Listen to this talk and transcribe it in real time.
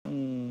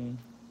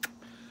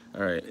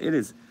All right, it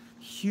is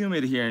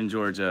humid here in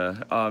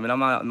Georgia, and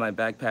I'm out in my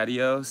back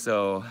patio,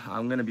 so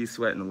I'm gonna be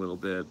sweating a little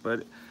bit.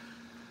 But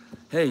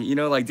hey, you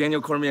know, like Daniel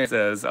Cormier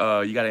says,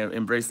 you gotta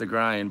embrace the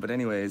grind. But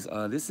anyways,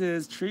 this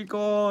is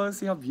Treacle.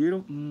 See how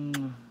beautiful,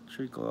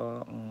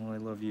 Treacle. Oh, I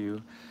love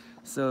you.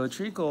 So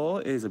Treacle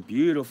is a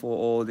beautiful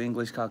old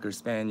English Cocker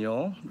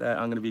Spaniel that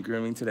I'm gonna be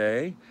grooming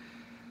today.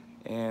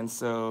 And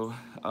so,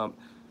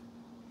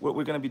 what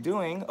we're gonna be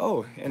doing,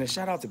 oh, and a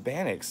shout out to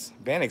Banix.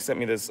 Banix sent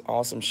me this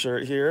awesome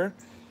shirt here.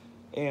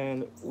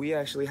 And we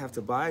actually have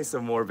to buy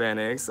some more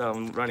Banix.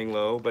 I'm running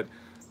low, but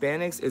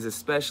Banix is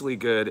especially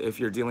good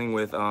if you're dealing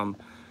with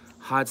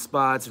hot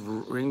spots,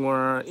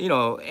 ringworm, you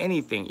know,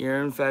 anything,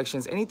 ear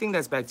infections, anything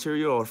that's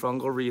bacterial or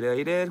fungal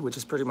related, which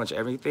is pretty much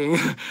everything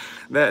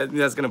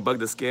that's gonna bug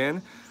the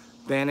skin.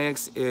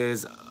 Banix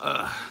is,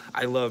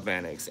 I love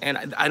Banix.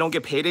 And I don't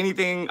get paid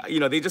anything, you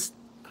know,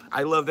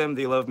 I love them,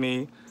 they love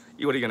me.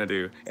 What are you gonna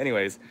do?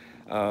 Anyways,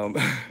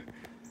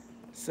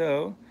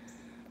 so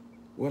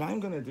what I'm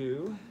gonna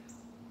do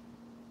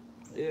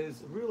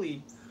is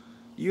really,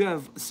 you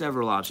have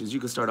several options. You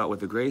can start out with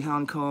the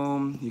Greyhound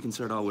comb. You can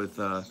start out with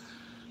the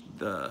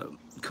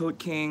Coat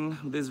King.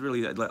 This is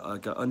really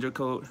like an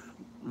undercoat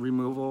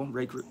removal,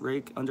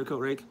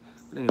 undercoat rake.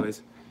 But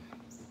anyways,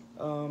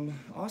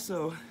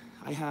 also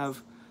I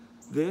have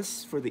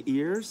this for the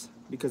ears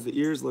because the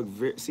ears look,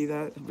 see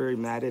that? Very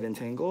matted and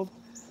tangled.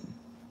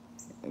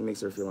 It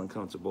makes her feel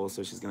uncomfortable,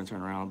 so she's gonna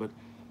turn around. But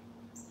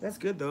that's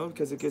good though,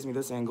 because it gives me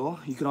this angle.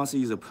 You can also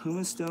use a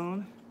pumice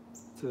stone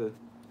to,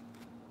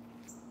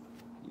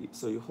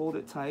 so you hold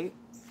it tight,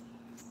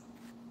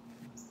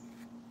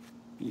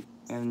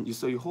 and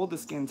so you hold the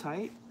skin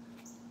tight,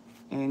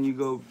 and you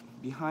go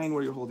behind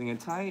where you're holding it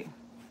tight,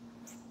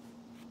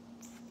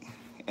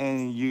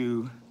 and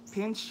you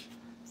pinch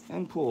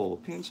and pull,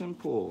 pinch and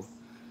pull.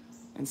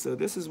 And so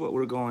this is what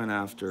we're going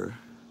after.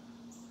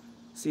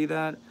 See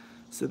that?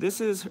 So this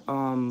is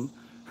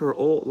her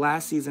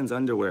last season's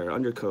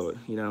undercoat,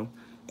 you know,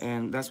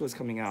 and that's what's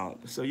coming out.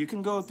 So you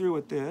can go through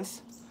with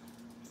this.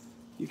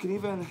 You can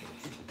even,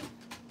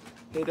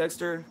 hey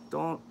Dexter,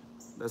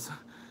 that's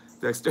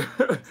Dexter.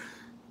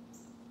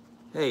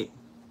 Hey,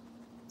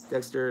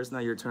 Dexter, it's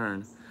not your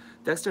turn.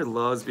 Dexter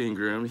loves being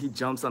groomed. He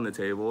jumps on the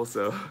table,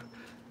 so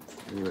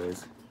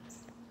anyways.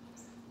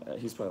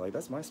 He's probably like,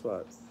 that's my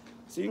spot.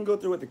 So you can go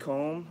through with the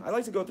comb. I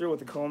like to go through with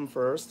the comb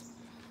first,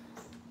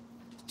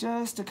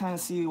 just to kind of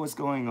see what's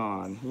going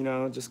on. You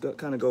know, just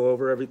kind of go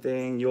over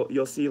everything.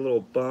 You'll see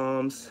little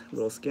bumps,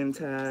 little skin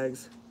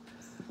tags.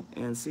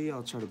 And see,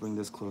 I'll try to bring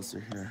this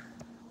closer here.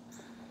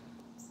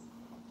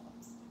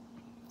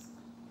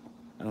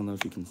 I don't know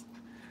if you can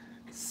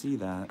see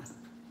that,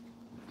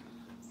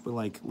 but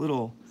like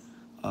little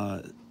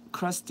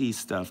crusty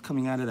stuff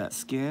coming out of that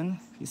skin.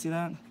 You see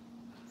that?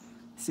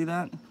 See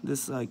that?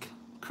 This like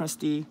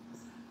crusty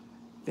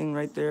thing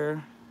right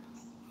there.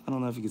 I don't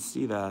know if you can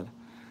see that.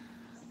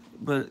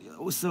 But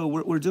so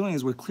what we're doing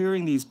is we're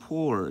clearing these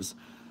pores.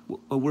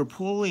 We're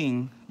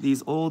pulling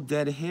these old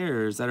dead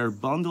hairs that are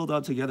bundled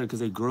up together because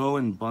they grow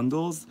in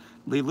bundles.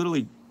 They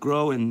literally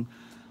grow in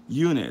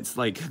units.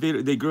 Like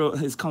they grow,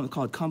 it's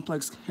called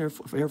complex hair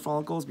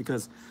follicles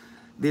because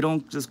they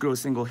don't just grow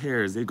single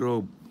hairs. They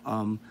grow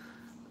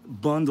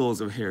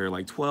bundles of hair,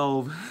 like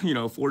 12,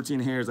 14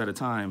 hairs at a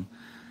time.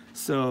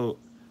 So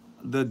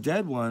the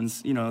dead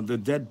ones, the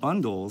dead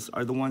bundles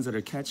are the ones that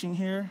are catching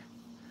hair.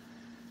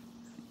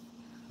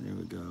 There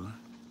we go.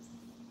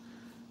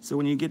 So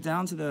when you get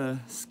down to the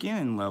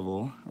skin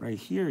level, right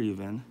here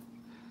even,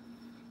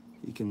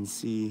 you can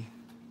see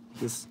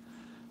this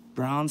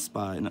brown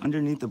spot, and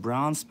underneath the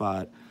brown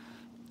spot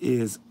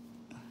is,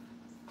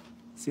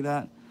 see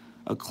that?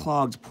 A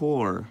clogged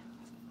pore.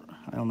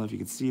 I don't know if you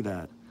can see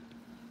that.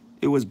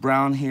 It was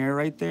brown hair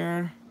right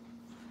there,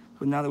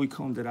 but now that we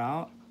combed it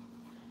out,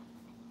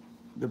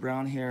 the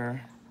brown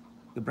hair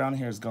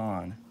is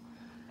gone.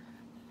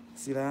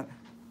 See that?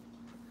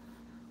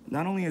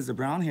 Not only is the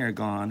brown hair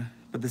gone,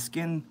 but the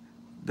skin,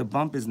 the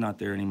bump is not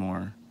there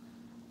anymore.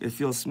 It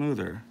feels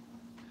smoother.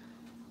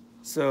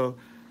 So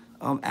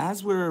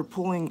as we're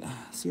pulling,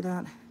 see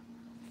that?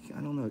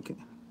 I don't know,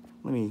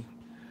 let me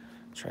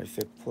try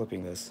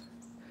flipping this.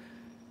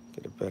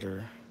 Get a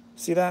better,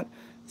 see that?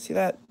 See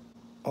that?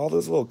 All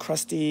those little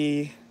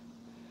crusty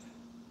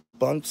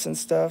bumps and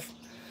stuff.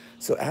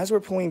 So as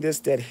we're pulling this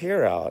dead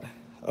hair out,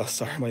 oh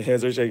sorry, my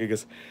hands are shaking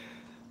because,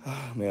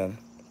 oh man,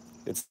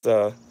 it's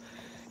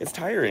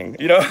tiring,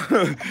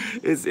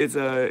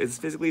 it's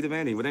physically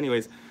demanding. But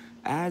anyways,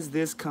 as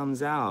this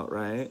comes out,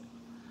 right?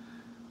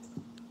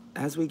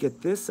 As we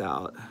get this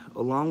out,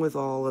 along with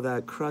all of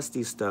that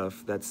crusty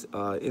stuff that's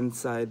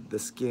inside the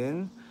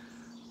skin,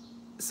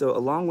 so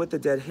along with the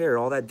dead hair,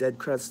 all that dead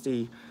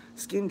crusty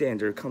skin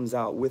dander comes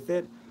out with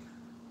it,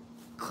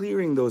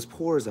 clearing those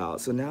pores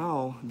out. So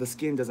now the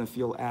skin doesn't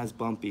feel as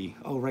bumpy.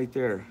 Oh, right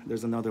there,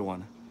 there's another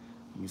one.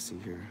 Let me see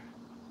here.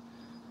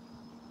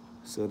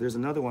 So there's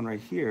another one right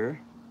here.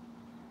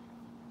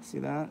 See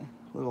that?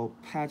 Little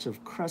patch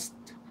of crust.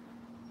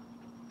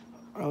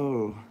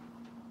 Oh,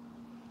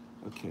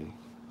 okay.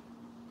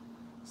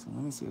 So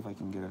let me see if I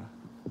can get a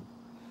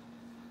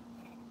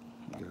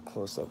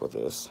close up with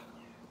this.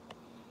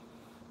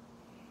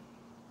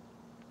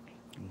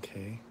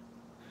 Okay.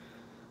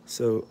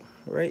 So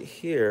right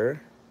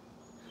here,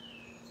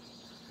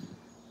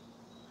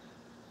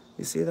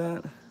 you see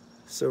that?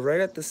 So right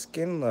at the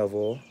skin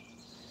level,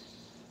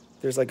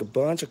 there's like a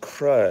bunch of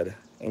crud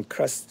and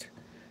crust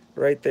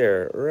right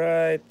there,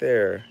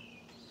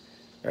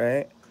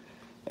 right?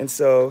 And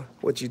so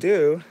what you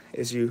do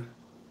is you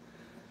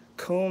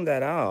comb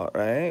that out,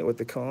 right, with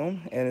the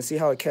comb, and see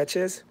how it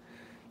catches?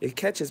 It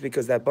catches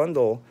because that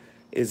bundle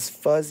is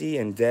fuzzy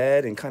and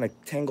dead and kind of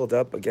tangled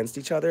up against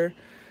each other.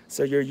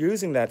 So you're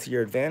using that to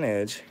your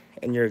advantage,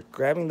 and you're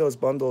grabbing those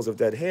bundles of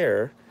dead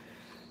hair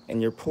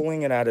and you're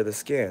pulling it out of the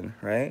skin,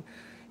 right?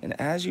 And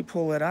as you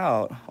pull it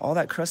out, all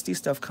that crusty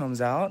stuff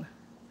comes out,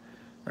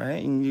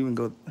 right? And you even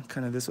go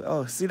kind of this way.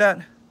 Oh, see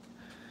that?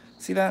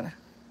 See that?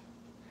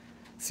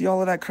 See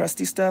all of that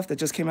crusty stuff that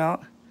just came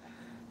out?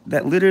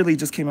 That literally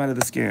just came out of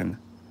the skin,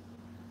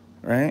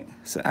 right?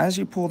 So as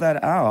you pull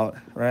that out,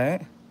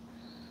 right?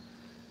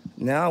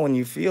 Now when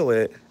you feel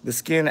it, the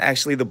skin,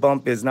 actually the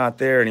bump is not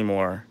there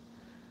anymore.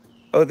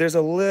 Oh, there's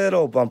a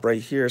little bump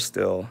right here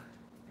still,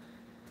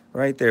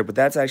 right there, but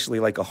that's actually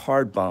like a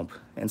hard bump.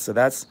 And so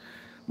that's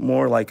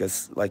more like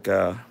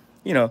a,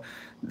 you know,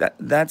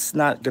 that's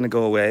not gonna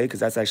go away because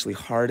that's actually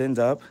hardened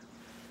up.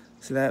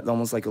 See that?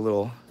 Almost like a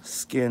little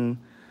skin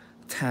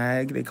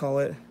tag, they call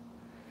it.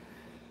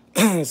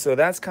 So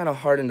that's kind of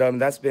hardened up.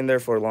 That's been there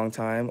for a long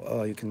time.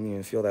 Oh, you can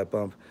even feel that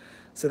bump.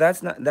 So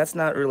that's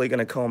not really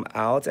gonna comb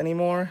out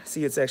anymore.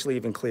 See, it's actually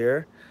even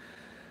clear.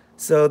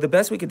 So the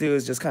best we could do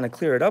is just kind of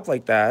clear it up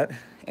like that.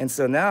 And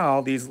so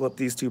now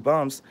these two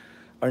bumps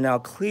are now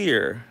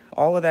clear.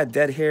 All of that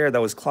dead hair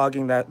that was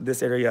clogging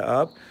this area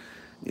up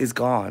is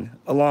gone.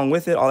 Along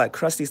with it, all that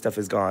crusty stuff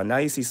is gone. Now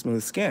you see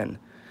smooth skin.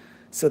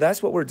 So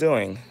that's what we're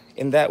doing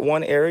in that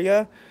one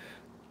area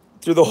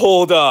through the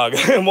whole dog.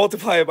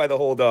 Multiply it by the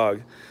whole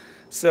dog.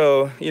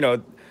 So, you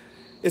know,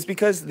 it's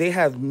because they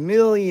have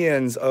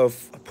millions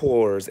of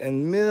pores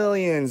and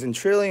millions and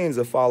trillions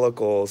of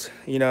follicles,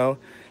 you know,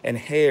 and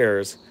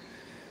hairs.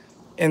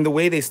 And the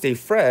way they stay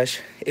fresh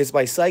is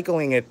by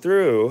cycling it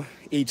through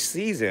each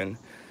season.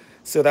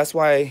 So that's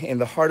why in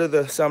the heart of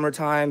the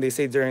summertime, they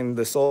say during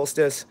the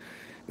solstice,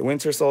 the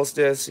winter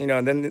solstice, you know,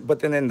 and but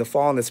then in the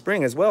fall and the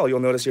spring as well, you'll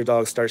notice your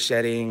dogs start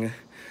shedding.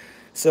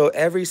 So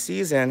every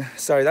season,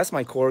 sorry, that's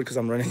my cord because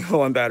I'm running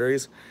low on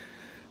batteries.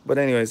 But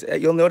anyways,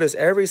 you'll notice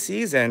every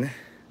season,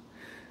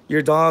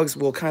 your dogs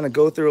will kind of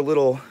go through a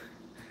little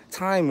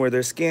time where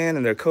their skin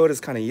and their coat is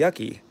kind of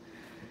yucky,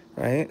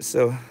 right?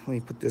 So let me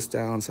put this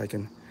down so I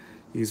can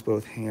use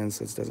both hands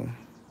so it doesn't,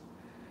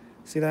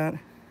 see that?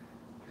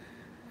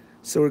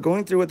 So we're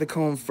going through with the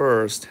comb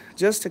first,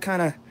 just to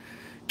kind of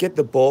get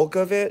the bulk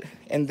of it,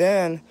 and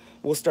then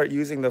we'll start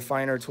using the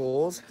finer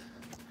tools.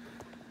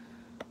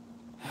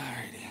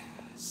 Alrighty.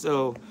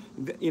 So,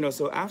 you know,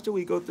 so after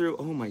we go through,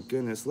 oh my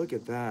goodness, look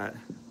at that.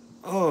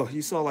 Oh,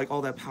 you saw like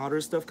all that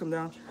powder stuff come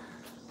down?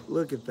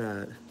 Look at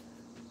that.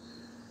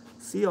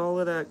 See all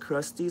of that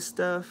crusty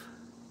stuff?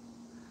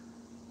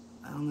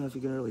 I don't know if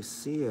you can really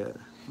see it.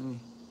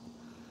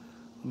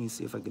 Let me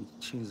see if I can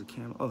change the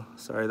camera. Oh,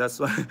 sorry, that's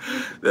why.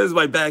 This is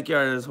my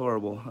backyard. It's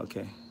horrible.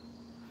 Okay.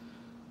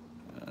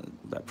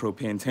 That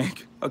propane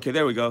tank. Okay,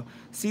 there we go.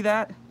 See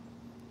that?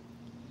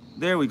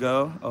 There we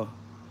go. Oh,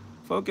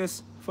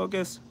 focus,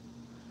 focus.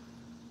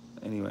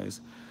 Anyways,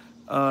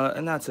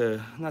 and not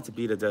to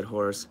beat a dead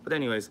horse, but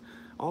anyways,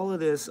 all of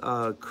this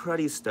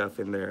cruddy stuff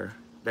in there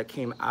that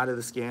came out of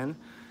the skin,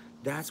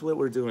 that's what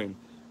we're doing.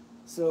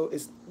 So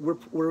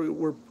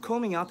we're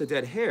combing out the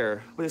dead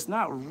hair, but it's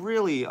not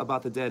really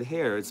about the dead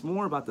hair. It's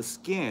more about the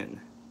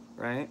skin,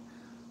 right?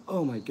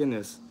 Oh my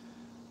goodness.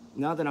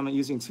 Now that I'm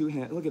using two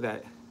hands, look at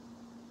that.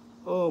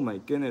 Oh my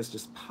goodness,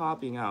 just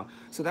popping out.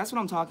 So that's what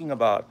I'm talking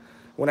about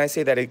when I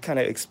say that it kind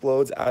of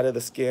explodes out of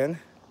the skin.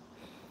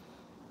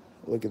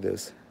 Look at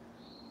this.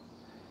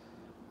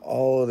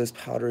 All of this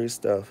powdery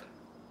stuff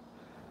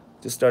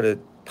just started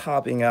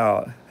popping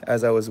out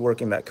as I was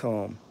working that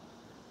comb,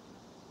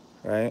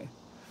 right?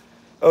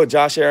 Oh,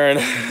 Josh Aaron,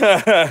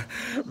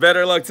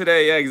 better luck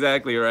today. Yeah,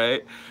 exactly,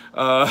 right?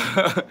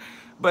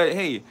 But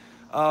hey,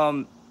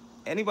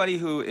 anybody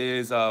who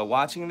is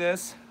watching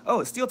this,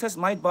 oh, Steel Test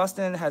Mike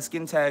Boston has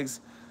skin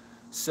tags.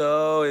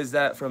 So is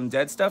that from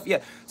dead stuff?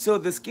 Yeah, so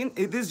the skin,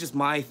 this is just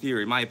my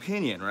theory, my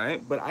opinion,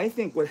 right? But I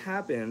think what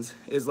happens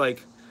is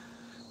like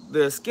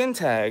the skin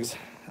tags,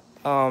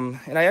 and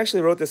I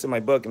actually wrote this in my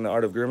book, In the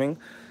Art of Grooming.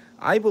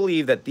 I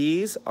believe that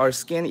these are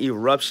skin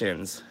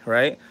eruptions,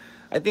 right?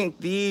 I think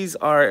these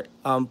are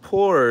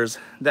pores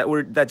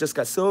that just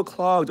got so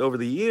clogged over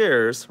the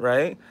years,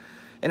 right?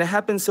 And it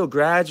happens so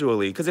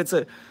gradually because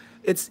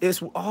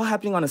it's all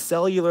happening on a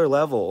cellular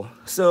level.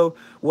 So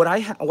what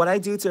I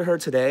do to her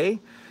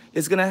today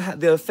is gonna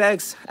the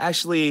effects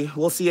actually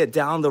we'll see it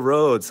down the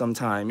road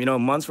sometime, you know,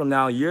 months from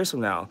now, years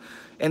from now,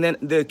 and then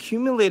the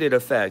accumulated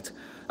effect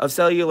of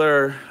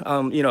cellular,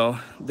 you know,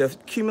 the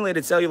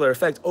accumulated cellular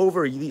effect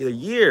over the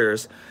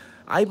years,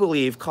 I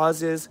believe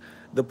causes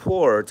the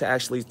pore to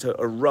actually to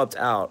erupt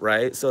out,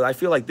 right? So I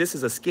feel like this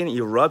is a skin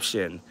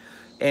eruption,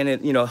 and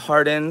it, you know,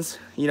 hardens,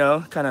 you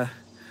know, kind of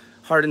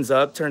hardens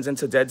up, turns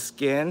into dead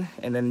skin,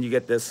 and then you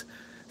get this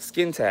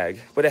skin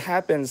tag. But it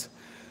happens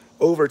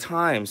over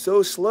time,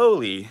 so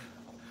slowly.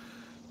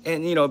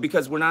 And, you know,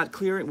 because we're not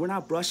clearing, we're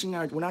not brushing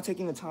our, we're not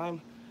taking the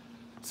time,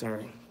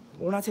 sorry,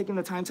 we're not taking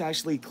the time to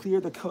actually clear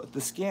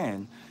the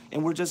skin,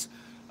 and we're just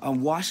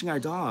washing our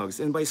dogs.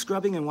 And by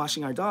scrubbing and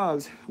washing our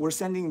dogs, we're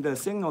sending the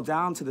signal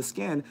down to the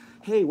skin,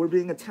 hey, we're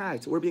being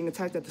attacked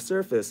at the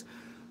surface.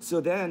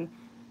 So then,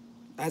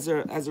 as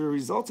a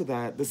result of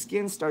that, the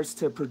skin starts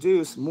to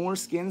produce more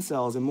skin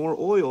cells and more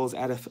oils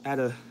at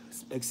a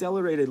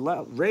accelerated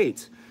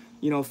rate,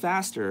 you know,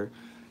 faster.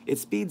 It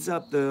speeds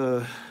up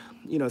the,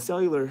 you know,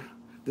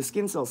 the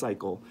skin cell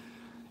cycle.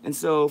 And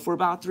so for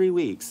about 3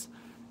 weeks.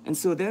 And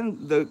so then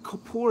the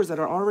pores that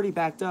are already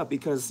backed up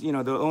because, you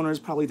know, the owners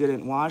probably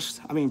didn't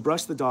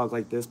brush the dog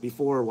like this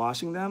before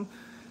washing them.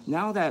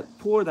 Now that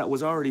pore that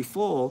was already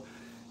full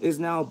is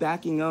now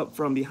backing up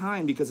from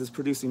behind because it's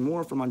producing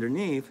more from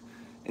underneath.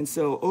 And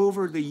so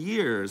over the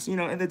years, you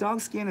know, and the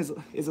dog's skin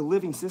is a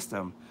living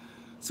system.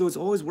 So it's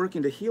always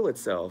working to heal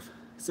itself.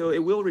 So it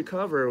will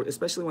recover,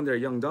 especially when they're a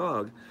young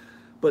dog.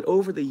 But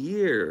over the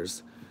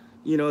years,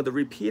 you know, the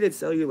repeated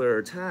cellular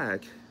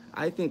attack,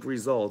 I think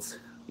results,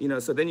 you know,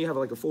 so then you have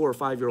like a 4 or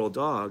 5 year old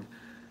dog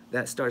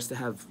that starts to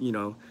have, you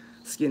know,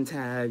 skin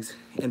tags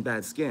and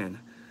bad skin.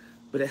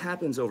 But it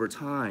happens over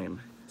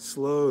time,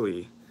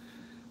 slowly.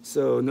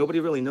 So nobody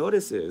really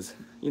notices,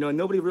 you know,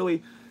 nobody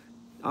really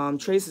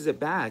traces it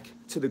back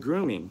to the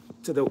grooming,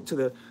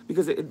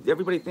 because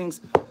everybody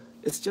thinks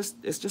it's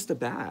just a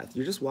bath.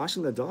 You're just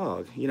washing the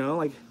dog, you know,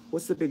 like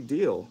what's the big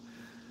deal?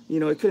 You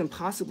know, it couldn't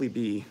possibly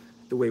be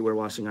the way we're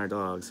washing our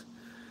dogs.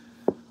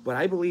 But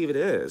I believe it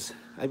is.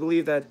 I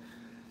believe that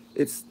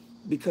it's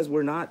because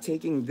we're not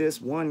taking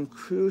this one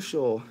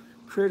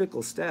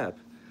critical step,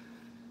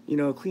 you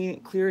know,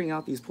 clearing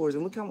out these pores.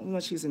 And look how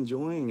much he's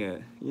enjoying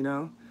it, you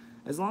know?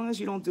 As long as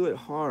you don't do it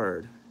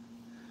hard.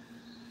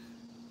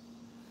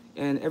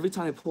 And every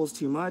time it pulls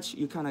too much,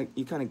 you kind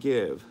of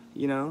give,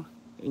 you know?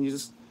 And you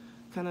just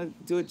kind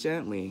of do it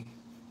gently,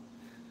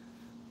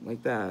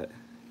 like that.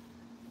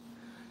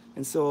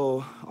 And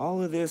so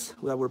all of this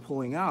that we're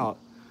pulling out,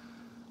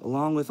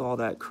 along with all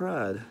that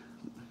crud,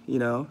 you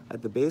know,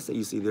 at the base that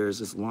you see there is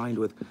just lined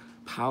with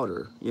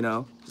powder, you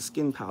know,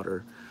 skin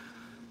powder.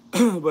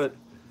 But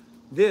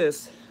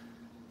this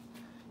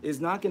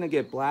is not going to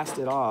get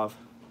blasted off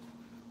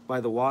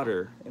by the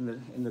water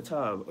in the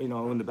tub, you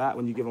know,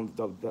 when you give them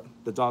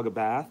the dog a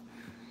bath.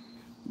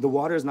 The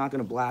water is not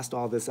going to blast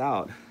all this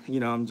out. You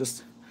know,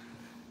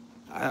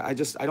 I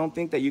don't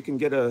think that you can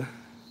get a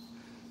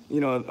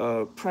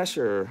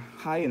pressure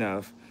high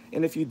enough.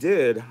 And if you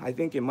did, I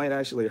think it might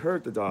actually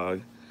hurt the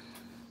dog.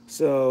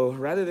 So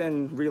rather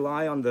than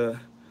rely on the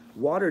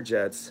water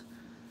jets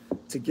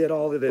to get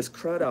all of this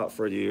crud out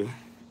for you,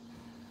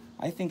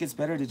 I think it's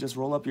better to just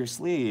roll up your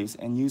sleeves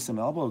and use some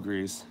elbow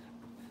grease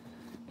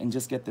and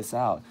just get this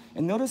out.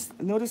 And notice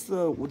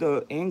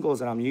the angles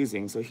that I'm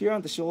using. So here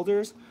on the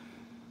shoulders,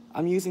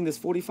 I'm using this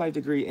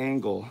 45-degree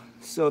angle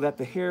so that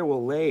the hair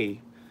will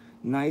lay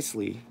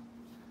nicely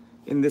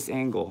in this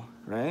angle,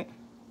 right?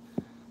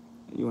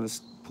 You want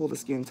to pull the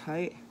skin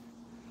tight.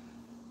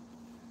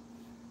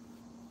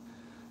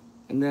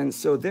 And then,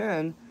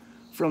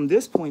 from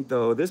this point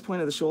though, this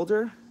point of the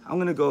shoulder, I'm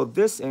gonna go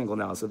this angle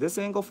now. So this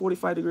angle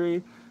 45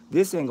 degree,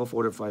 this angle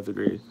 45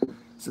 degree.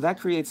 So that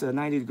creates a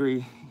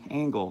 90-degree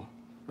angle,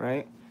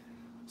 right?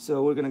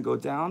 So we're gonna go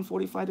down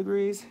 45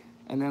 degrees,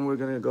 and then we're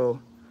gonna go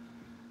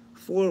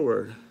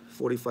forward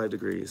 45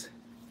 degrees,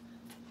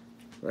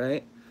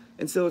 right?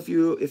 And so if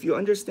you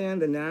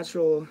understand the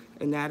natural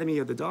anatomy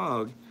of the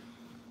dog,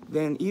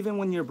 then even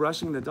when you're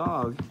brushing the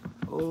dog,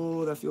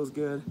 oh, that feels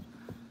good.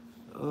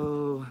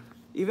 Oh,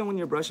 even when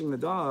you're brushing the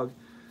dog,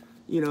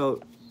 you know,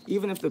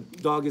 even if the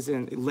dog is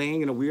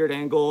laying in a weird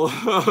angle,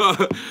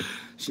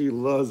 she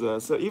loves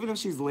us. So even if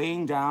she's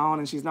laying down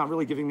and she's not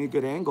really giving me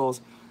good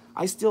angles,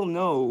 I still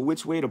know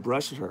which way to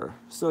brush her.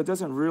 So it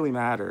doesn't really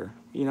matter,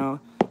 you know?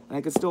 And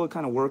I can still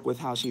kind of work with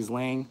how she's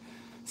laying,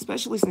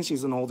 especially since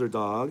she's an older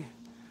dog.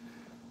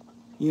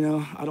 You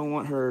know, I don't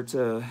want her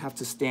to have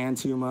to stand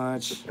too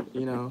much,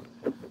 you know,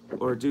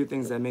 or do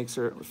things that makes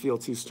her feel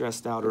too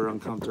stressed out or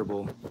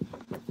uncomfortable.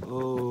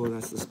 Oh,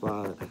 that's the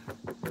spot.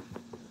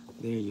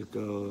 There you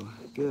go.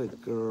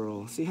 Good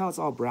girl. See how it's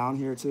all brown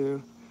here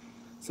too?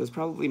 So it's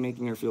probably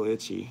making her feel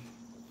itchy.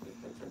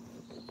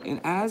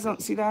 And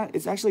see that?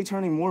 It's actually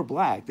turning more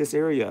black, this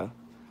area.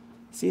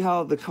 See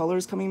how the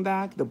color's coming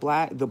back? The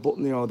black, the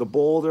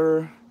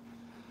bolder.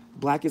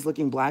 Black is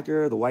looking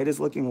blacker, the white is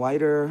looking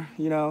whiter,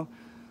 you know?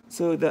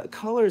 So the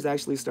colors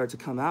actually start to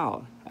come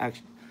out.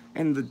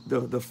 And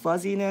the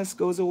fuzziness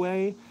goes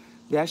away.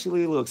 They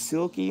actually look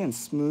silky and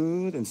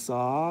smooth and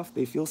soft.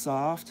 They feel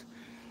soft.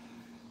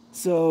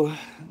 So,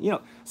 you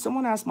know,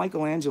 someone asked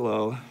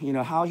Michelangelo, you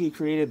know, how he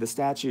created the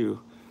statue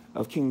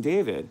of King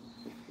David.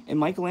 And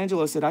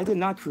Michelangelo said, I did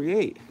not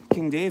create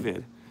King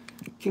David.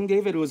 King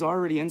David was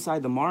already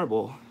inside the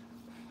marble.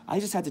 I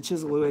just had to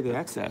chisel away the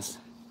excess.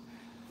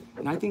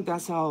 And I think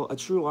that's how a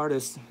true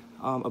artist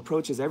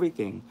approaches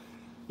everything.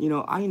 You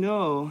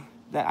know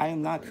that I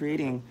am not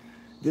creating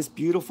this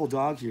beautiful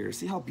dog here.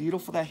 See how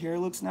beautiful that hair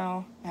looks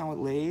now? How it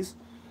lays?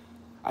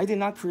 I did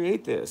not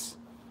create this.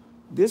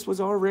 This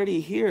was already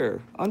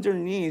here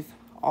underneath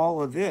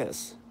all of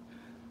this.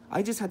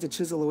 I just had to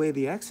chisel away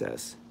the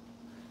excess.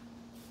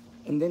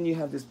 And then you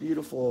have this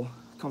beautiful,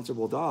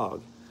 comfortable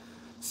dog.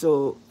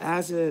 So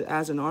as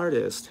an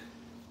artist,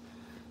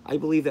 I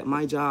believe that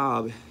my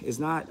job is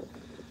not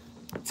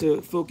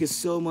to focus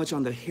so much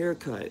on the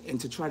haircut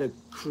and to try to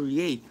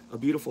create a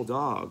beautiful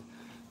dog.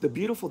 The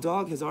beautiful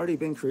dog has already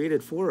been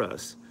created for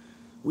us.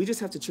 We just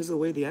have to chisel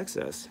away the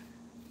excess.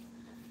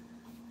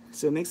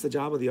 So it makes the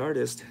job of the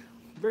artist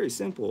very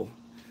simple.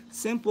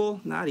 Simple,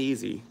 not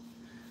easy.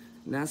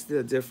 And that's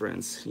the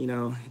difference. You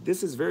know,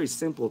 this is very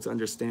simple to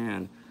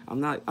understand. I'm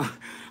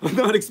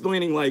not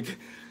explaining like,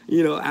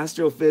 you know,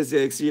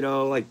 astrophysics, you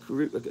know, like,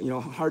 you know,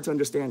 hard to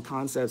understand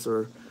concepts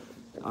or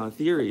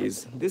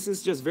theories. This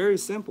is just very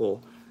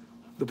simple.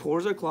 The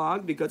pores are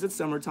clogged because it's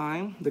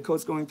summertime. The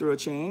coat's going through a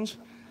change,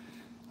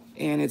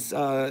 and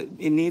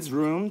it needs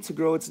room to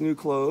grow its new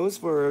clothes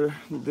for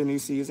the new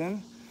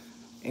season.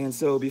 And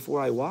so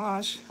before I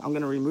wash, I'm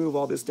gonna remove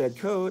all this dead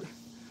coat.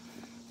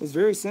 It's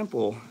very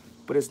simple,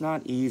 but it's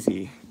not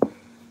easy.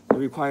 It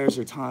requires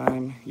your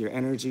time, your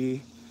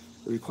energy.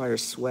 It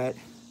requires sweat.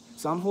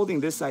 So I'm holding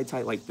this side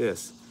tight like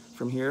this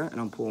from here, and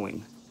I'm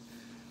pulling.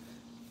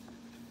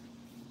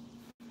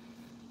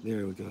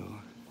 There we go.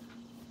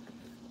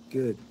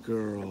 Good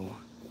girl.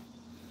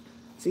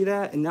 See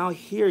that? And now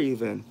here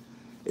even,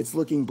 it's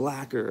looking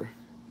blacker.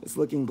 It's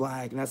looking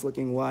black, and that's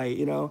looking white,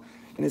 you know?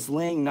 And it's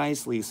laying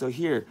nicely. So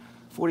here,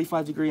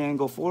 45-degree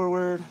angle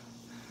forward,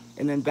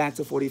 and then back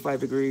to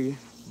 45-degree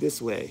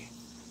this way.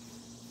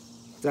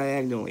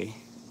 Diagonally.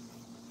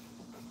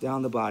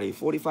 Down the body,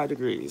 45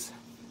 degrees.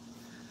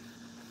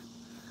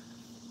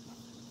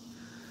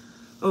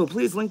 Oh,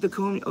 please link the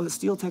comb. Oh,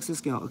 Steel Texas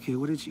Scale. Okay,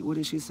 what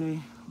did she say?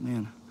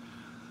 Man.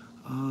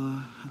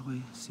 How do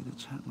I see the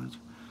chat much?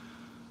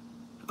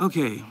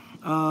 Okay.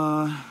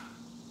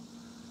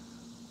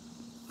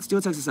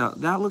 Steel Texas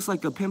out. That looks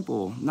like a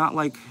pimple, not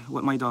like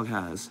what my dog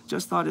has.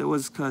 Just thought it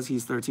was because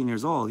he's 13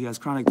 years old. He has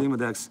chronic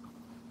Dematting.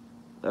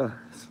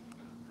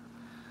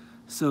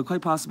 So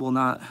quite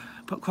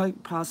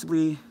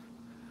possibly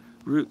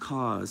root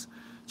cause.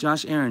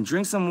 Josh Aaron,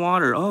 drink some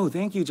water. Oh,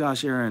 thank you,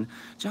 Josh Aaron.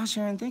 Josh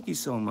Aaron, thank you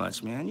so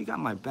much, man. You got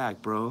my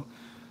back, bro.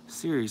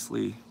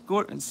 Seriously.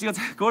 Gorgeous,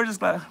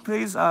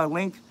 please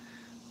link.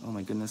 Oh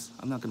my goodness,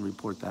 I'm not gonna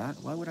report that.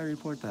 Why would I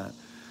report that?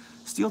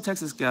 Steel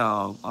Texas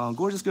Gal,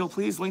 Gorgeous Girl,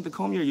 please link the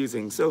comb you're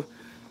using. So,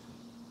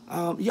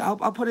 yeah,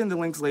 I'll put in the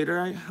links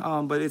later,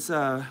 but it's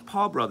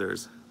Paul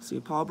Brothers. See,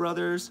 Paul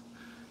Brothers,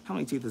 how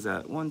many teeth is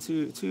that? 1,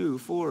 2,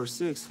 4,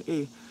 6,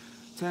 8,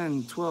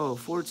 10, 12,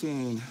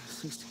 14,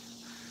 16,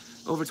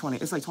 over 20.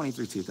 It's like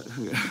 23 teeth.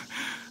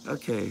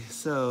 Okay,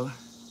 so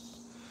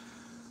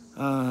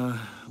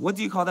what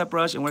do you call that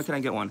brush and where can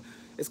I get one?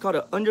 It's called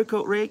an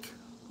undercoat rake.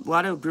 A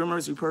lot of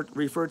groomers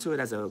refer to it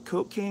as a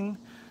coat king,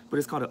 but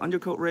it's called an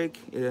undercoat rake,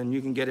 and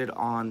you can get it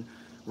on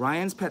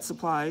Ryan's Pet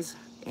Supplies,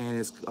 and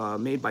it's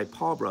made by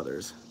Paul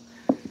Brothers.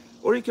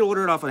 Or you can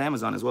order it off of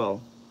Amazon as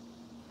well.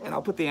 And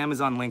I'll put the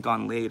Amazon link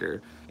on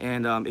later.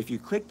 And if you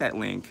click that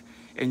link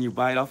and you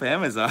buy it off of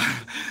Amazon,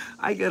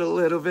 I get a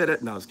little bit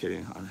of, no, I was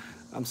kidding.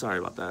 I'm sorry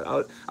about that.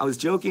 I was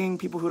joking.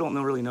 People who don't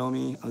really know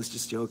me, I was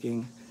just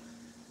joking.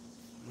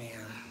 Man.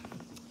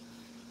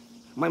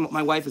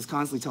 My wife is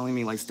constantly telling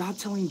me, like, stop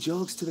telling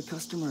jokes to the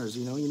customers,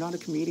 you know, you're not a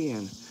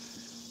comedian.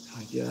 I'm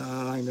like, yeah,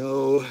 I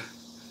know.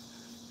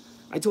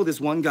 I told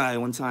this one guy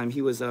one time,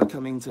 he was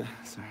coming to,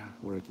 sorry, I'm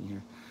working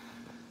here.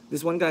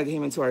 This one guy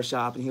came into our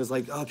shop and he was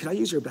like, oh, can I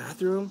use your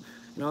bathroom?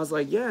 And I was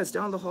like, yeah, it's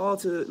down the hall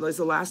to, it's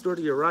the last door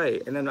to your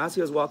right. And then as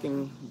he was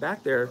walking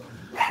back there,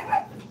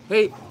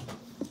 hey.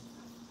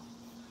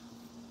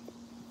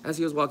 As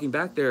he was walking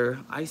back there,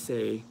 I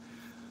say,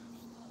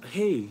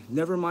 hey,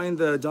 never mind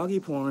the doggy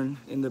porn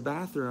in the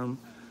bathroom.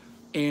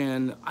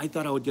 And I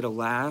thought I would get a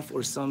laugh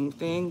or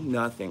something.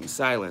 Nothing.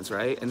 Silence,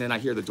 right? And then I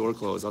hear the door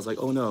close. I was like,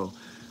 oh no,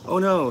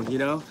 you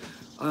know?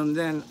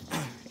 Then,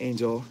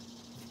 Angel.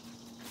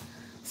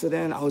 So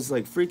then I was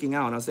like freaking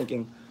out. And I was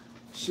thinking,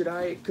 should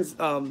I? Because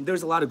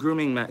there's a lot of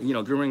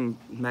grooming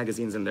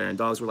magazines in there, and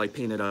dogs were like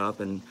painted up,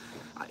 and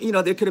you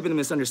know, there could have been a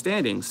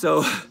misunderstanding.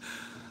 So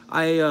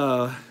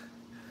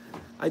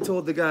I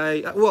told the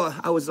guy, well,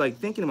 I was like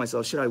thinking to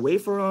myself, should I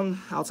wait for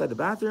him outside the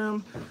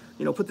bathroom,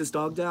 you know, put this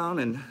dog down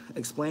and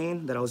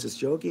explain that I was just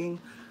joking?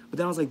 But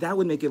then I was like, that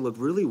would make it look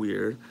really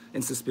weird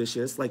and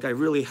suspicious, like I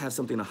really have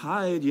something to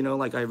hide, you know,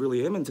 like I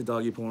really am into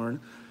doggy porn.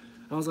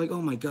 And I was like,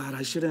 oh my God,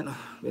 I shouldn't.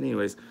 But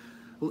anyways,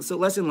 so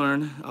lesson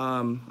learned.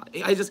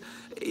 I just,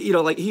 you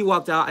know, like he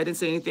walked out, I didn't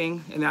say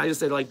anything, and I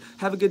just said like,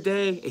 have a good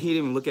day. And he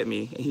didn't even look at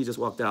me, and he just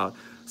walked out.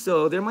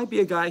 So there might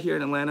be a guy here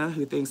in Atlanta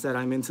who thinks that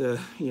I'm into,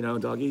 you know,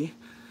 doggy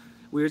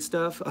weird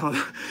stuff,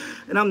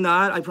 and I'm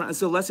not.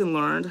 So lesson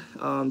learned,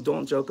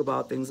 don't joke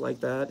about things like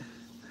that.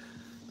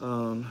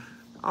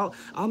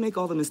 I'll make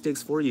all the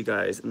mistakes for you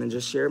guys and then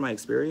just share my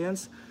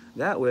experience.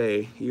 That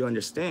way you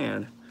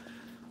understand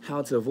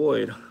how to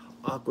avoid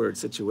awkward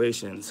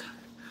situations.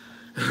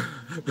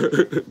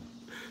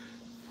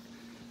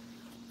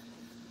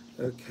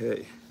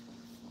 Okay.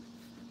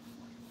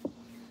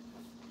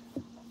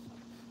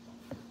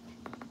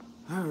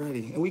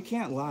 Alrighty, and we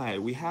can't lie.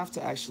 We have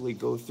to actually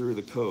go through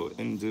the coat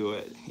and do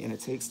it, and it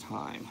takes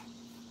time.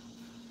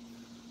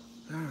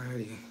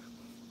 Alrighty.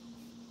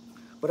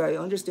 But I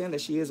understand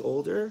that she is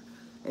older,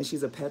 and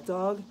she's a pet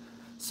dog,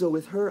 so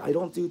with her, I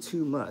don't do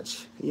too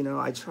much. You know,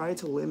 I try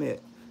to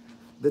limit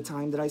the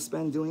time that I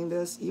spend doing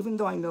this, even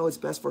though I know it's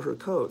best for her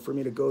coat, for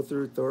me to go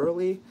through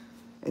thoroughly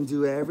and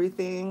do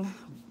everything,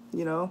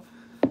 you know.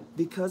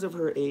 Because of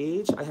her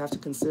age, I have to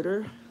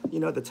consider, you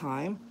know, the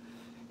time.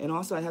 And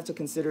also I have to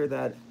consider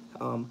that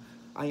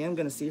I am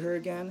going to see her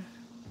again.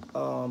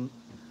 And,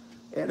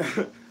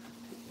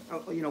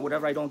 you know,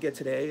 whatever I don't get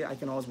today, I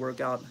can always work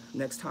out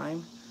next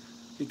time.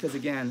 Because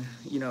again,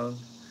 you know,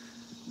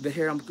 the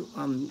hair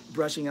I'm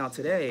brushing out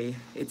today,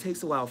 it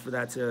takes a while for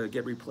that to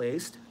get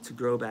replaced, to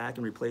grow back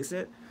and replace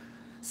it.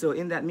 So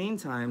in that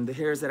meantime, the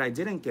hairs that I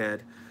didn't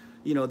get,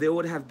 you know, they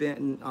would have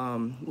been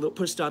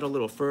pushed out a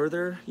little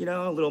further, you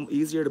know, a little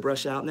easier to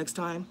brush out next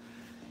time.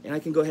 And I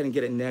can go ahead and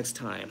get it next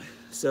time.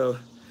 So,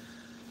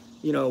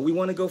 you know, we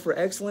want to go for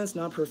excellence,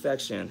 not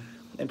perfection.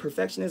 And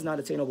perfection is not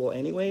attainable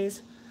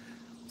anyways.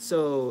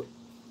 So,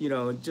 you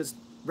know, just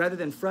rather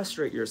than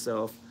frustrate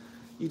yourself,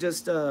 you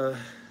just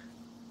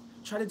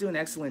try to do an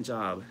excellent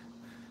job.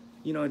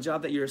 You know, a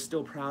job that you're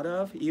still proud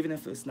of, even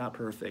if it's not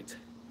perfect.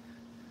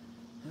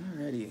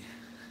 Alrighty,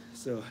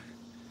 so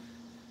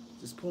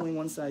just pulling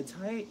one side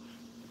tight.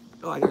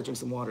 Oh, I gotta drink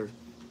some water.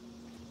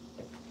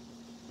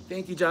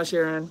 Thank you, Josh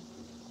Aaron.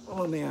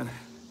 Oh man.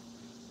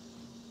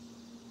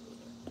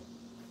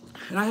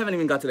 And I haven't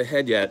even got to the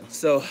head yet.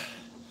 So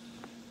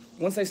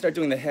once I start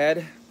doing the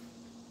head,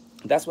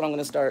 that's when I'm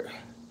gonna start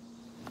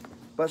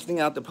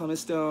busting out the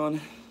pumice stone,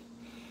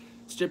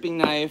 stripping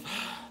knife.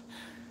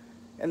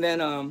 And then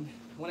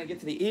when I get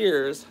to the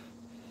ears,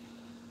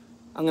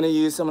 I'm gonna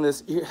use some of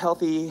this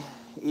healthy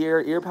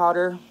ear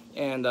powder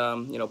and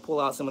you know, pull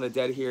out some of the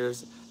dead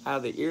hairs out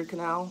of the ear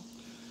canal.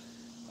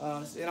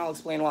 And I'll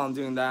explain while I'm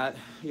doing that,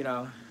 you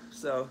know.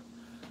 So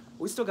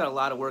we still got a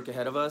lot of work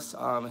ahead of us.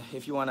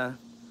 If you wanna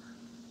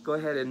go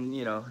ahead and,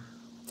 you know,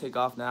 take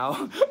off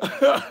now.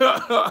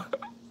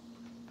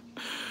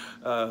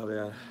 Oh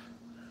man.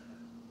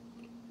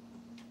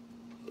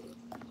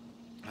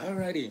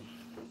 Alrighty.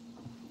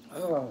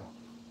 Oh.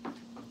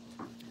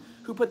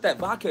 Who put that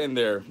vodka in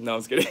there? No, I'm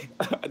just kidding.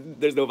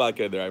 There's no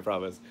vodka in there, I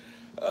promise.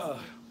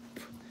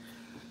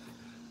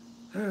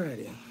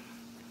 Alrighty.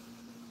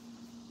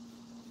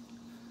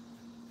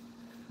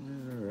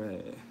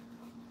 Alright.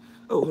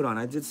 Oh, hold on.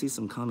 I did see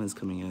some comments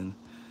coming in.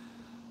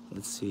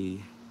 Let's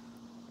see.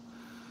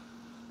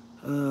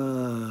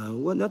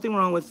 Well, nothing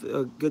wrong with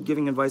good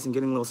giving advice and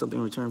getting a little something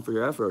in return for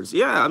your efforts.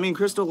 Yeah, I mean,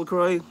 Crystal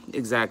LaCroix,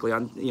 exactly.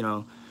 You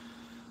know,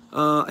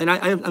 and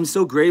I'm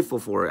so grateful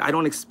for it. I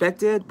don't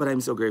expect it, but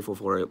I'm so grateful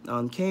for it.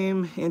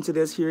 Came into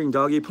this hearing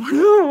doggy porn.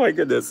 Oh my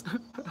goodness.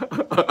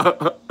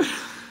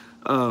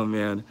 Oh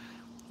man.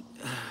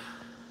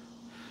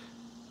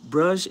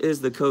 Brush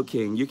is the coat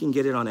king. You can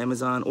get it on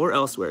Amazon or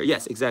elsewhere.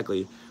 Yes,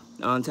 exactly.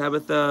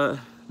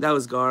 Tabitha, that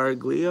was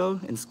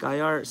Garglio, and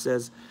Skyart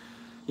says,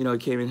 you know,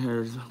 it came in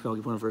here,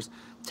 doggy porn first.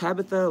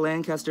 Tabitha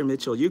Lancaster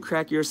Mitchell, you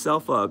crack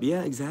yourself up.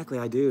 Yeah, exactly,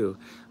 I do.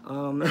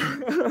 Well,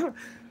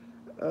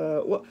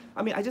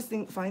 I mean, I just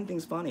find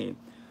things funny.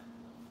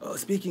 Oh,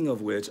 speaking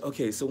of which,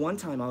 okay, so one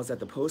time I was at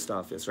the post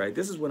office, right?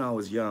 This is when I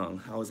was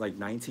young. I was like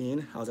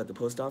 19. I was at the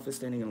post office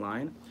standing in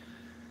line.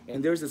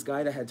 And there's this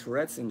guy that had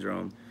Tourette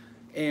syndrome.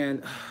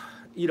 And,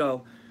 you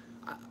know,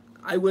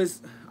 I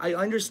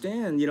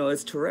understand, you know,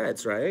 it's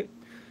Tourette's, right?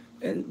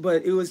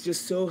 But it was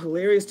just so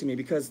hilarious to me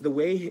because the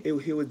way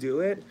he would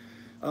do it,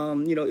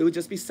 you know, it would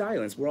just be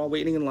silence. We're all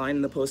waiting in line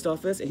in the post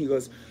office, and he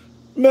goes,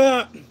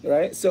 "Mah!"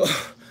 Right? So,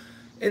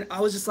 and I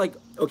was just like,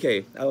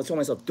 okay, I was telling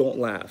myself, don't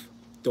laugh.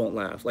 Don't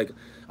laugh. Like,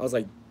 I was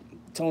like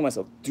telling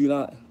myself, do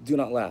not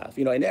laugh.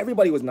 You know, and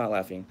everybody was not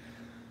laughing.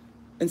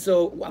 And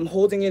so I'm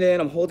holding it in,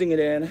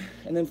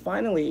 and then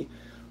finally,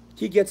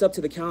 he gets up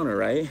to the counter,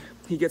 right?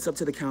 He gets up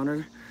to the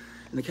counter,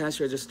 and the cash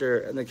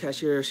register, and the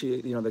cashier,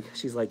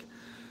 she's like,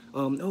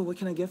 oh, what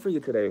can I get for you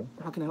today?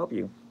 How can I help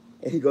you?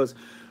 And he goes,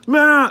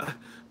 "Mah!"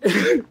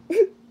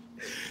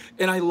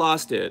 And I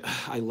lost it.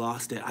 I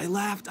laughed.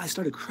 I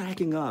started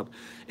cracking up.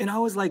 And I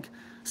was like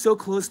so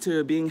close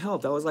to being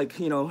helped. I was like,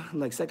 you know,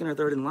 like second or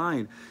third in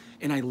line.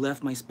 And I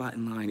left my spot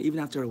in line. Even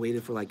after I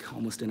waited for like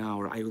almost an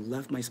hour, I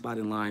left my spot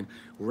in line,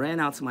 ran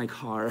out to my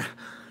car,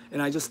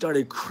 and I just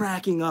started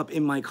cracking up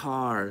in my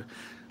car,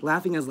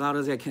 laughing as loud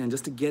as I can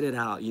just to get it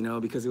out, you know,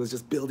 because it was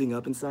just building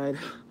up inside.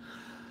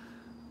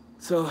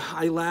 So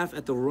I laugh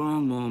at the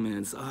wrong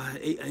moments.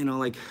 You know,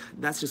 like,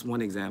 that's just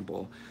one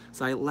example.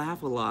 So I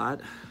laugh a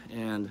lot,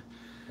 and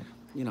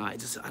you know, I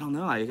don't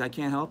know. I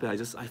can't help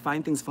it. I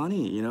find things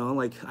funny, you know,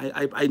 like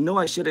I know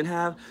I shouldn't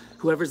have.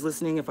 Whoever's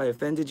listening, if I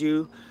offended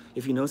you,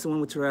 if you know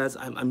someone with Tourette's,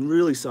 I'm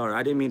really sorry.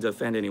 I didn't mean to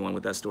offend anyone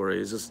with that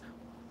story. It's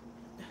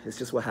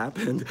just what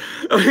happened.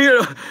 You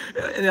know,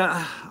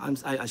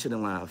 and, I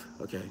shouldn't laugh.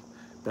 Okay,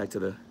 back to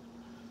the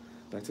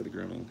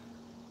grooming.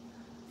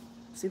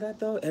 See that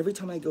though? Every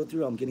time I go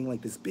through, I'm getting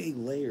like this big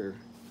layer.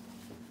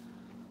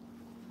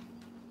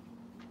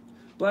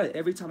 But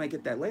every time I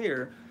get that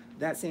layer,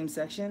 that same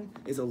section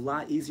is a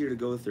lot easier to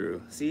go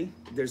through. See,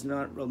 there's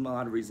not a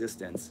lot of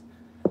resistance.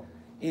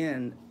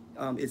 And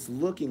it's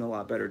looking a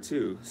lot better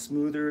too.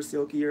 Smoother,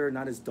 silkier,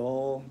 not as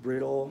dull,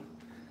 brittle.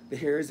 The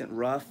hair isn't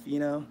rough, you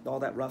know, all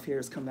that rough hair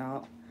has come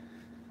out.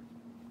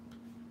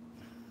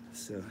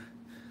 So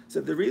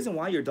the reason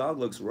why your dog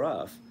looks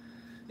rough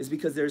is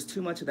because there's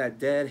too much of that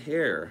dead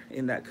hair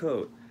in that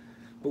coat.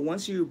 But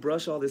once you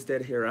brush all this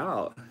dead hair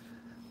out,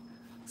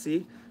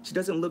 see, she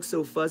doesn't look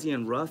so fuzzy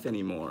and rough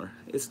anymore.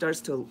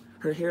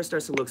 Her hair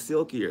starts to look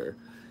silkier,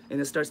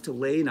 and it starts to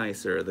lay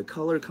nicer. The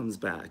color comes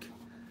back.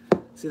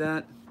 See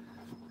that?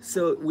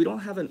 So we don't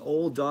have an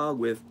old dog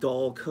with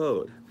dull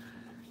coat.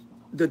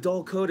 The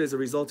dull coat is a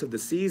result of the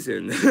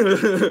season,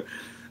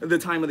 the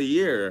time of the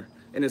year,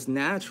 and it's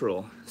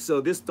natural.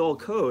 So this dull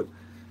coat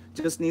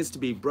just needs to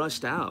be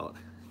brushed out,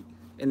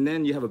 and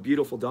then you have a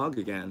beautiful dog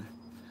again.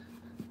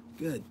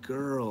 Good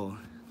girl.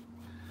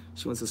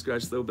 She wants to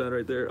scratch so bad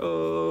right there.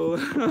 Oh,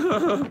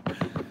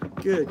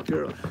 good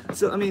girl.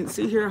 So, I mean,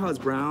 see here how it's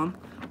brown?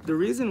 The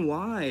reason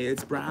why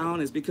it's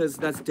brown is because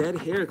that's dead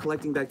hair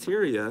collecting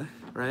bacteria,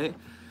 right?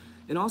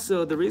 And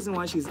also, the reason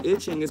why she's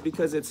itching is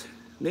because it's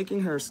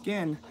making her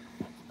skin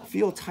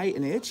feel tight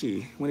and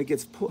itchy when it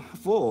gets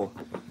full.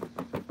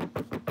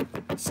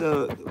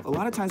 So, a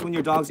lot of times when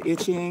your dog's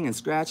itching and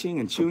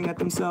scratching and chewing at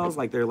themselves,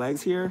 like their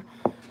legs here,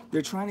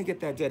 they're trying to get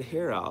that dead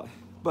hair out.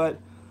 But,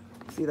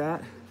 see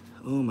that?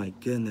 Oh my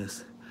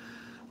goodness.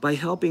 By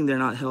helping, they're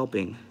not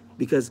helping.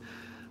 Because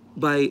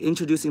by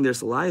introducing their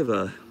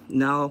saliva,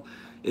 now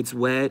it's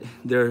wet,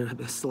 their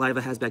saliva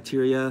has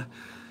bacteria,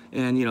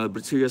 and you know,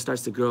 bacteria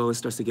starts to grow, it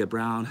starts to get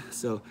brown.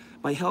 So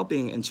by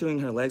helping and chewing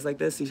her legs like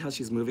this, see how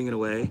she's moving it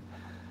away?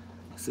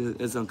 So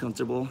it's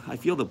uncomfortable. I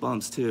feel the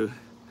bumps too.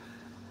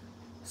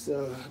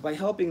 So by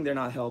helping, they're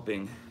not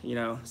helping, you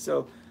know?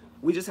 So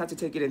we just have to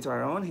take it into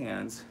our own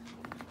hands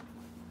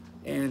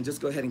and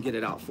just go ahead and get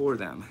it out for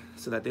them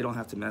so that they don't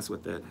have to mess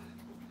with it.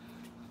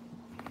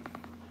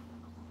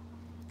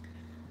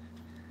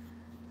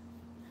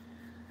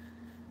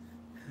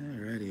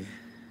 Alrighty.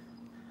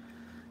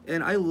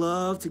 And I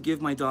love to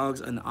give my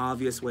dogs an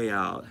obvious way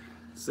out.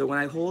 So when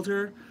I hold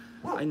her,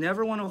 I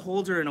never want to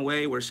hold her in a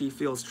way where she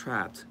feels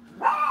trapped.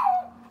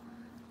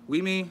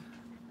 Me.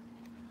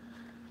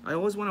 I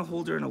always want to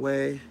hold her in a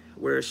way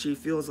where she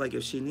feels like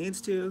if she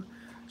needs to,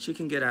 she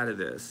can get out of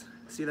this.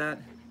 See that?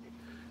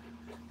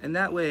 And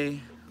that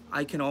way,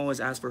 I can always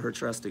ask for her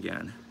trust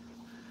again.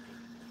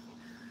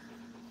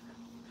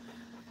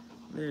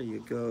 There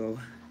you go.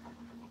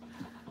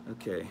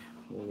 Okay,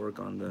 we'll work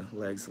on the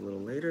legs a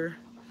little later.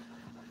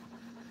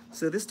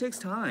 So this takes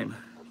time,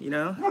 you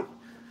know?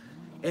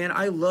 And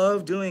I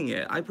love doing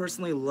it. I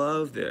personally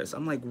love this.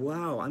 I'm like,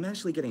 wow, I'm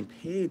actually getting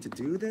paid to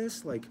do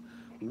this? Like,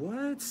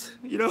 what?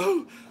 You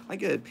know, I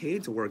get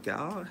paid to work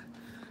out.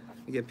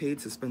 I get paid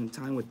to spend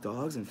time with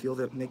dogs and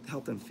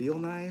help them feel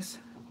nice.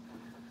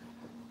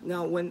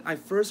 Now, when I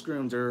first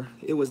groomed her,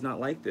 it was not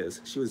like this.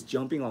 She was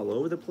jumping all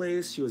over the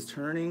place. She was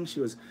turning. She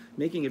was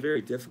making it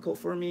very difficult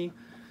for me.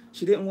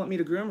 She didn't want me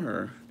to groom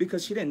her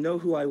because she didn't know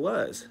who I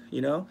was,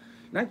 you know?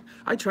 And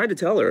I tried to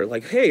tell her,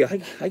 like, hey,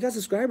 I got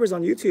subscribers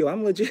on YouTube.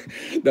 I'm legit.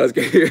 That was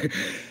great.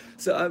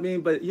 So, I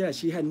mean, but yeah,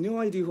 she had no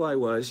idea who I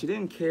was. She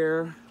didn't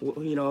care,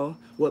 you know,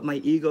 what my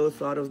ego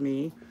thought of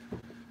me.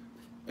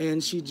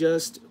 And she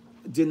just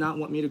did not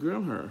want me to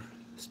groom her.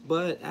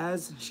 But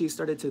as she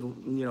started to,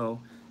 you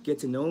know, get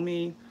to know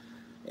me,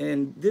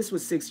 and this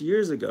was 6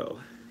 years ago,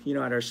 you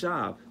know, at our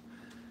shop.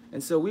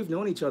 And so we've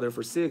known each other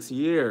for 6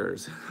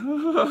 years.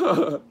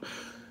 Oh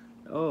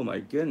my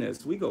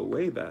goodness, we go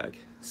way back.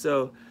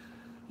 So,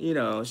 you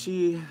know,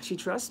 she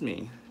trusts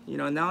me. You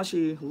know, now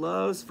she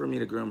loves for me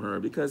to groom her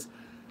because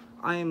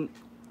I'm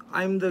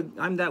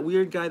that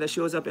weird guy that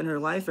shows up in her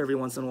life every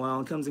once in a while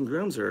and comes and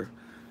grooms her.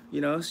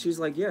 You know, she's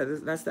like, yeah,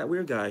 that's that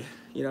weird guy.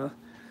 You know,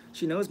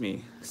 she knows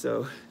me.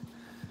 So,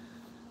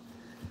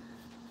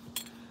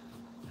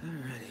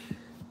 alrighty,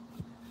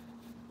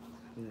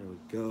 there we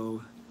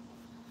go.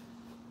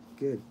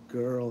 Good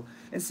girl.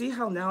 And see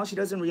how now she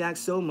doesn't react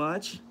so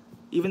much,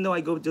 even though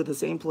I go to the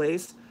same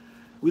place.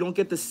 We don't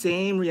get the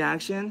same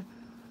reaction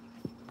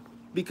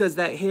because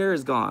that hair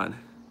is gone.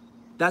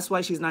 That's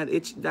why she's not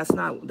itchy.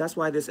 That's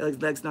why this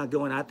leg's not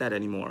going at that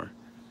anymore.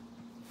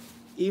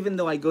 Even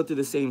though I go through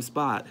the same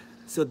spot.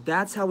 So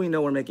that's how we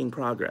know we're making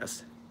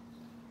progress.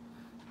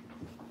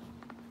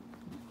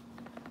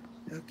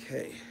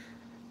 Okay.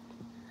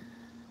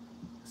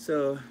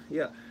 So,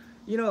 yeah.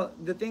 You know,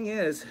 the thing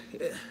is,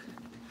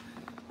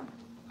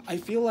 I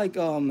feel like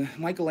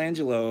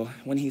Michelangelo,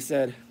 when he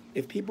said,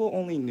 if people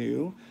only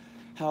knew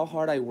how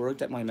hard I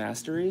worked at my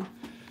mastery,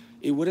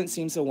 it wouldn't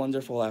seem so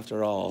wonderful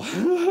after all.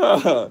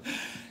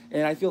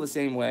 And I feel the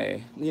same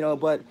way, you know,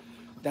 but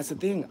that's the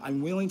thing.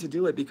 I'm willing to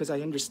do it because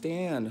I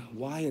understand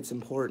why it's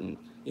important,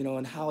 you know,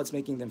 and how it's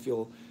making them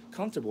feel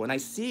comfortable. And I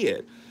see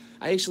it.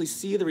 I actually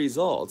see the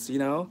results, you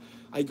know.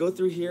 I go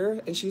through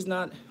here and she's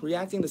not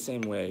reacting the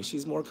same way.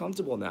 She's more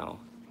comfortable now,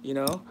 you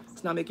know.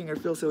 It's not making her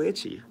feel so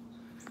itchy.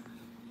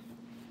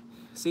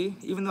 See,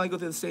 even though I go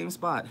through the same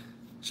spot,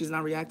 she's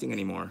not reacting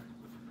anymore.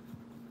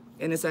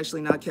 And it's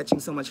actually not catching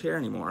so much hair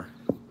anymore.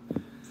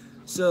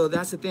 So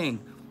that's the thing.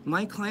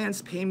 My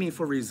clients pay me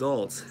for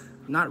results,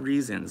 not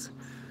reasons.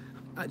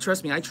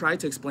 Trust me, I try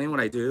to explain what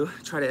I do,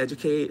 try to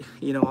educate,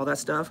 you know, all that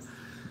stuff.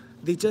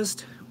 They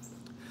just,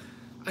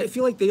 I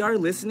feel like they are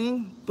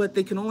listening, but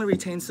they can only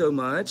retain so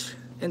much,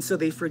 and so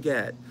they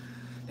forget.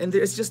 And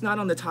it's just not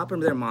on the top of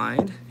their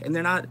mind, and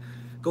they're not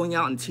going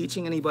out and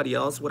teaching anybody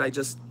else what I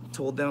just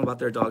told them about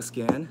their dog's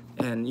skin,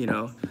 and you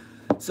know.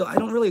 So I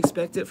don't really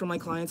expect it from my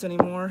clients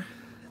anymore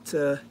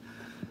to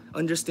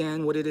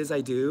understand what it is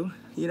I do,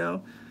 you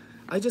know.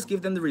 I just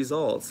give them the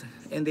results,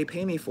 and they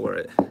pay me for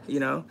it, you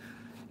know.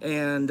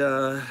 And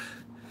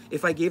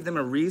if I gave them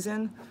a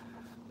reason,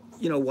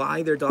 you know,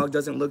 why their dog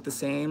doesn't look the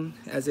same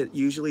as it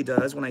usually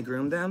does when I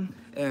groom them,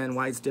 and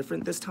why it's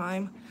different this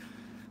time,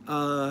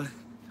 I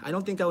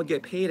don't think I would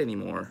get paid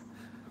anymore.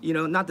 You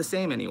know, not the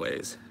same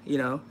anyways, you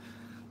know.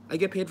 I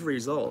get paid for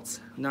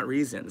results, not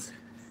reasons.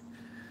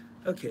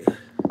 Okay,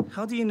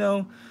 how do you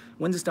know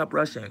when to stop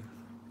brushing?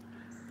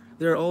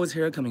 There are always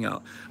hair coming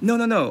out. No,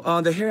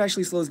 the hair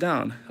actually slows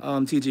down,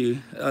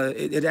 TG.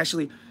 It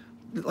actually,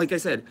 like I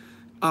said,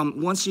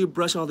 once you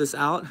brush all this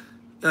out,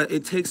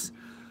 it takes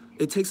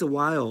a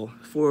while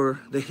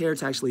for the hair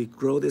to actually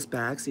grow this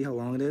back. See how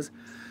long it is?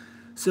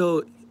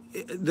 So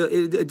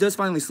it does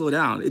finally slow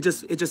down. It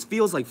just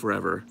feels like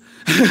forever.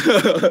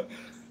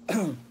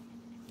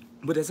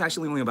 But it's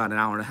actually only about an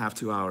hour and a half,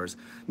 2 hours,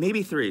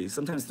 maybe 3,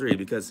 sometimes 3,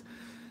 because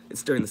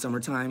it's during the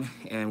summertime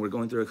and we're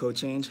going through a coat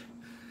change.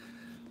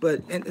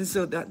 But and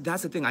so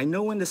that's the thing. I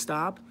know when to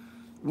stop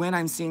when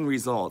I'm seeing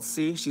results.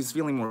 See, she's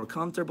feeling more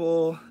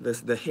comfortable.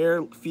 The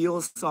hair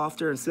feels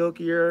softer and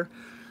silkier.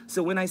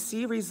 So when I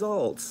see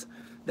results,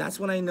 that's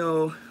when I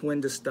know when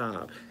to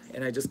stop.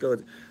 And I just go.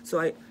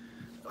 So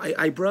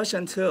I brush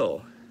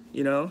until,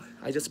 you know,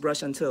 I just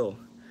brush until.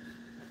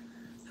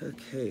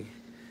 Okay.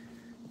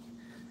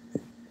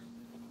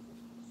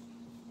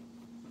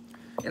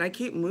 And I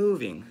keep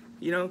moving,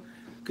 you know,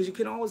 because you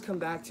can always come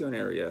back to an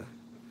area.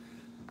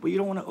 But you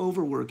don't want to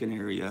overwork an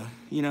area,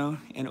 you know,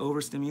 and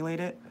overstimulate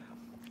it.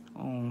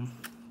 Oh,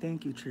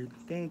 thank you, Trick.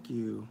 Thank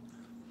you.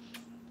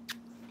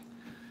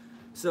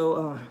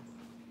 So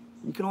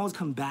you can always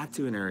come back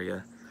to an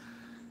area.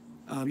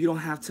 You don't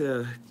have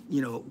to,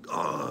 you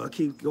know,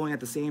 keep going at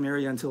the same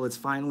area until it's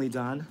finally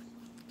done.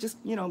 Just,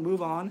 you know,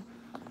 move on,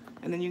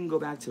 and then you can go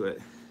back to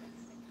it.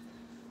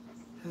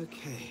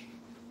 Okay.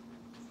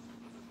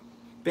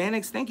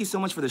 Banix, thank you so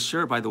much for the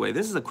shirt, by the way.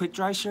 This is a quick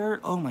dry shirt.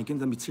 Oh my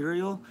goodness, the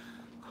material.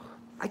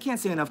 I can't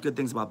say enough good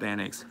things about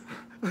Banix.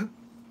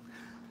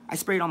 I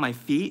spray it on my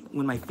feet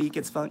when my feet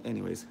gets fun.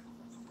 Anyways.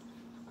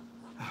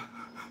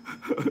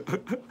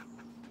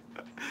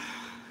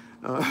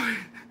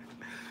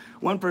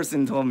 One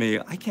person told me,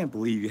 I can't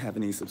believe you have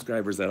any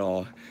subscribers at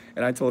all.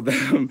 And I told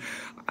them,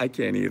 I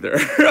can't either.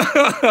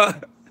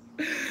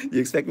 You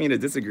expect me to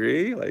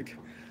disagree? Like,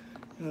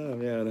 oh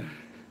man.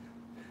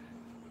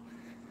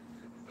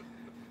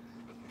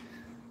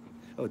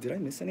 Oh, did I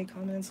miss any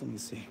comments? Let me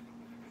see.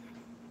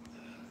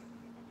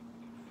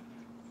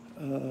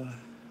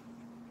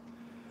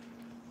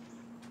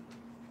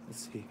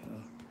 Let's see.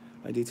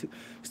 I do too.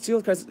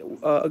 Steel Crest,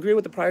 agree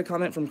with the prior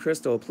comment from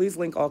Crystal. Please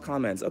link all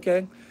comments.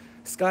 Okay.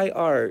 Sky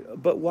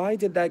Art. But why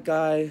did that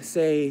guy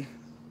say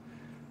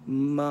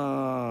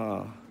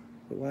ma?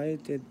 Why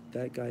did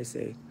that guy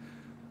say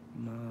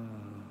ma?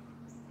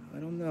 I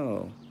don't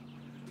know.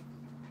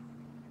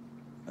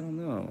 I don't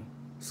know.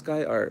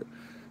 Sky Art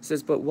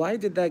says, but why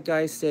did that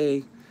guy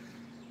say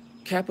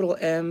capital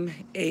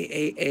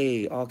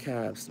M-A-A-A, all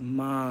caps,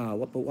 ma?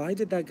 What? But why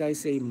did that guy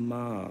say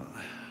ma?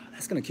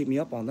 That's gonna keep me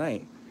up all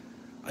night.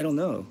 I don't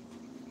know.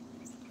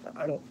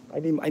 I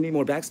need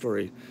more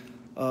backstory.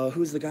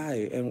 Who's the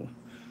guy and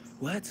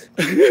what?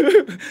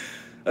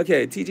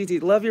 Okay,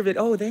 TGT, love your vid.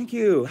 Oh, thank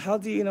you. How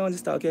do you know when to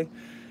stop? Okay.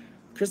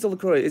 Crystal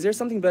LaCroix, is there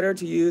something better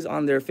to use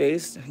on their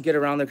face, get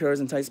around their curves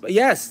and tight spots?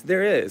 Yes,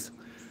 there is.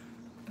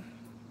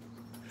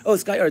 Oh,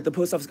 Sky Art, the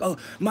post office.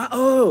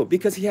 Oh,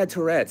 because he had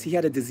Tourette's. He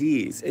had a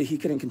disease. He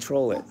couldn't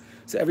control it.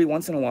 So every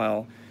once in a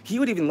while, he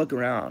would even look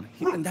around.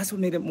 And that's what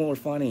made it more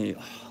funny.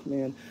 Oh,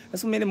 man.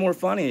 That's what made it more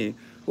funny,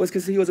 was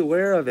because he was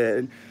aware of it.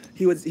 And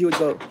he would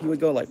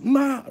go like,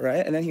 ma,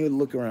 right? And then he would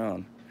look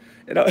around.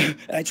 And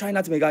I try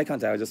not to make eye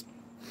contact. I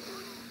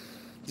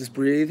just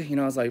breathe. You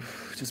know, I was like,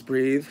 just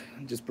breathe,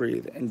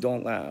 and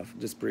don't laugh.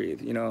 Just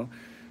breathe, you know?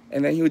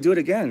 And then he would do it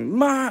again,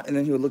 ma, and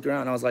then he would look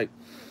around. And I was like,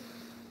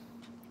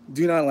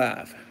 do not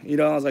laugh. You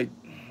know, I was like,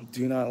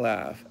 do not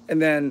laugh.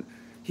 And then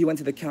he went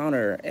to the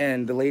counter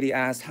and the lady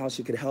asked how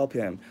she could help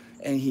him.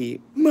 and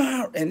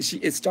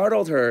it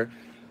startled her,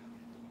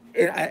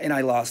 and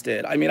I lost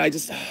it. I mean, I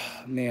just,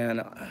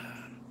 man,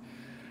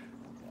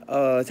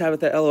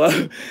 Tabitha,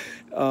 LOL.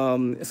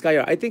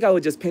 Skyar, I think I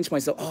would just pinch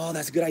myself. Oh,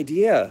 that's a good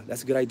idea.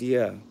 That's a good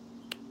idea.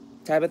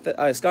 Tabitha,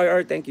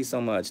 Skyar, thank you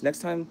so much. Next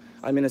time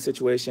I'm in a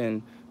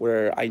situation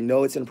where I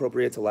know it's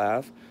inappropriate to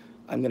laugh,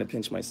 I'm gonna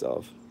pinch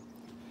myself.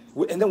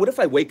 And then what if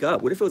I wake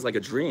up? What if it was like a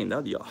dream?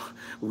 That'd be all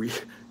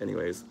weird.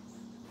 Anyways.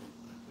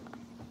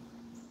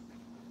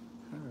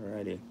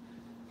 Alrighty.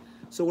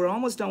 So we're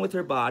almost done with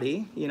her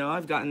body. You know,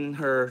 I've gotten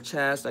her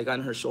chest, I've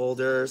gotten her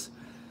shoulders,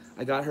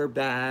 I got her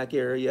back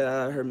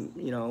area, her,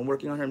 you know,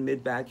 working on her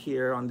mid-back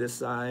here on this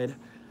side.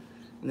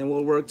 And then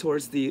we'll work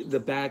towards the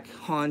back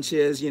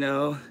haunches, you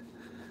know.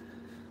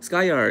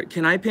 Skyart,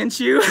 can I pinch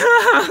you?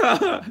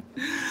 I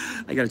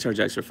gotta charge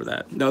extra for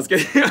that. No, I was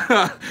kidding.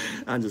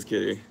 I'm just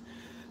kidding.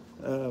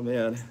 Oh,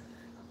 man.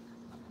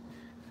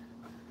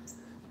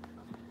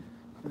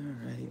 All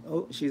right.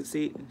 Oh,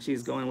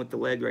 she's going with the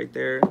leg right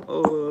there.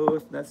 Oh,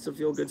 that's a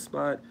feel good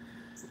spot.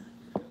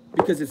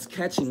 Because it's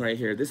catching right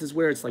here. This is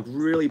where it's like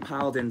really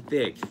piled in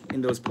thick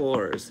in those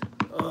pores.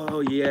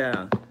 Oh,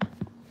 yeah.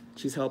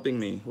 She's helping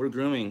me. We're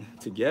grooming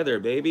together,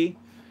 baby.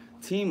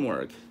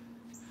 Teamwork.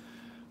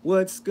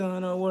 What's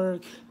gonna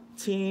work?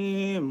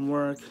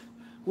 Teamwork.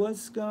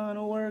 What's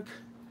gonna work?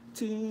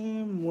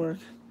 Teamwork.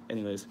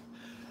 Anyways.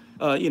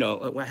 You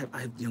know, I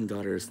have young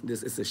daughters.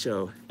 This is a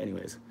show.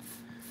 Anyways.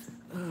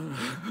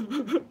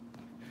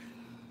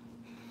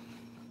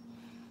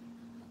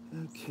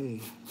 Okay.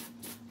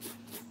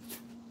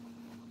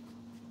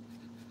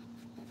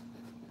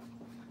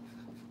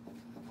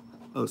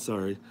 Oh,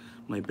 sorry.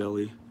 My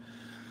belly.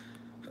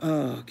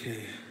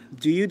 Okay.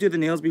 Do you do the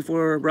nails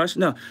before brush?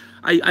 No.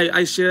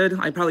 I should.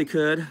 I probably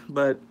could,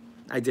 but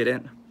I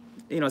didn't.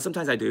 You know,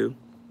 sometimes I do.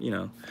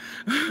 You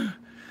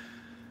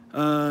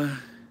know.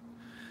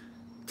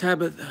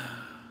 Tabitha.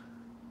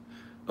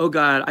 Oh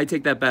God, I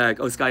take that back.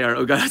 Oh Skyar,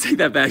 oh God, I take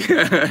that back.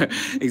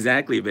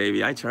 Exactly,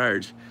 baby. I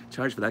charge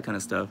for that kind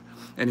of stuff.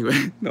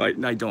 Anyway, no,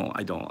 I don't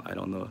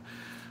know.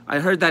 I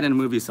heard that in a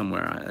movie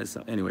somewhere.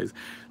 So anyways,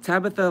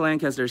 Tabitha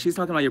Lancaster, she's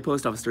talking about your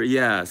post office story.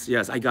 Yes,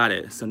 I got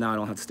it. So now I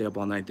don't have to stay up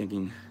all night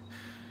thinking,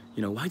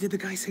 you know, why did the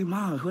guy say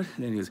Ma? What?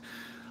 Anyways,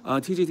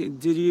 TJ,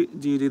 do you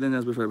do the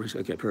nails before?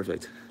 Okay,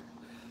 perfect.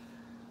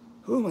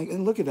 Oh my,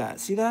 and look at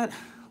that. See that?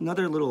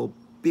 Another little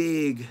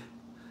big.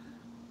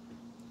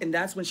 And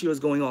that's when she was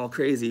going all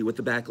crazy with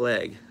the back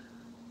leg.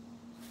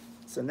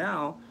 So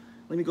now,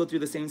 let me go through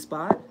the same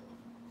spot.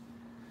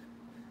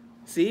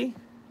 See?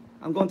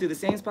 I'm going through the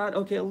same spot.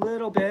 Okay, a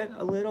little bit,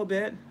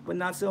 but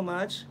not so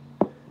much.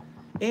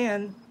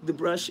 And the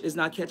brush is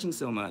not catching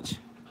so much.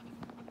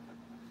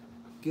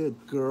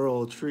 Good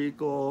girl,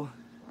 Treacle.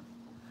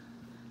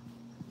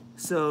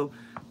 So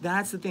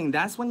that's the thing.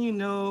 That's when you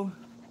know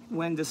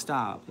when to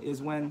stop,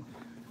 is when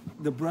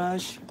the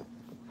brush,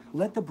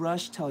 let the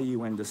brush tell you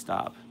when to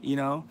stop, you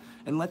know?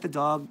 And let the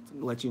dog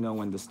let you know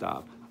when to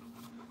stop.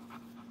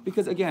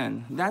 Because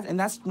again,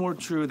 that's more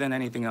true than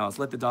anything else.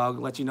 Let the dog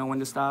let you know when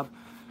to stop.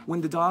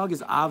 When the dog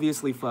is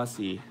obviously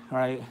fussy,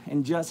 right,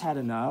 and just had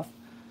enough,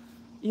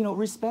 you know,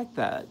 respect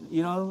that.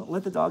 You know,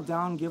 let the dog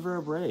down, give her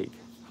a break.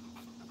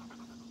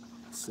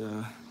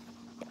 So,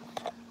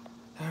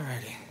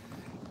 alrighty.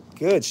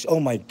 Good. Oh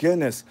my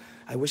goodness.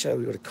 I wish I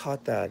would have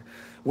caught that.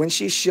 When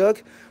she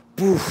shook,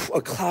 poof, a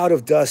cloud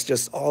of dust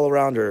just all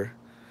around her.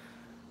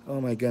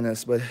 Oh my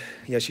goodness. But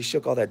yeah, she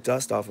shook all that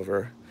dust off of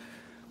her.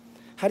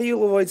 How do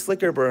you avoid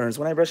slicker burns?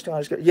 When I brush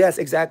down, yes,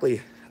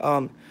 exactly.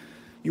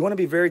 You want to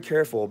be very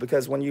careful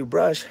because when you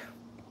brush,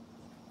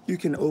 you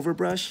can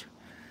overbrush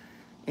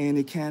and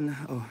it can,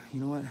 oh,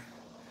 you know what?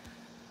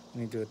 Let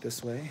me do it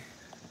this way.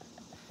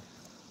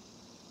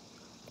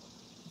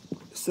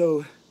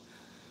 So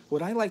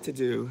what I like to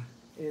do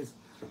is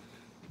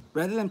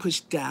rather than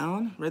push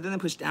down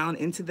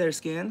into their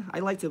skin, I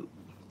like to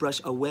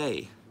brush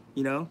away,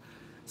 you know?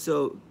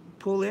 So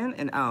pull in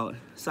and out.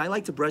 So I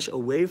like to brush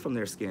away from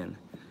their skin,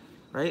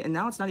 right? And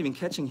now it's not even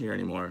catching here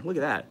anymore. Look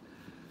at that.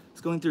 It's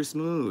going through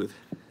smooth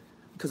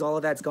because all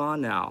of that's gone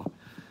now.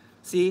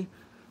 See?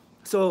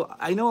 So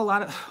I know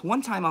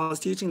one time I was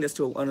teaching this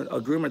to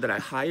a groomer that I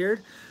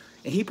hired,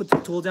 and he put the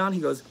tool down. He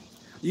goes,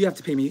 you have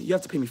to pay me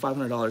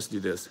 $500 to do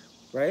this,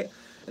 right?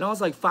 And I was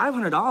like,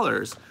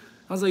 $500?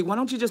 I was like, why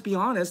don't you just be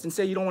honest and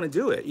say you don't want to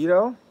do it, you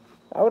know?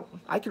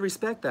 I could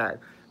respect that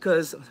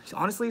because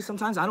honestly,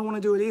 sometimes I don't want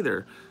to do it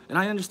either, and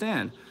I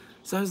understand.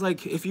 So I was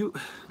like, if you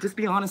just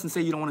be honest and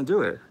say you don't want to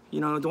do it, you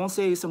know, don't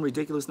say some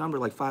ridiculous number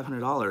like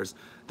 $500.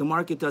 The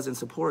market doesn't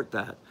support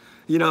that.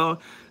 You know,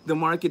 the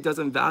market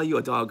doesn't value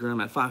a dog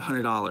groom at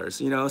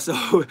 $500, you know?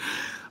 So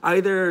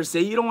either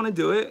say you don't want to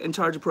do it and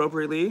charge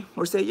appropriately,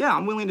 or say, yeah,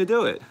 I'm willing to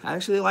do it. I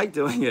actually like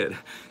doing it,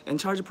 and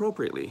charge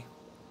appropriately.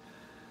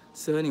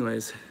 So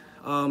anyways,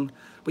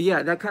 but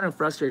yeah, that kind of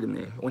frustrated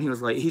me when he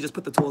was like, he just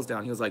put the tools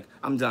down. He was like,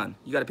 I'm done.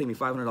 You got to pay me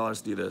 $500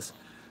 to do this.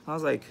 I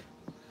was like,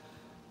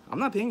 I'm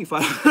not paying you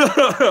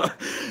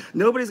 $500.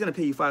 Nobody's going to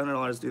pay you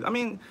 $500 to do that. I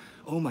mean,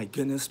 oh my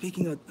goodness,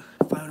 speaking of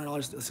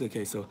 $500,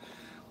 okay, so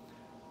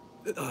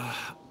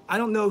I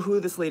don't know who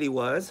this lady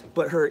was,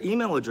 but her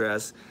email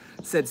address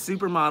said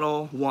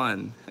supermodel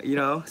 1, you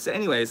know? So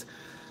anyways,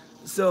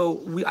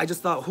 I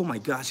just thought, oh my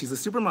gosh, she's a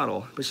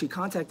supermodel. But she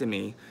contacted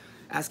me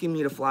asking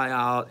me to fly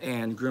out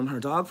and groom her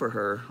dog for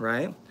her,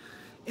 right?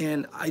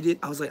 And I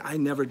was like, I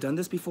never done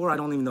this before. I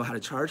don't even know how to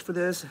charge for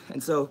this.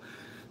 And so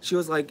she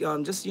was like,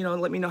 just, you know,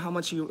 let me know how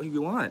much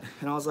you want.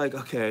 And I was like,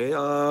 okay.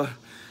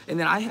 And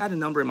then I had a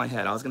number in my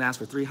head. I was gonna ask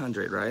for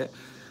 300, right?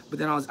 But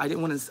then I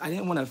didn't want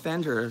to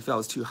offend her if that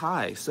was too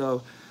high.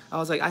 So I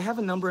was like, I have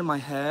a number in my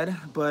head,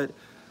 but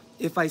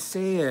if I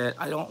say it,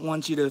 I don't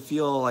want you to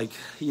feel like,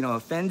 you know,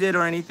 offended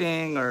or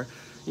anything, or,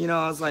 you know,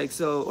 I was like,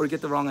 or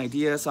get the wrong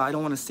idea. So I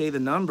don't want to say the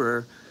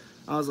number.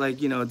 I was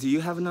like, you know, do you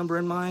have a number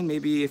in mind?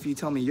 Maybe if you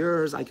tell me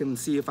yours, I can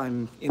see if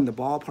I'm in the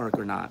ballpark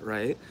or not,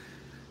 right?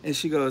 And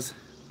she goes,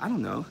 I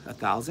don't know,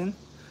 1,000?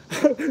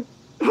 I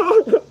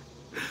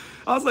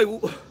was like,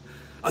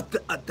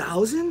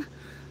 1,000?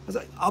 I was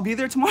like, I'll be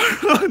there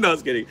tomorrow. No, I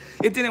was kidding.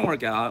 It didn't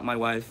work out. My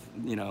wife,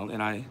 you know,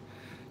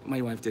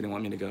 my wife didn't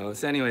want me to go.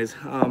 So anyways,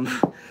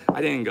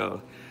 I didn't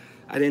go.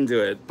 I didn't do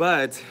it.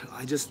 But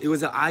it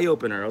was an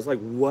eye-opener. I was like,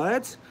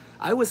 what?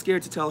 I was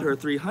scared to tell her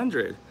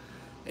 300.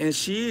 And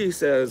she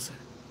says,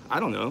 I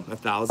don't know,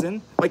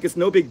 1,000? Like, it's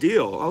no big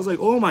deal. I was like,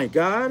 oh my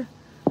God,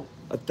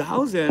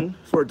 1,000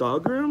 for a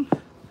dog groom?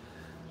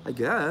 I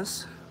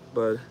guess,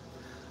 but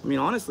I mean,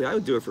 honestly, I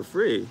would do it for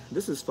free.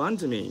 This is fun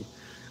to me.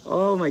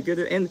 Oh my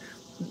goodness. And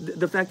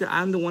the fact that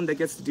I'm the one that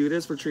gets to do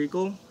this for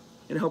Treacle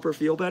and help her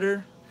feel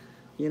better,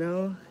 you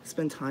know,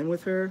 spend time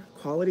with her,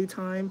 quality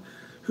time.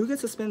 Who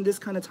gets to spend this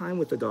kind of time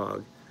with the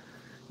dog?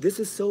 This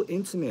is so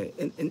intimate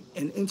and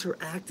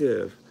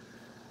interactive.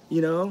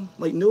 You know,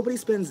 like nobody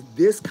spends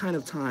this kind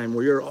of time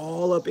where you're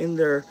all up in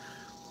there,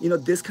 you know,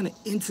 this kind of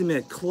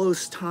intimate,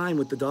 close time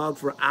with the dog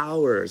for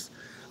hours.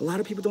 A lot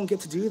of people don't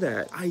get to do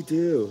that. I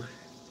do,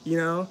 you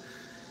know?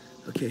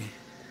 Okay.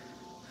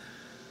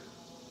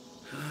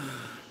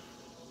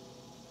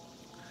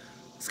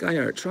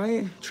 Skyart,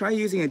 try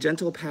using a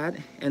gentle pat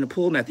and a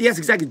pull method. Yes,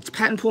 exactly,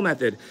 pat and pull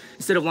method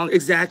instead of longer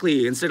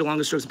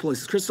strokes and pulling.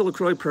 Crystal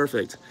LaCroix,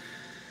 perfect.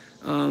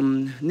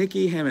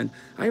 Nikki Hammond,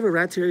 I have a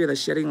rat terrier that's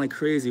shedding like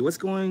crazy. What's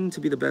going to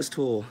be the best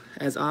tool?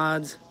 As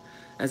odd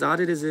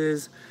it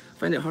is,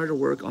 find it harder to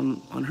work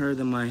on her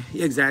than my,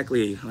 yeah,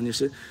 exactly, on your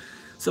shit.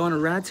 So on a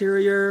rat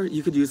terrier,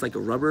 you could use like a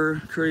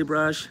rubber curry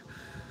brush.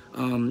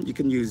 You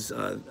can use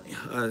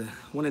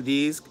one of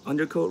these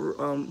undercoat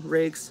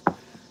rakes.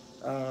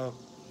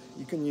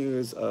 You can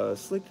use a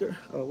slicker.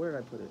 Oh, where did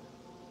I put it?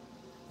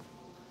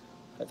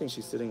 I think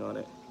she's sitting on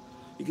it.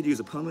 You could use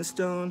a pumice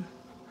stone.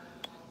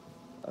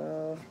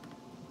 Oh,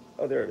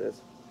 there it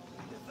is.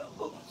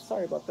 Oh,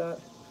 sorry about that.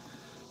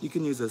 You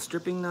can use a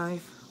stripping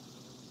knife.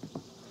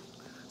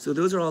 So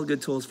those are all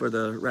good tools for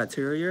the rat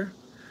terrier.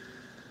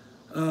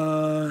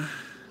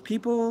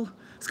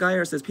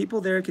 Skyer says people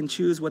there can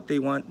choose what they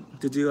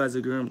want to do as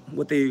a groomer.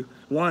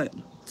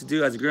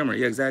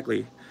 Yeah,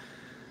 exactly.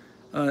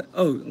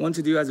 Want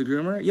to do as a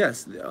groomer?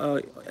 Yes,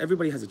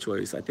 everybody has a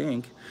choice, I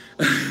think.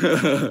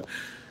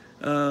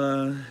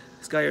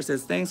 Skyer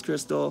says, thanks,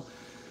 Crystal.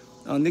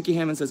 Nikki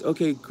Hammond says,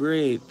 okay,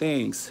 great,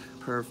 thanks.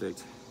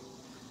 Perfect.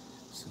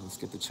 So let's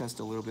get the chest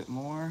a little bit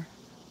more.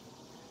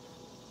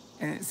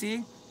 And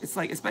see, it's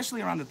like,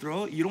 especially around the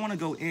throat, you don't want to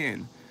go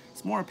in.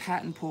 It's more a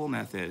pat and pull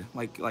method,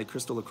 like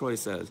Crystal LaCroix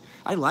says.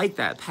 I like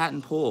that, pat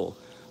and pull.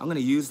 I'm going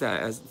to use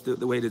that as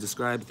the way to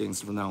describe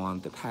things from now on,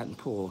 the pat and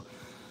pull.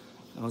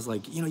 I was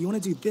like, you know, you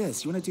want to do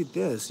this, you want to do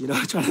this, you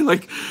know, trying to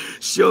like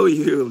show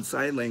you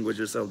sign language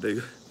or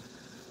something.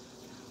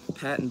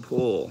 Pat and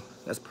pull,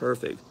 that's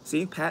perfect.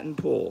 See, pat and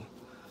pull.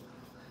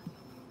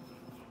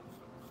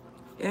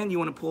 And you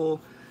want to pull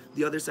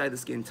the other side of the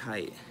skin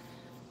tight.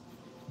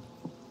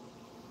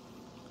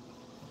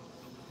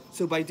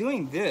 So by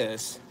doing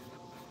this,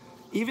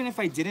 even if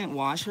I didn't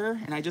wash her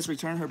and I just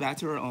returned her back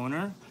to her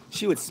owner,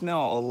 she would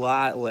smell a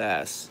lot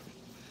less.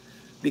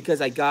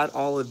 Because I got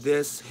all of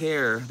this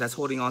hair that's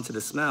holding on to the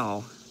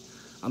smell,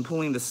 I'm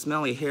pulling the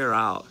smelly hair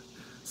out.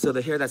 So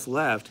the hair that's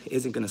left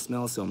isn't gonna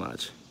smell so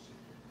much.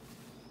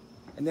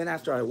 And then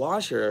after I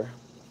wash her,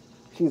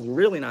 she's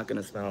really not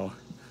gonna smell.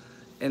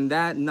 And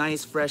that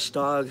nice, fresh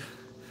dog,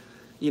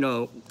 you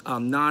know,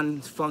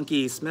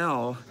 non-funky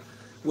smell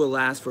will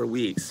last for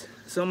weeks.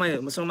 Some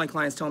of my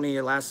clients tell me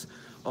it lasts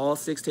all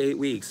 6 to 8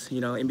 weeks,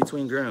 you know, in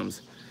between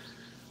grooms.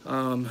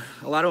 A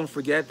lot of them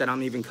forget that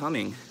I'm even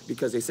coming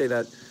because they say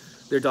that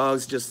their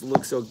dogs just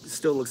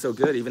still look so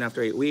good even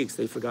after 8 weeks.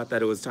 They forgot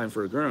that it was time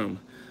for a groom.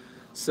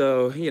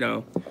 So, you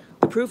know,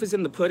 the proof is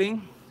in the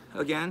pudding.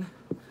 Again,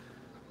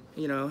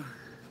 you know,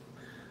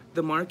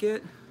 the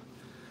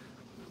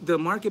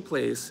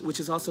marketplace, which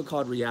is also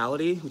called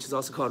reality, which is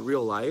also called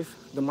real life,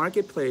 the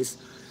marketplace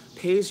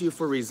pays you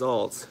for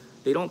results.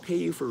 They don't pay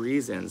you for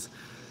reasons.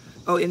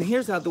 Oh, and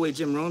here's how the way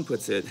Jim Rohn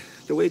puts it.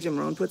 The way Jim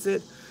Rohn puts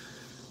it,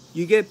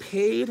 you get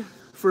paid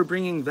for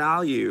bringing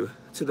value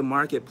to the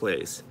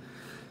marketplace.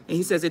 And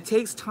he says it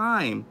takes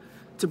time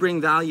to bring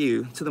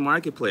value to the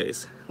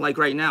marketplace. Like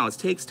right now, it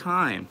takes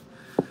time.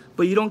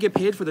 But you don't get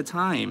paid for the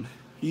time.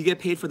 You get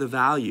paid for the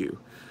value.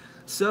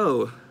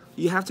 So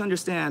You have to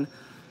understand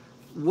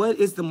what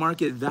is the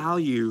market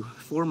value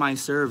for my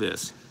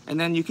service. And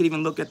then you could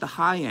even look at the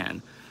high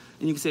end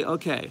and you can say,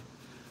 okay,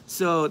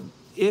 so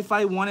if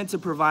I wanted to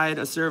provide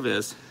a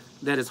service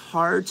that is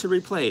hard to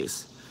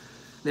replace,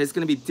 that it's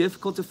gonna be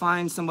difficult to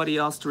find somebody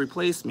else to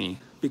replace me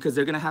because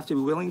they're gonna have to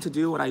be willing to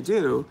do what I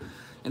do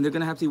and they're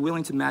gonna have to be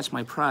willing to match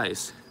my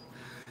price.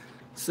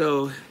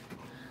 So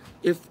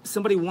if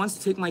somebody wants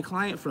to take my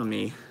client from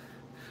me,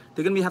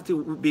 they're gonna have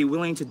to be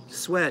willing to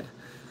sweat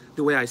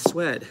the way I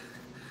sweat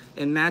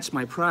and match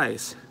my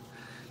price.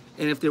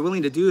 And if they're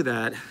willing to do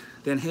that,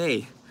 then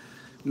hey,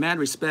 mad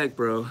respect,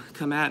 bro,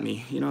 come at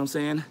me, you know what I'm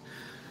saying?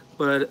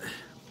 But,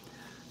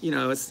 you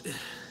know,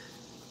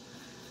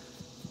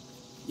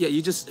 yeah,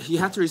 you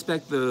have to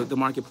respect the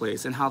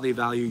marketplace and how they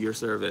value your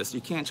service.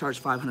 You can't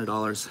charge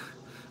 $500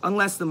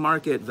 unless the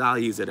market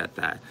values it at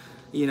that,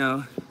 you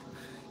know?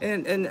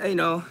 And you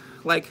know,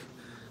 like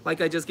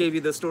I just gave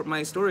you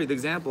my story, the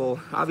example,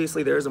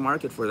 obviously there is a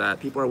market for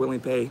that. People are willing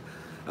to pay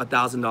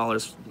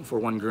 $1,000 for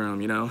one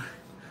groom, you know?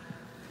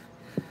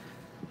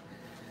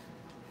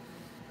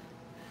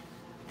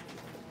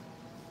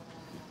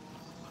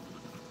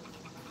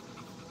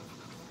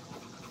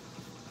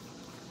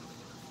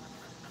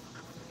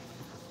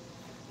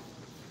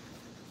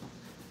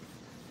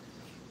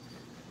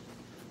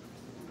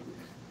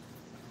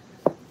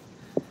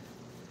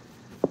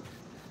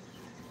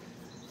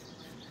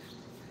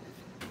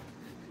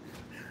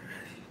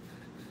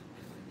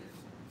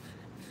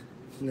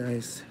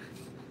 Nice.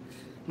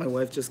 My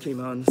wife just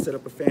came out and set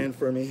up a fan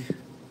for me.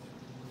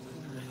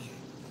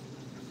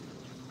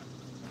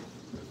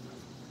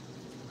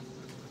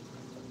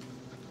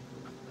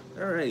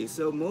 Alrighty,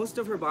 so most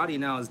of her body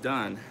now is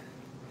done.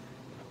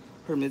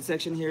 Her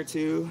midsection here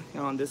too,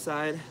 on this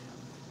side,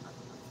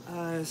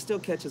 still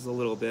catches a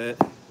little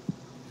bit,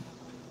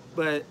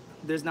 but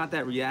there's not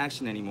that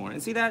reaction anymore.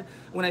 And see that?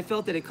 When I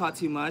felt that it caught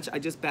too much, I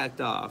just backed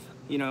off,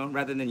 you know,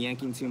 rather than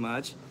yanking too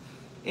much.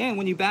 And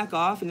when you back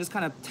off and just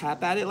kind of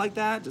tap at it like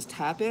that, just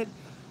tap it,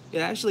 it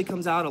actually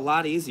comes out a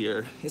lot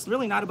easier. It's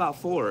really not about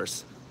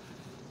force.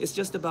 It's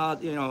just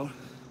about, you know,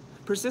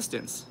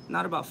 persistence,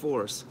 not about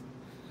force.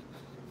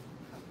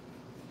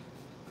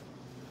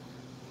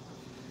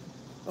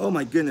 Oh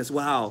my goodness,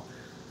 wow.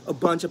 A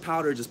bunch of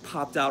powder just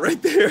popped out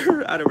right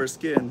there out of her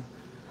skin.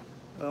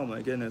 Oh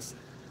my goodness,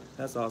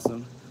 that's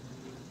awesome.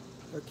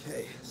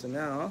 Okay, so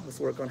now let's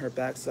work on her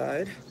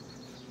backside.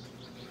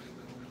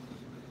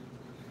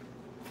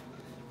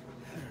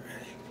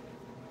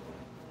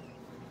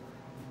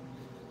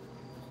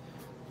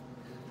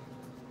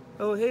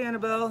 Oh, hey,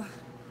 Annabelle.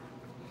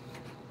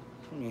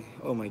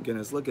 Oh my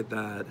goodness, look at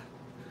that.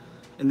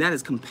 And that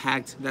is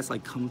compact, that's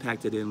like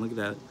compacted in, look at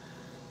that.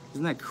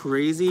 Isn't that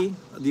crazy?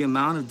 The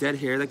amount of dead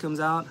hair that comes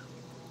out.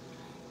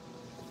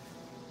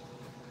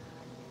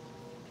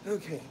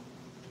 Okay.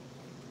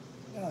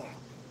 Oh. All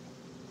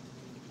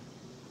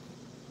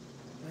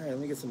right, let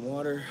me get some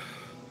water.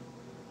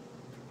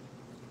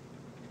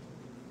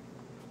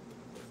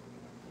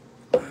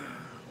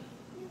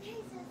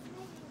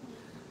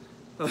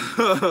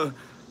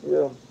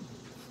 Yeah.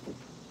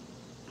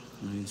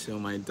 Let me show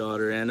my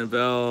daughter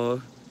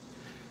Annabelle.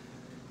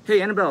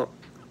 Hey Annabelle,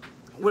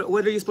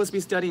 what are you supposed to be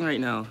studying right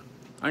now?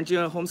 Aren't you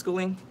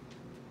homeschooling?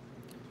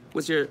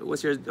 What's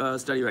your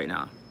study right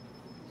now?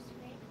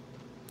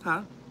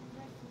 Huh?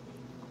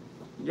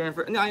 You're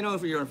in no, I know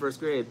if you're in first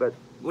grade, but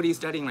what are you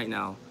studying right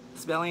now?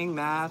 Spelling,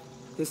 math,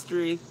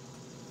 history?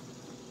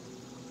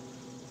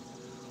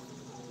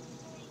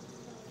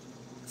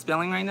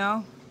 Spelling right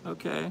now?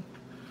 Okay.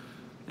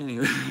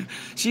 Anyway,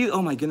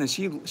 oh my goodness,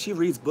 she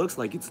reads books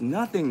like it's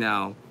nothing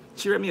now.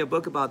 She read me a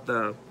book about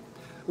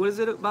what is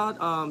it about?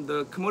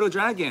 The Komodo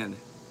dragon.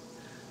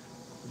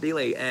 They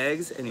lay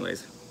eggs.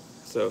 Anyways,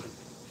 so,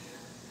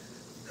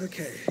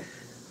 okay.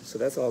 So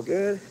that's all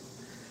good.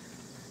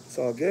 It's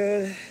all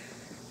good.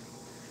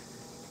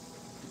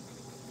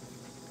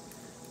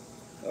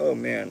 Oh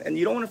man, and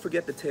you don't want to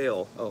forget the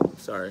tail. Oh,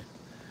 sorry.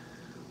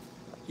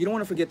 You don't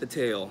want to forget the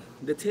tail.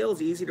 The tail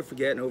is easy to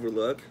forget and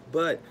overlook,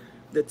 but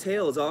the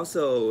tail is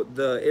also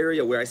the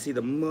area where I see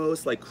the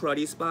most like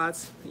cruddy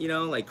spots, you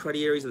know, like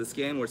cruddy areas of the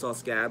skin where it's all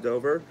scabbed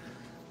over,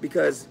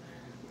 because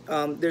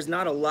there's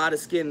not a lot of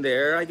skin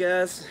there, I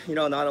guess, you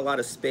know, not a lot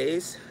of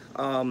space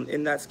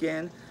in that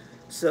skin,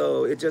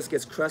 so it just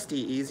gets crusty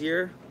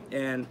easier.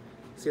 And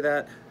see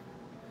that?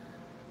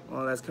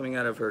 Well, that's coming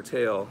out of her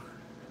tail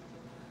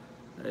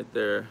right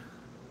there.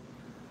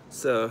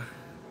 So,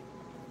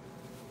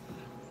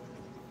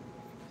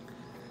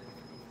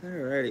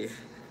 alrighty.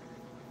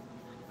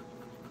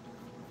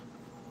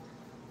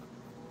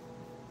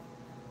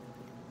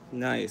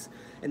 Nice.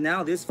 And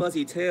now this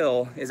fuzzy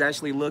tail is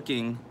actually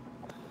looking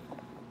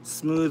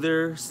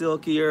smoother,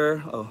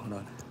 silkier. Oh, hold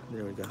on.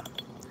 There we go.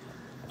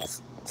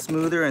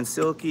 Smoother and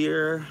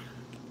silkier.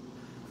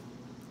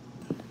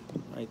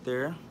 Right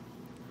there.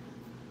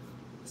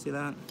 See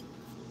that?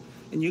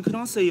 And you can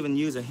also even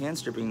use a hand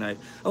stripping knife.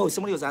 Oh,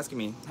 somebody was asking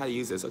me how to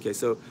use this. Okay,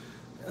 so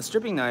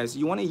stripping knives,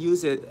 you want to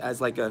use it as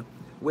like a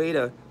way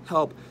to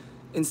help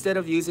instead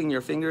of using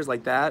your fingers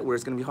like that, where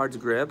it's gonna be hard to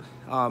grip,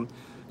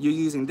 you're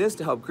using this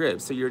to help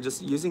grip. So you're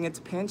just using it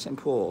to pinch and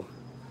pull.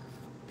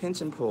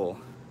 Pinch and pull.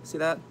 See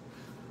that?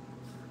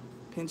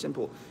 Pinch and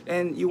pull.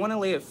 And you wanna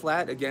lay it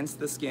flat against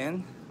the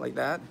skin, like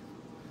that.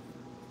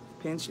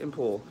 Pinch and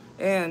pull.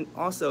 And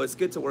also, it's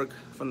good to work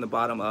from the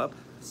bottom up.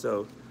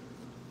 So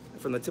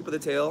from the tip of the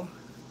tail,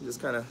 you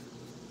just kind of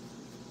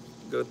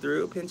go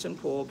through, pinch and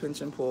pull,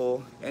 pinch and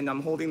pull. And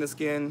I'm holding the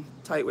skin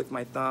tight with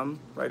my thumb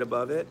right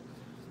above it.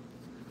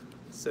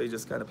 So you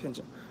just kind of pinch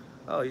it.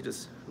 Oh, you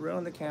just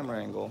ruined the camera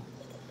angle.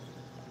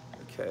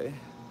 Okay.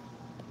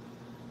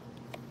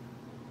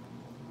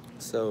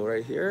 So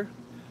right here,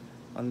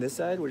 on this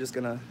side, we're just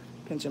gonna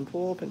pinch and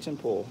pull, pinch and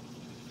pull.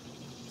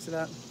 See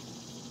that?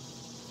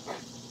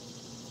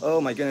 Oh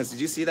my goodness,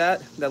 did you see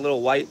that? That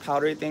little white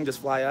powdery thing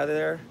just fly out of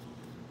there?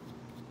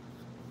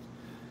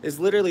 It's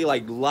literally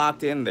like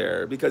locked in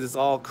there because it's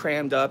all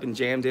crammed up and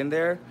jammed in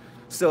there.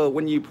 So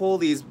when you pull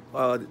these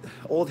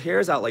old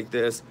hairs out like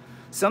this,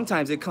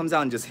 sometimes it comes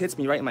out and just hits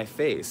me right in my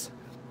face.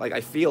 Like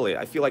I feel it.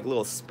 I feel like a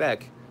little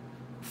speck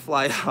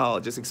fly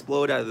out, just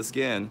explode out of the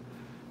skin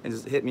and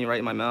just hit me right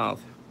in my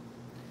mouth.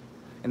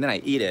 And then I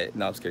eat it.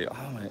 No, I'm just kidding.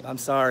 Oh my, I'm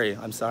sorry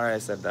I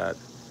said that.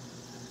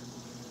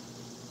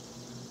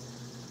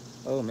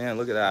 Oh man,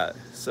 look at that.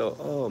 So,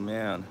 oh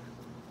man.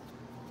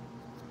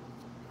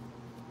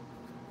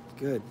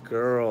 Good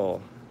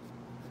girl.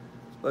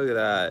 Look at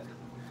that.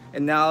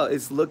 And now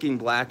it's looking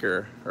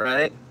blacker,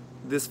 right?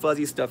 This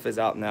fuzzy stuff is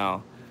out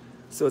now.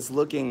 So it's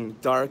looking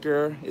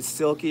darker, it's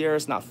silkier,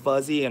 it's not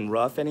fuzzy and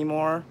rough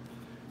anymore.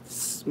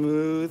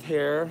 Smooth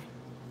hair,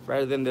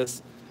 rather than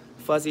this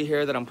fuzzy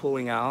hair that I'm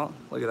pulling out.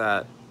 Look at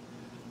that.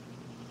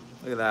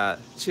 Look at that.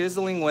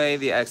 Chiseling away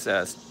the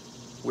excess.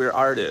 We're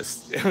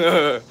artists.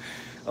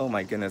 Oh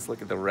my goodness,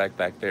 look at the wreck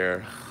back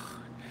there.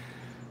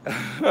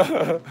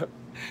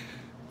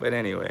 But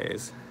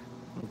anyways,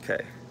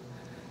 okay.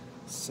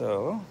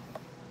 So,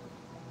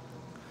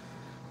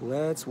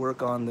 let's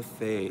work on the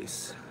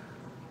face.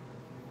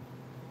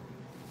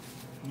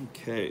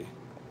 Okay.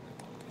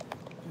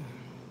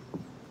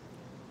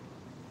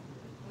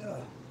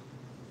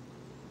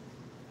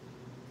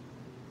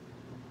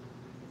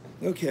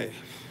 Okay,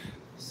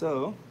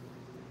 so,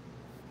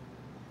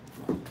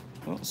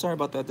 oh, sorry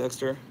about that,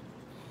 Dexter.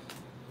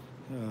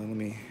 Let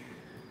me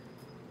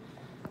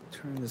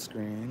turn the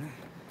screen.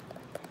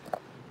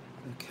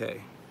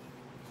 Okay.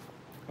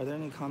 Are there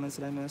any comments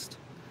that I missed?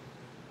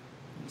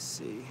 Let me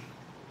see.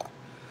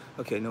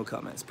 Okay, no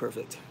comments.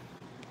 Perfect.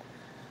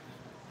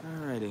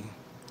 Alrighty.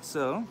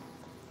 So,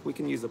 we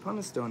can use the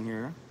pumice stone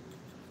here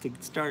to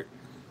start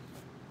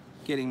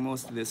getting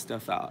most of this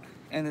stuff out.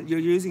 And you're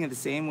using it the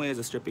same way as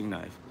a stripping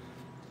knife.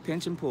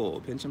 Pinch and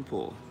pull, pinch and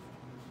pull.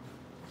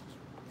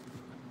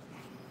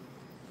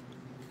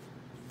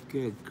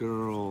 Good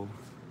girl.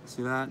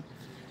 See that?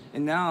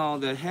 And now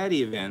the head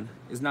even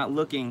is not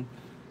looking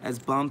as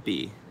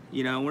bumpy.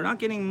 You know, we're not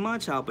getting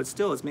much out, but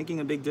still it's making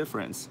a big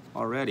difference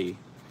already.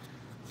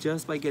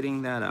 Just by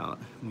getting that out.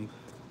 There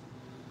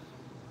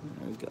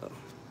we go.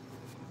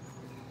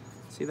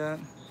 See that?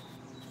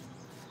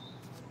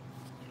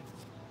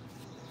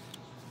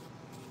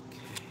 Okay.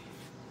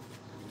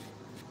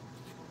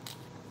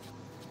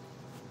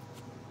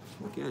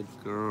 Good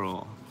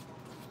girl.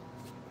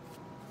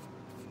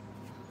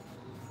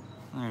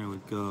 There we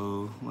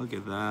go. Look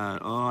at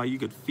that. Oh, you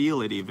could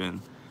feel it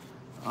even.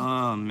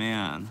 Oh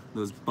man,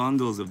 those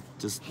bundles of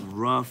just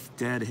rough,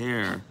 dead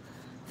hair,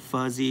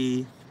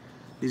 fuzzy,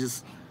 they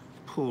just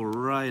pull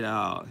right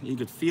out. You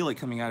could feel it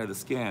coming out of the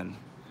skin.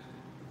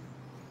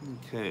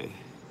 Okay.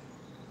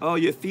 Oh,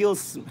 it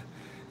feels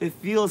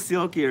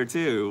silkier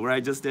too, where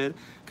I just did.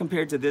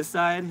 Compared to this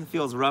side, it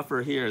feels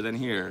rougher here than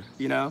here,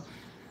 you know?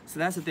 So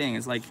that's the thing,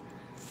 it's like,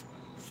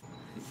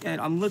 and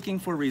I'm looking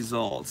for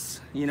results,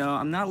 you know?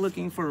 I'm not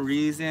looking for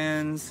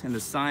reasons and the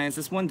science.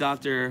 This one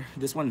doctor,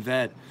 this one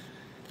vet,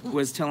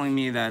 was telling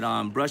me that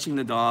brushing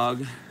the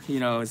dog, you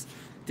know, is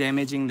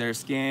damaging their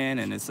skin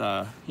and it's,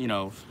 you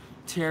know,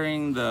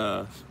 tearing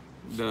the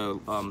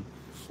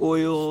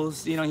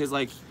oils. You know, he was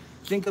like,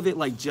 think of it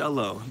like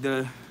Jell-O.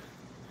 The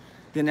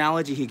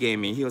analogy he gave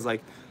me, he was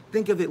like,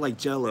 think of it like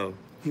Jell-O.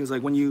 He was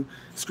like, when you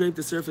scrape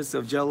the surface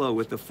of Jell-O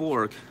with the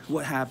fork,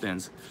 what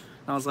happens?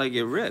 And I was like,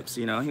 it rips,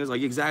 you know? He was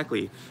like,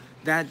 exactly.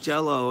 That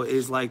Jell-O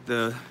is like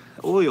the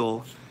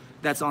oil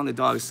that's on the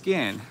dog's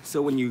skin.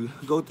 So when you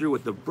go through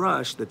with the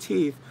brush, the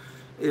teeth,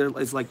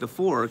 it's like the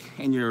fork,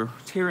 and you're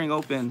tearing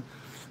open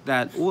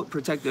that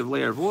protective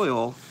layer of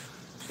oil,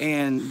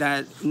 and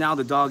that now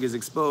the dog is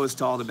exposed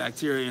to all the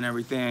bacteria and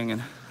everything.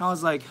 And I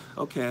was like,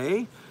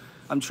 okay,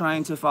 I'm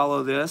trying to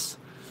follow this.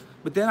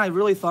 But then I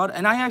really thought,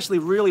 and I actually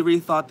really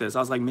rethought this. I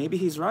was like, maybe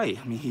he's right.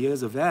 I mean, he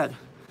is a vet.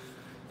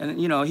 And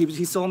you know,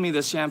 he sold me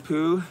this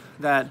shampoo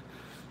that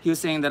he was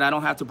saying that I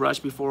don't have to brush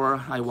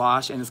before I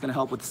wash and it's gonna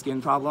help with the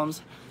skin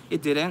problems.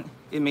 It didn't.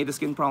 It made the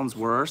skin problems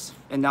worse.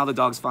 And now the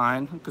dog's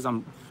fine because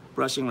I'm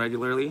brushing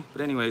regularly.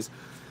 But anyways,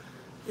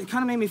 it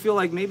kind of made me feel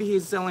like maybe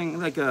he's selling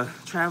like a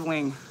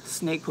traveling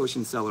snake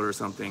potion seller or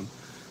something.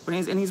 But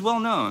he's well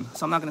known,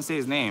 so I'm not gonna say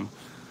his name.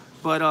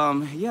 But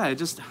yeah,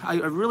 I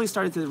really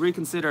started to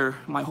reconsider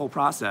my whole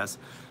process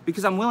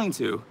because I'm willing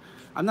to.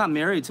 I'm not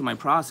married to my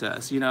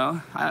process, you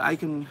know. I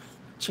can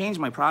change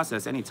my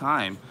process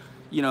anytime.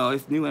 You know,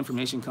 if new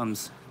information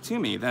comes to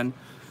me, then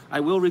I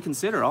will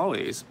reconsider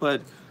always.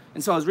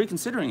 And so I was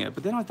reconsidering it,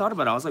 but then I thought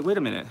about it. I was like, wait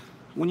a minute.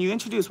 When you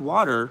introduce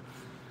water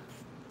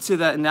to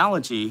that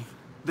analogy,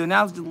 the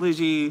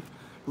analogy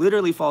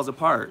literally falls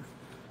apart,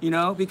 you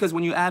know, because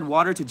when you add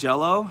water to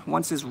Jello,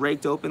 once it's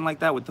raked open like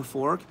that with the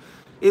fork,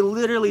 it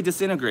literally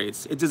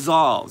disintegrates. It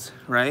dissolves,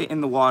 right,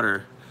 in the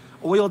water.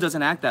 Oil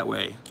doesn't act that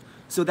way.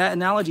 So that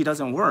analogy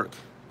doesn't work,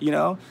 you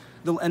know?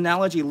 The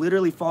analogy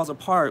literally falls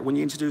apart when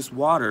you introduce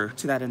water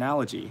to that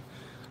analogy.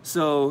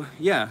 So,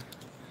 yeah.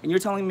 And you're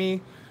telling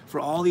me for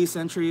all these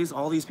centuries,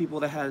 all these people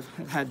that have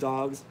had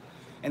dogs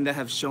and that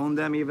have shown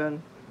them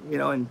even, you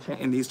know,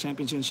 in these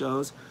championship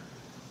shows,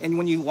 and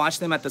when you watch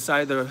them at the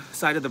side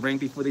of the ring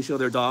before they show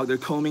their dog, they're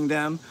combing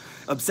them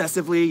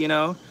obsessively, you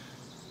know?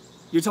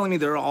 You're telling me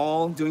they're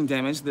all doing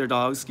damage to their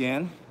dog's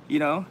skin, you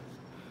know?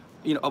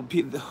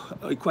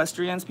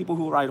 Equestrians, people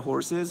who ride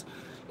horses,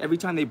 every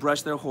time they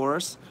brush their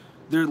horse,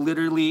 they're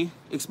literally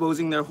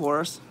exposing their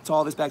horse to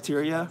all this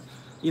bacteria.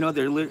 You know,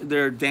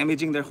 they're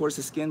damaging their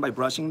horse's skin by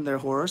brushing their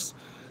horse.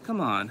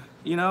 Come on,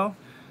 you know?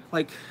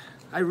 Like,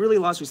 I really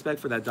lost respect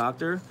for that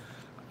doctor.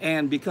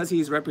 And because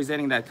he's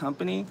representing that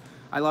company,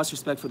 I lost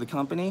respect for the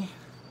company.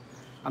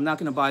 I'm not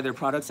gonna buy their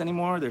products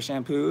anymore, their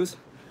shampoos.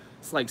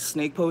 It's like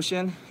snake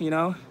potion, you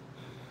know?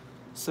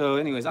 So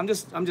anyways, I'm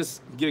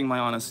just giving my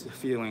honest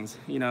feelings,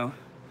 you know?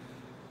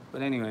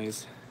 But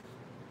anyways,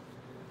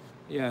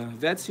 yeah,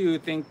 vets who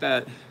think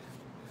that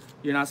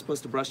you're not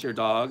supposed to brush your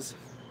dogs,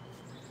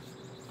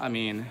 I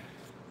mean,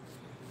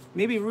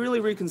 maybe really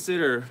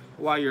reconsider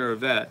why you're a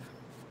vet,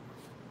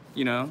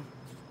 you know?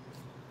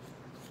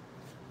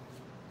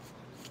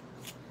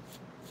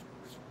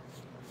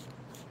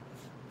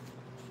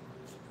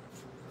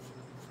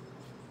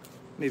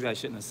 Maybe I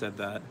shouldn't have said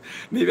that.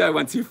 Maybe I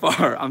went too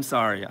far. I'm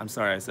sorry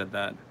I said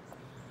that.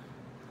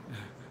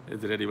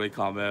 Did anybody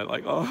comment?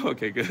 Like, oh,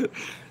 okay, good.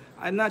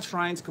 I'm not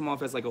trying to come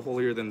off as like a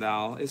holier than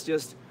thou. It's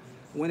just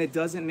when it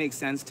doesn't make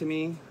sense to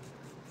me,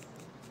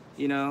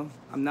 you know,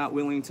 I'm not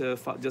willing to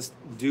just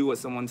do what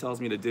someone tells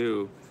me to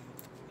do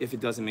if it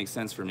doesn't make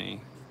sense for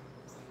me.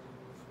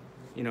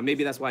 You know,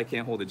 maybe that's why I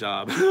can't hold a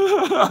job.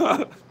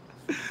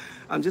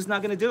 I'm just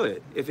not gonna do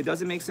it. If it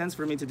doesn't make sense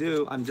for me to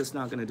do, I'm just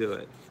not gonna do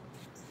it.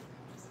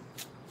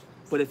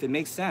 But if it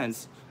makes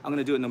sense, I'm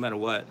gonna do it no matter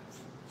what.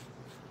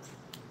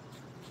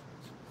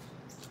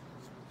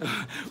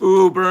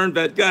 Ooh, burn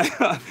vet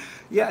guy.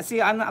 Yeah,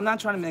 see, I'm not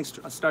trying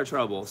to start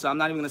trouble. So I'm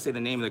not even gonna say the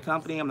name of the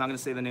company. I'm not gonna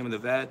say the name of the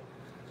vet.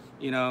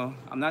 You know,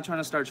 I'm not trying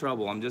to start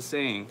trouble. I'm just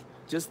saying,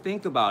 just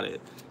think about it.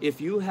 If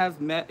you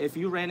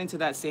ran into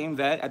that same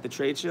vet at the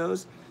trade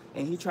shows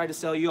and he tried to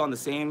sell you on the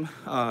same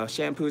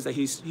shampoos that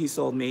he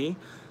sold me,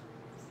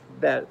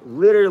 that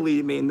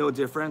literally made no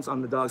difference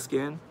on the dog's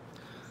skin,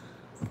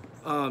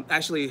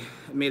 actually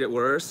made it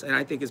worse, and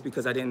I think it's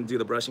because I didn't do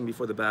the brushing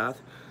before the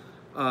bath.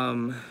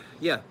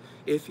 Yeah,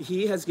 if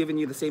he has given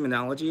you the same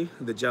analogy,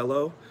 the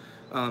Jello,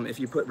 if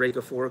you put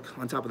Rakke fork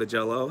on top of the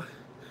Jello,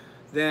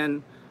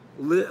 then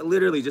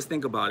literally just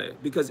think about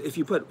it. Because if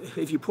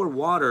you pour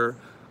water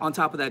on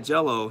top of that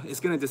Jello, it's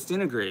gonna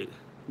disintegrate.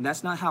 And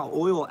that's not how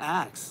oil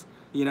acts,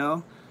 you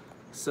know?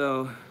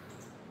 So,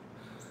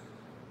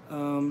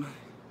 can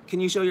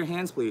you show your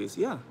hands, please?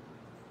 Yeah.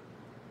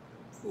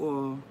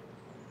 Well,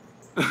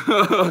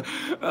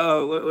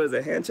 what was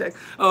it, hand check?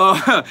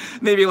 Oh,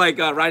 maybe like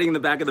riding in the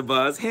back of the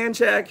bus. Hand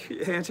check,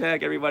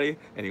 everybody.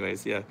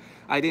 Anyways, yeah,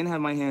 I didn't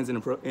have my hands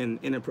in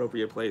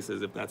inappropriate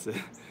places, if that's it.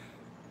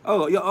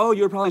 Oh,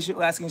 you're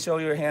probably asking to show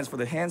your hands for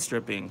the hand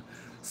stripping.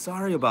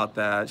 Sorry about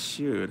that,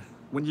 shoot.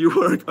 When you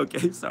work,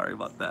 okay, sorry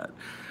about that.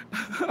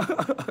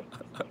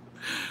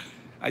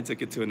 I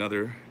took it to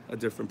a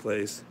different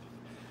place.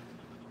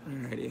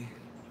 Alrighty,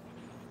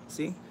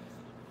 see,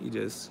 you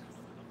just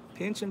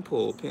pinch and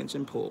pull, pinch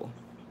and pull.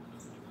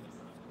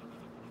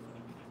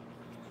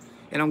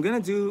 And I'm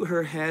gonna do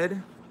her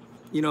head,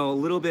 you know, a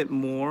little bit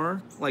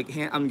more, like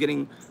I'm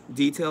getting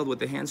detailed with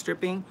the hand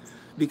stripping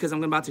because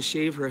I'm about to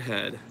shave her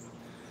head.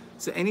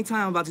 So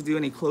anytime I'm about to do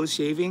any close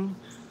shaving,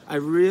 I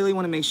really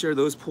wanna make sure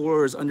those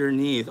pores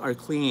underneath are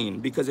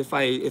clean, because if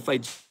I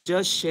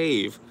just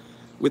shave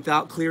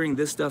without clearing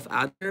this stuff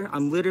out there,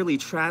 I'm literally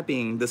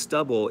trapping the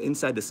stubble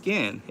inside the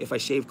skin if I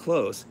shave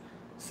close.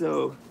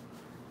 So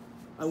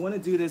I want to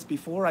do this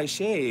before I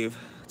shave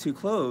too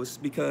close,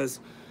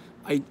 because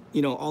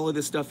all of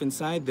this stuff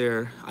inside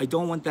there, I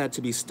don't want that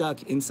to be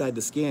stuck inside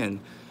the skin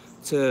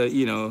to,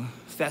 you know,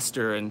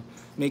 fester and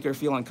make her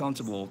feel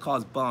uncomfortable,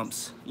 cause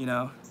bumps, you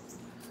know?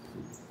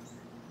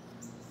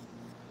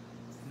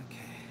 Okay.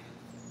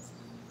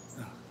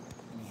 Oh,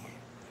 let me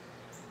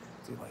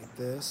do like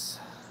this.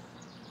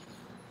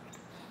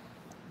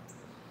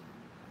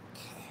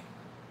 Okay.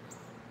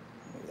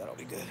 Maybe that'll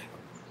be good.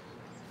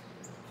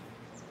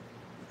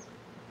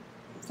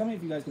 Tell me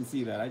if you guys can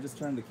see that. I just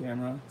turned the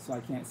camera so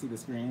I can't see the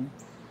screen.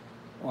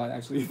 Well,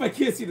 actually, if I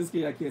can't see the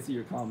screen, I can't see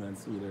your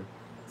comments either.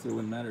 So it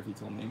wouldn't matter if he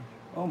told me.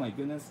 Oh my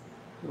goodness,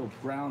 little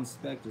brown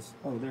speck just,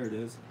 oh there it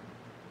is.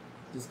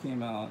 Just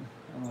came out.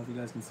 I don't know if you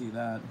guys can see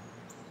that.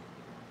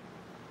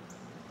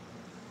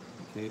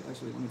 Okay,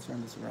 actually let me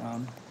turn this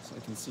around so I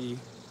can see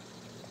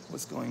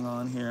what's going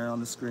on here on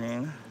the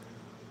screen.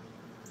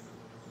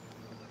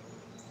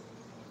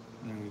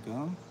 There we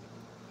go.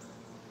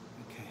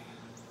 Okay.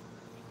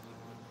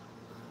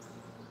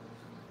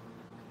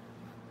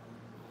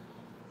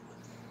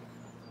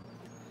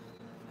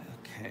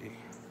 Okay.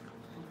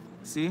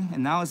 See,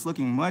 and now it's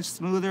looking much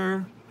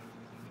smoother.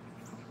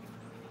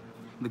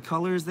 The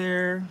color's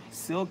there,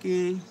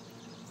 silky.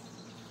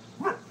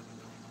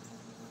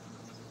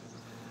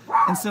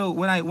 And so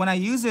when I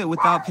use it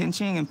without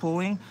pinching and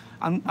pulling,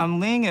 I'm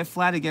laying it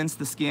flat against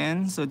the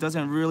skin so it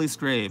doesn't really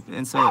scrape.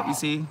 And so you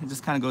see, it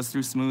just kind of goes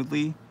through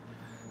smoothly.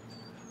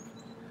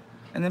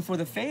 And then for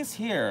the face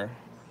here,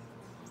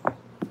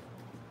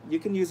 you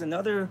can use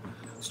another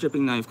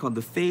stripping knife called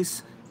the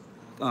face,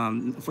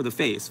 for the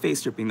face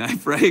stripping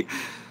knife, right?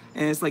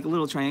 And it's like a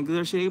little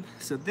triangular shape.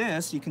 So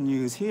this you can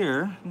use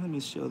here. Let me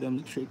show them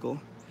the treacle.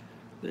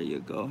 There you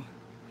go.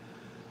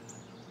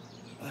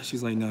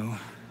 She's like, no.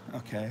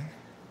 Okay.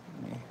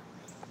 Let me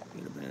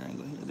get a better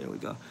angle here. There we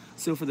go.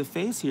 So for the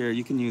face here,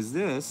 you can use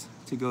this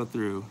to go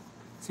through.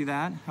 See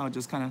that? How it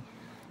just kind of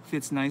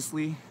fits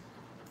nicely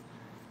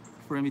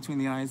for in between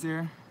the eyes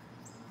there.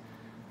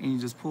 And you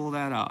just pull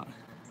that out.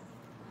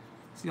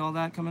 See all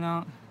that coming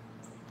out?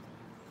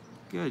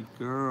 Good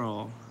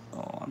girl.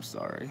 Oh, I'm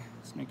sorry.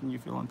 It's making you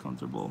feel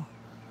uncomfortable.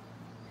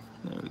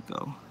 There we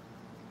go.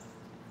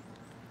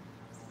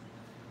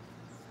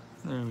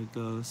 There we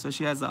go. So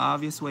she has the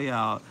obvious way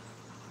out.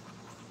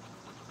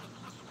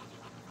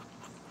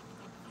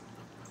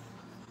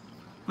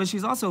 But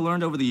she's also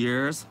learned over the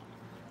years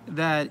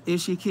that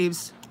if she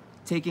keeps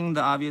taking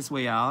the obvious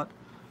way out,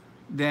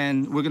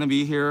 then we're gonna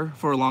be here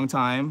for a long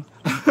time.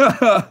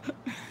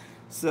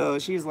 So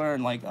she's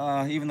learned, like,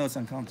 even though it's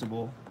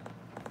uncomfortable,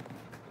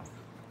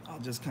 I'll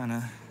just kind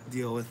of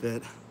deal with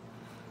it.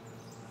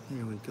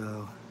 Here we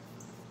go.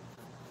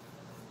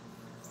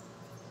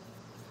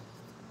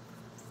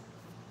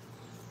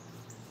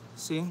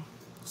 See?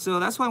 So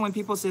that's why when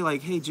people say,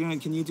 like, hey, June,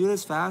 can you do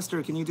this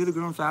faster? Can you do the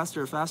groom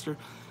faster, faster?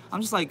 I'm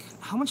just like,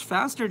 how much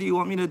faster do you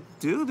want me to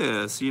do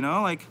this? You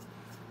know, like,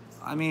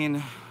 I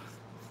mean,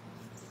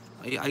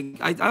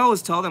 I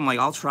always tell them, like,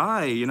 I'll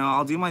try, you know,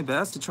 I'll do my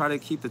best to try to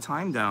keep the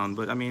time down.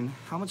 But I mean,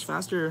 how much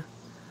faster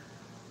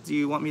do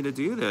you want me to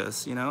do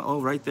this? You know, oh,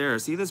 right there.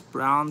 See this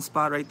brown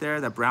spot right there?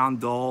 That brown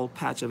dull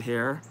patch of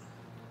hair?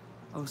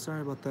 Oh,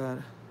 sorry about that.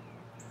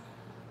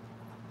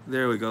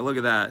 There we go. Look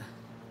at that.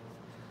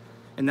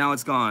 And now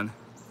it's gone.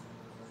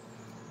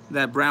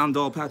 That brown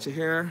dull patch of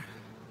hair,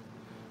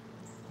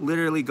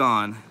 literally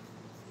gone.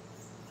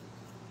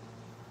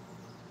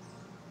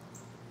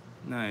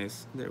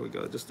 Nice. There we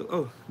go. Just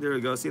oh, there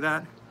we go. See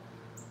that?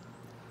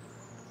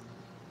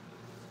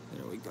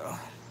 There we go.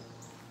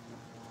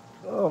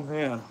 Oh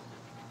man.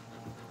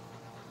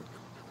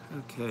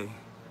 Okay.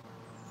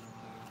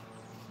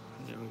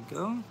 There we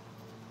go.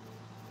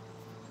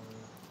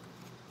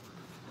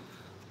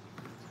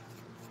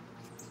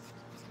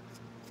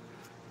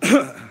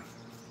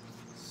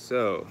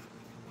 So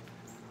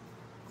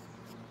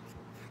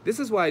this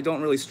is why I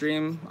don't really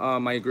stream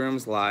my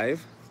grooms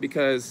live,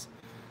 because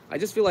I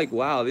just feel like,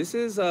 wow, this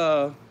is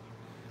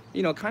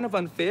you know, kind of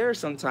unfair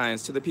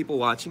sometimes to the people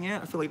watching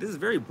it. I feel like this is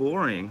very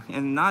boring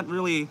and not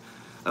really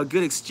a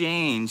good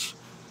exchange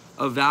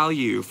of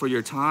value for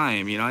your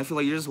time. You know, I feel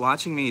like you're just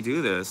watching me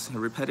do this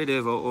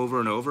repetitive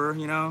over and over,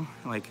 you know,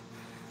 like,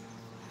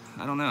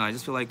 I don't know. I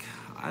just feel like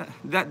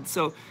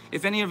so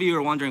if any of you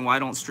are wondering why I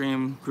don't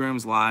stream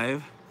grooms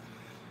live,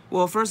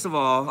 well, first of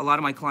all, a lot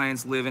of my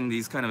clients live in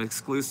these kind of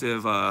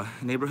exclusive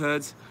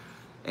neighborhoods,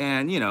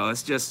 and you know,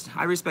 it's just,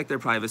 I respect their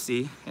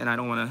privacy and I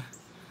don't want to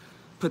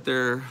put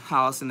their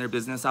house and their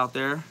business out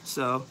there.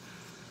 So,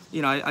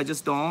 you know, I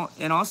just don't.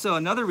 And also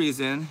another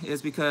reason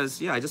is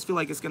because, yeah, I just feel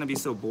like it's going to be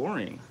so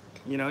boring.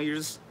 You know, you're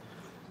just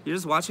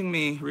watching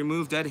me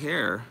remove dead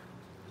hair,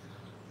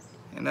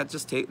 and that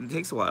just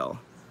takes a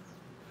while.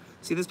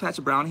 See this patch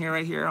of brown hair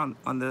right here on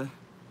the,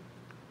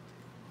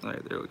 all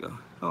right, there we go.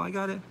 Oh, I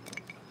got it.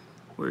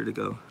 Where did it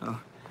go? Oh,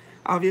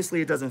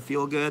 obviously it doesn't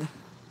feel good.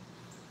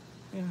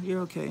 Yeah,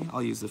 you're okay.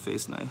 I'll use the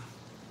face knife.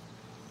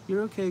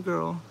 You're okay,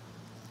 girl.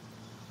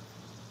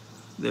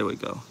 There we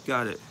go.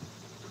 Got it.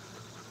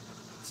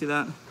 See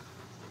that?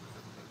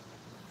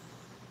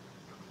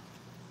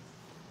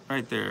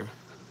 Right there.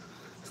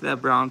 See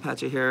that brown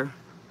patch of hair?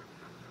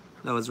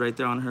 That was right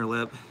there on her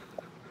lip.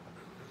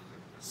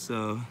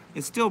 So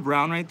it's still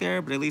brown right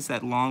there, but at least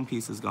that long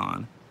piece is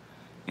gone.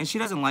 And she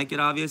doesn't like it,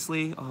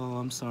 obviously. Oh,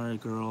 I'm sorry,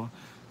 girl.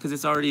 Because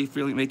it's already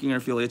making her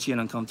feel itchy and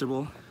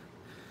uncomfortable.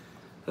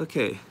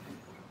 Okay.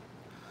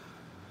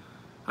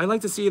 I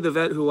like to see the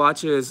vet who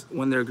watches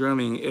when they're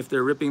grooming if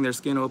they're ripping their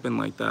skin open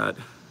like that.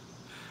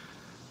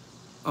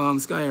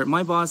 Skyheart,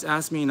 my boss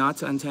asked me not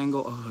to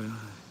untangle. Oh,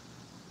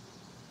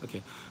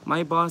 okay.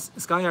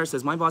 Skyheart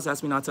says, my boss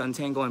asked me not to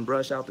untangle and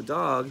brush out the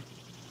dog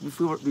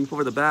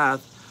before the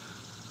bath.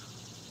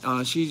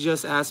 She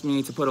just asked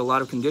me to put a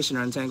lot of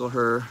conditioner and tangle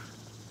her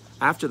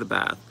after the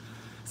bath.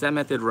 Is that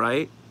method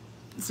right?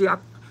 See,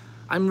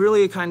 I'm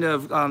really kind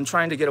of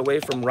trying to get away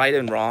from right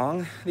and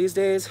wrong these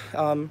days.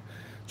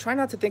 Try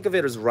not to think of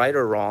it as right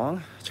or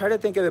wrong. Try to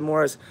think of it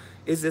more as,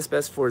 is this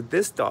best for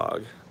this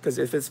dog? Because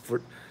if it's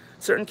for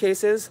certain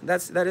cases,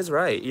 that is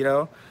right, you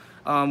know?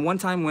 One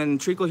time when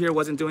Treacle here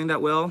wasn't doing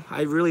that well,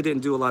 I really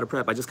didn't do a lot of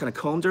prep. I just kind of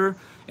combed her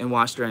and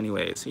washed her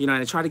anyways. You know,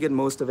 and I try to get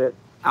most of it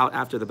out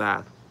after the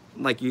bath,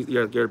 like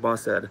your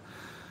boss said.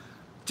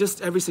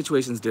 Just every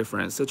situation's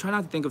different. So try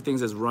not to think of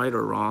things as right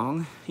or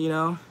wrong, you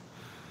know?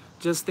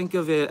 Just think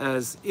of it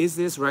as, is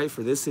this right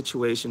for this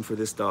situation for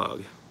this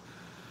dog?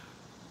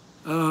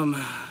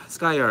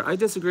 Skyart, I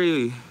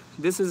disagree.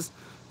 This is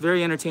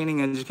very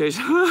entertaining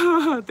education.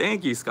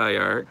 Thank you,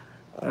 Skyart.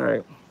 All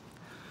right.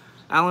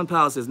 Alan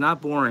Powell says, not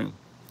boring.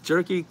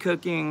 Jerky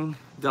cooking,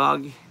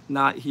 dog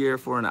not here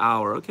for an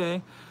hour.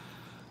 Okay.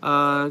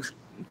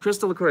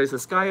 Crystal LaCroix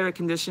says, Skyart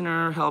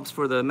conditioner helps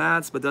for the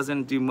mats, but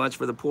doesn't do much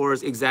for the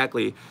pores.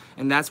 Exactly.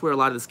 And that's where a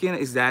lot of the skin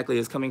exactly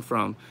is coming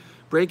from.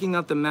 Breaking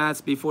up the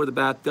mats before the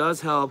bath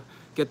does help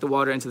get the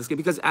water into the skin,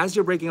 because as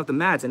you're breaking up the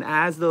mats and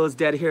as those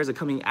dead hairs are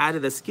coming out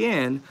of the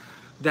skin,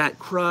 that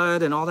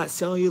crud and all that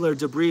cellular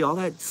debris, all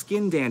that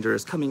skin dander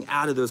is coming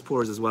out of those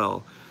pores as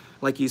well,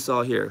 like you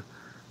saw here.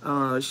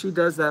 She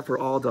does that for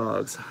all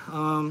dogs.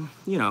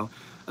 You know,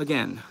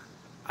 again,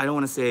 I don't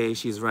want to say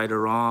she's right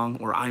or wrong,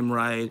 or I'm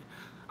right.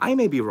 I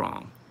may be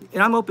wrong,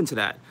 and I'm open to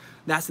that.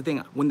 That's the thing.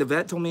 When the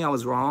vet told me I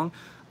was wrong,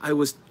 I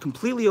was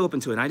completely open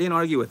to it. I didn't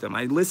argue with him.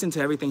 I listened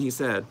to everything he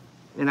said,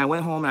 and I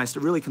went home and I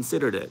really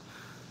considered it.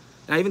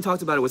 And I even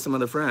talked about it with some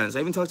other friends.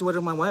 I even talked about it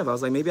with my wife. I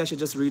was like, maybe I should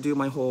just redo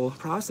my whole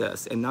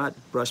process and not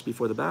brush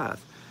before the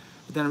bath.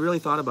 But then I really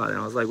thought about it,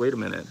 and I was like, wait a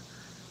minute.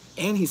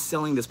 And he's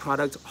selling this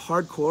product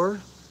hardcore.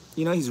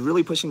 You know, he's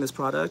really pushing this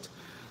product.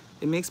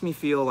 It makes me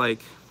feel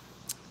like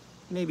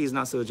maybe he's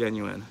not so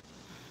genuine.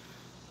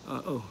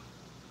 Oh,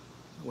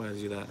 why did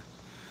I do that?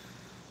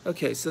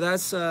 Okay, so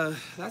that's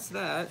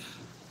that.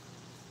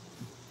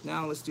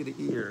 Now let's do the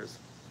ears.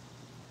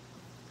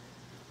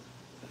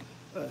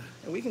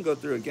 And we can go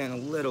through again a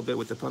little bit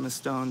with the pumice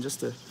stone just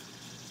to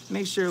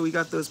make sure we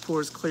got those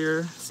pores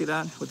clear. See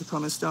that with the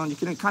pumice stone? You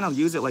can kind of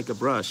use it like a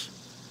brush.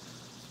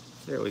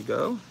 There we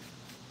go.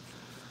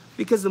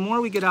 Because the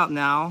more we get out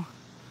now,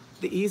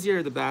 the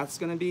easier the bath's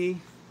gonna be,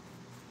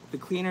 the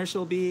cleaner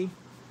she'll be,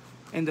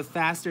 and the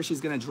faster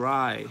she's gonna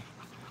dry.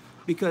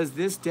 Because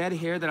this dead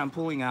hair that I'm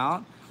pulling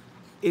out,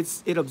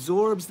 it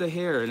absorbs the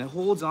hair and it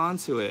holds on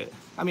to it.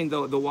 I mean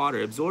the water,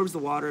 it absorbs the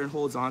water and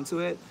holds on to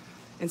it.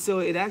 And so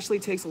it actually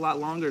takes a lot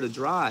longer to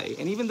dry.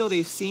 And even though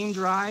they seem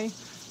dry,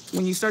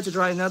 when you start to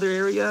dry another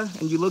area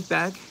and you look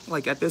back,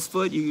 like at this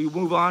foot, you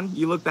move on,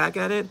 you look back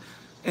at it,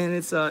 and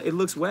it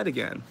looks wet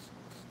again.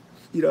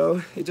 You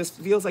know, it just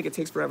feels like it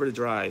takes forever to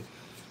dry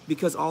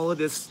because all of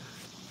this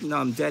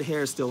dead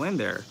hair is still in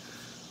there.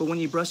 But when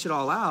you brush it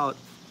all out,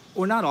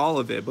 or not all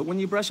of it, but when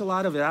you brush a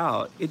lot of it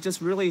out, it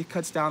just really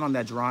cuts down on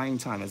that drying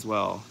time as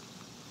well.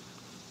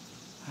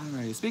 All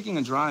right, speaking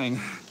of drying,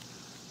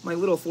 my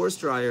little force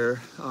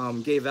dryer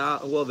gave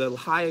out. Well, the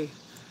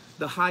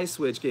high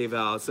switch gave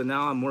out, so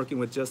now I'm working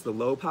with just the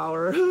low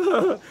power.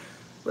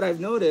 But I've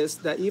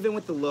noticed that even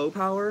with the low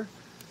power,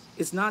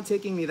 it's not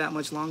taking me that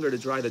much longer to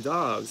dry the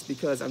dogs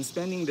because I'm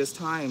spending this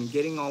time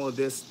getting all of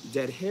this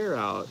dead hair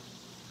out.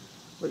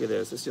 Look at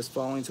this, it's just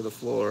falling to the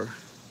floor.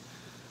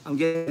 I'm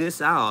getting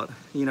this out,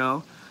 you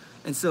know,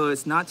 and so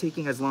it's not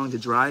taking as long to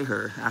dry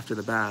her after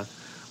the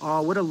bath.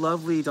 Oh, what a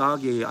lovely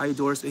doggy. I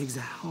adore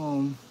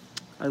home.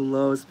 I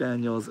love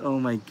spaniels. Oh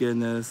my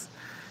goodness.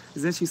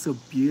 Isn't she so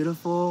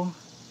beautiful?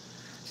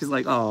 She's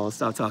like, oh,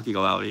 stop talking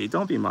about me.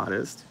 Don't be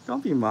modest.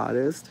 Don't be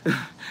modest.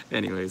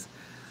 Anyways.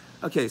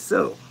 Okay,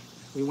 so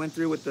we went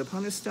through with the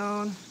pumice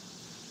stone.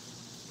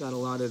 Got a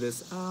lot of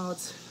this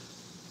out.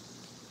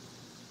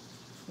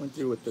 Went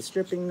through with the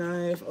stripping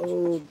knife.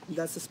 Oh,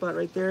 that's the spot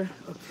right there?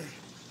 Okay.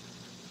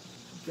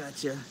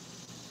 Gotcha.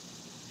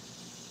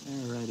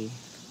 Alrighty.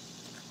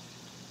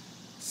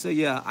 So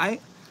yeah,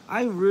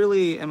 I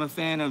really am a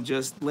fan of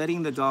just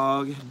letting the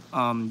dog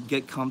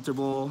get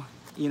comfortable,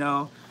 you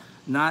know,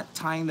 not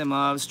tying them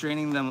up,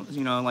 straining them,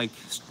 you know, like,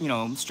 you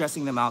know,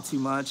 stressing them out too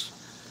much,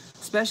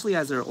 especially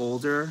as they're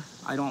older.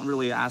 I don't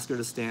really ask her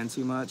to stand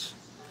too much.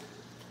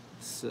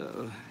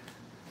 So,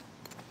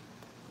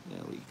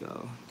 there we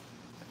go.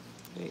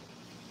 Okay.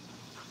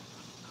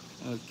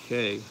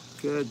 Okay,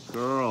 good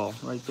girl,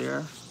 right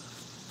there.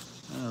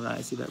 All right,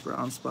 I see that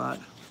brown spot.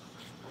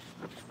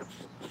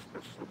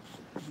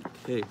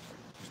 Okay.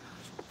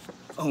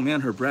 Oh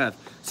man, her breath.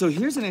 So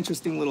here's an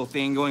interesting little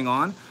thing going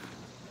on.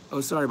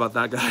 Oh, sorry about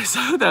that, guys.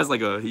 That was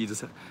like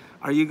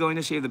are you going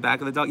to shave the back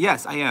of the dog?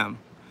 Yes, I am.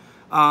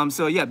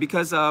 So yeah,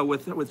 because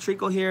with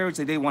Treacle here, which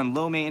they want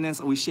low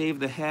maintenance, we shave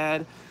the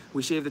head,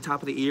 we shave the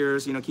top of the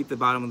ears, you know, keep the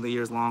bottom of the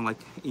ears long, like,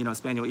 you know,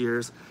 spaniel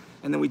ears.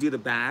 And then we do the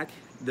back,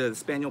 the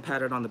spaniel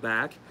pattern on the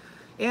back.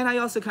 And I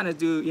also kind of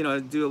do, you know,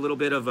 do a little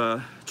bit of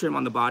a trim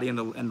on the body and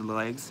the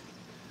legs.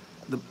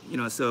 You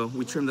know, so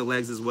we trim the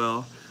legs as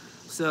well.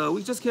 So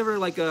we just give her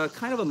like a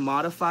kind of a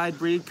modified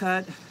breed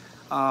cut,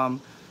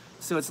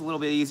 so it's a little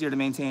bit easier to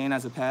maintain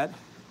as a pet.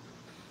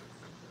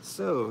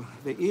 So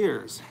the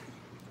ears.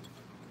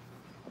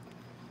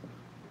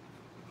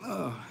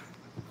 Oh.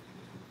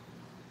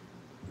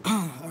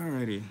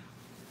 Alrighty.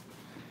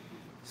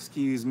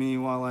 Excuse me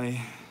while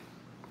I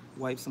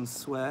wipe some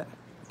sweat.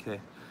 Okay.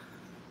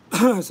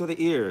 So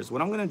the ears.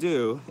 What I'm gonna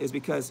do is,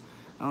 because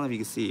I don't know if you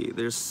can see,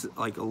 there's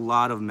like a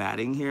lot of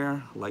matting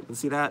here. Like,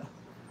 see that?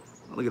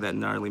 Look at that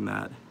gnarly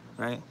mat,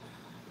 right?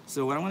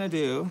 So what I'm gonna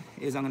do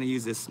is I'm gonna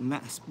use this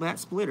mat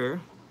splitter,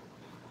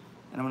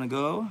 and I'm gonna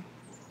go,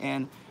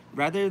 and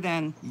rather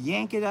than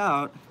yank it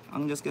out,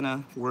 I'm just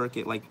gonna work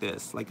it like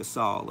this, like a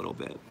saw a little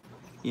bit,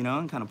 you know,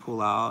 and kind of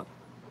pull out,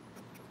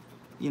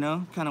 you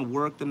know, kind of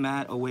work the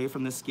mat away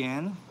from the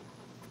skin.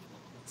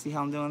 See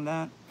how I'm doing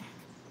that?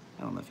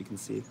 I don't know if you can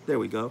see. There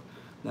we go.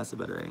 That's a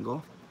better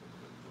angle.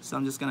 So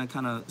I'm just gonna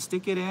kind of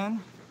stick it in,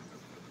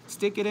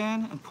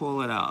 and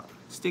pull it out.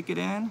 Stick it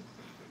in,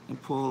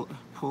 and pull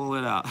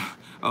it out.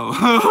 Oh,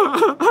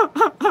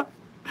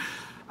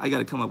 I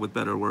gotta come up with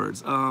better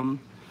words.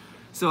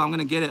 So I'm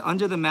gonna get it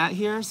under the mat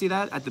here. See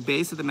that? At the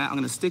base of the mat, I'm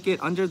gonna stick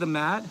it under the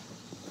mat,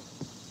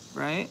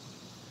 right?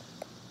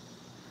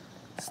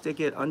 Stick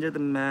it under the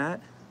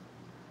mat.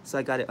 So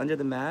I got it under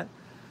the mat,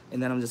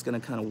 and then I'm just gonna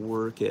kind of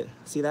work it.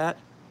 See that?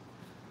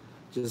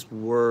 Just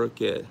work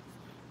it.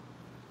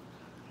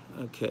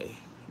 Okay,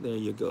 there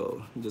you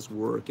go. You just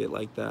work it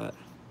like that.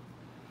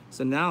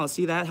 So now,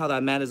 see that, how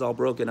that mat is all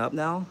broken up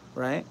now,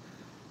 right?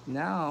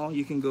 Now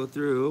you can go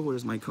through,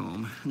 where's my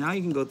comb? Now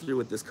you can go through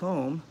with this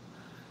comb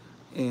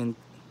and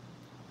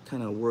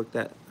kind of work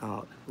that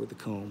out with the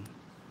comb.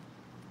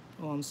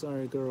 Oh, I'm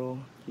sorry, girl.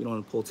 You don't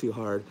want to pull too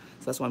hard.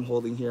 So that's why I'm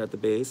holding here at the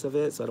base of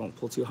it, so I don't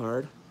pull too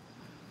hard.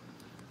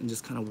 And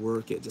just kind of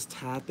work it, just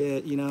tap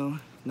it, you know,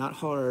 not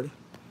hard.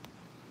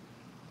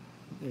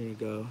 There you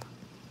go.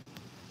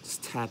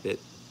 Just tap it.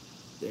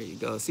 There you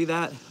go. See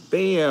that?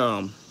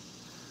 Bam!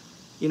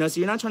 You know,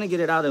 so you're not trying to get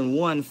it out in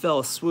one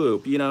fell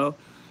swoop, you know?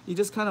 You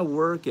just kind of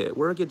work it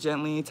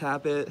gently,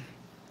 tap it.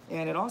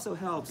 And it also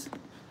helps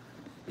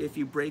if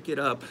you break it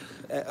up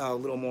a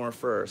little more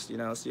first, you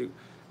know? So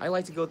I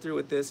like to go through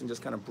with this and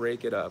just kind of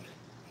break it up.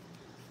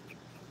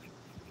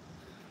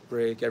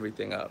 Break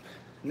everything up.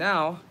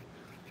 Now,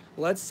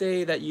 let's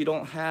say that you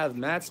don't have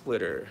mat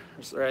splitter,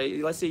 right?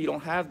 Let's say you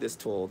don't have this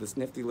tool, this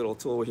nifty little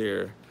tool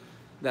here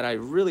that I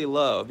really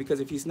love,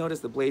 because if you notice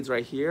the blade's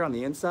right here on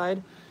the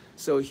inside,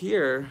 so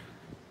here,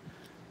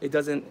 it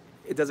doesn't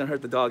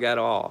hurt the dog at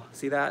all.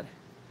 See that?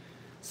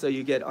 So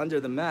you get under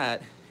the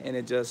mat and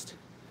it just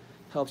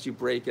helps you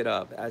break it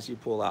up as you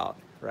pull out,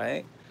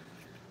 right?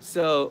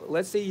 So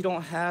let's say you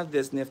don't have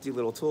this nifty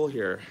little tool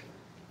here.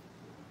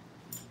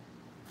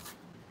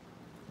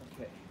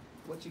 Okay,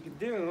 what you can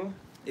do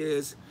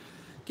is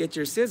get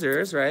your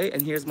scissors, right?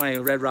 And here's my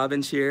Red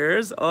Robin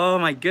shears. Oh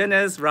my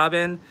goodness,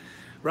 Robin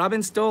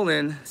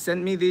Stolen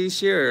sent me these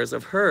shears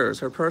of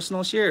hers, her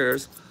personal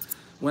shears.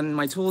 When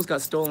my tools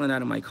got stolen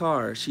out of my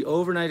car, she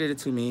overnighted it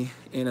to me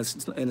in a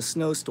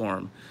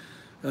snowstorm.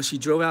 She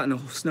drove out in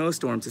a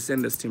snowstorm to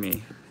send this to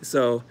me.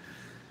 So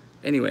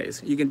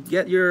anyways, you can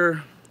get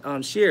your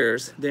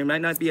shears. They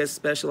might not be as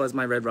special as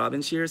my Red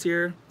Robin shears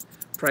here,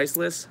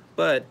 priceless,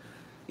 but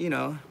you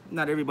know,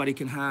 not everybody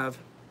can have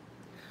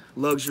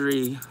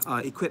luxury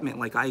equipment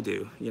like I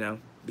do, you know,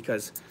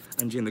 because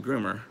I'm Gene the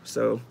groomer.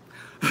 So,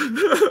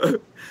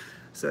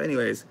 so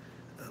anyways,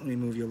 let me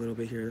move you a little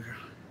bit here.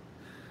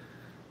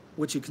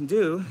 What you can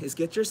do is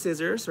get your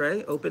scissors,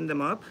 right? Open them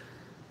up,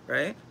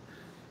 right?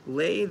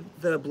 Lay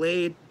the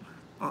blade,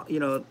 you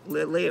know,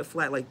 lay it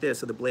flat like this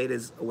so the blade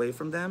is away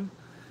from them.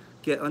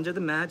 Get under the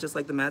mat, just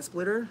like the mat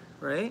splitter,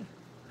 right?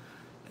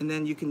 And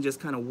then you can just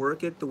kind of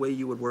work it the way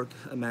you would work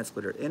a mat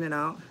splitter, in and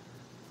out,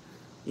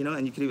 you know,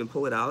 and you can even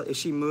pull it out. If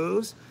she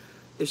moves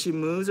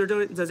or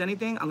does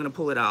anything, I'm gonna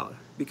pull it out,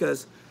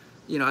 because,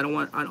 you know,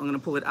 I'm gonna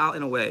pull it out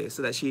in a way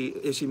so that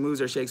if she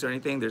moves or shakes or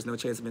anything, there's no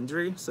chance of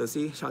injury. So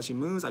see how she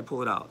moves, I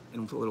pull it out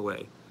and pull it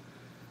away.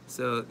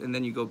 So, and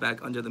then you go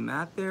back under the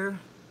mat there.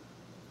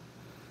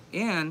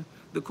 And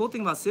the cool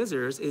thing about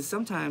scissors is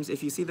sometimes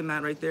if you see the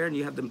mat right there and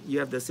you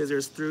have the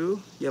scissors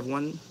through, you have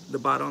the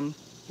bottom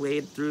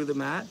blade through the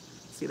mat,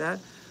 see that?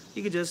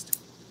 You could just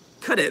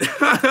cut it.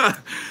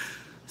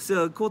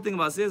 So the cool thing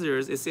about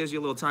scissors, it saves you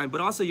a little time,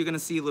 but also you're gonna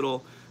see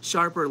little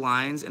sharper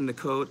lines in the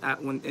coat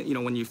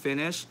when you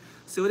finish.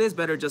 So it is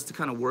better just to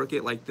kind of work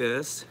it like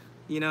this,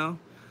 you know?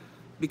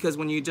 Because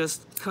when you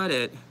just cut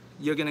it,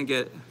 you're gonna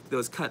get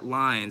those cut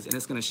lines and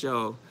it's gonna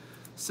show.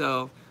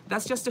 So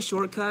that's just a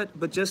shortcut,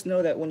 but just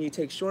know that when you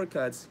take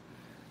shortcuts,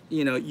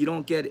 you know, you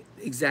don't get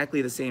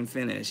exactly the same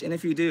finish. And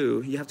if you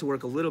do, you have to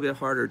work a little bit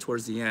harder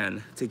towards the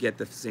end to get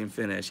the same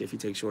finish if you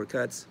take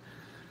shortcuts.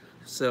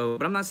 So,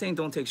 but I'm not saying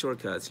don't take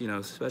shortcuts, you know,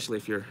 especially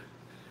if you're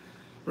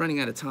running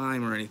out of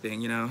time or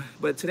anything, you know.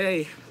 But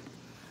today,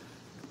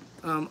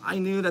 I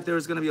knew that there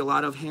was gonna be a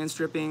lot of hand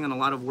stripping and a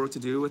lot of work to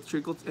do with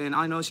treacle, and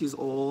I know she's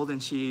old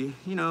and she,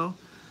 you know,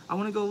 I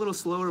wanna go a little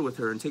slower with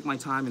her and take my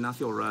time and not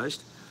feel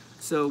rushed.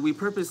 So we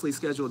purposely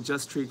scheduled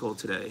just treacle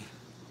today.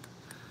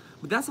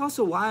 But that's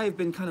also why I've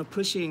been kind of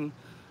pushing,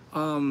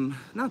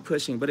 not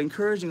pushing, but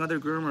encouraging other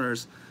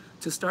groomers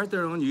to start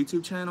their own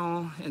YouTube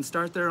channel and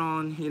start their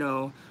own, you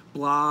know,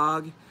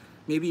 blog,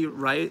 maybe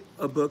write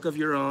a book of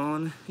your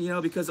own, you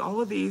know, because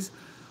all of these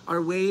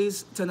are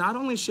ways to not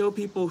only show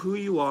people who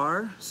you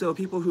are, so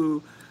people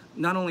who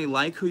not only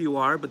like who you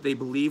are, but they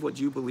believe what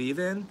you believe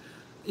in,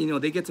 you know,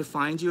 they get to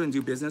find you and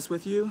do business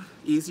with you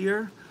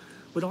easier,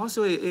 but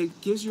also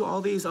it gives you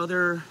all these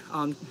other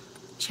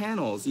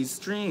channels, these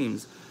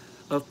streams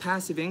of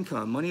passive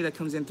income, money that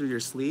comes in through your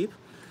sleep.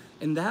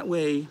 And that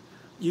way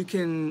you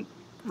can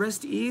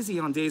rest easy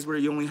on days where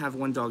you only have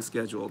one dog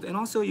scheduled. And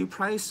also you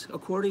price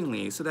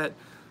accordingly so that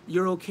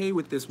you're okay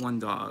with this one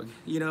dog,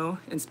 you know,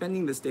 and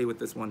spending this day with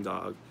this one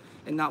dog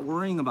and not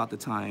worrying about the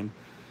time.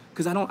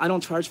 Because I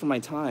don't charge for my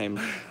time.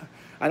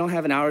 I don't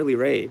have an hourly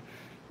rate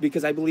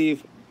because I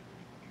believe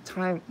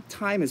time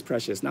is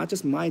precious, not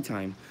just my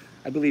time.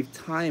 I believe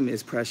time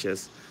is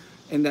precious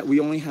and that we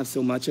only have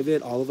so much of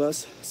it, all of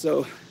us.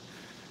 So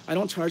I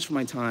don't charge for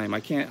my time.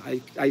 I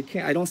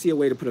don't see a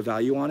way to put a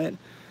value on it.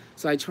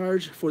 So I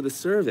charge for the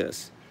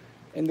service.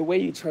 And the way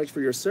you charge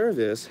for your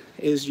service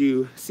is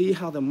you see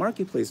how the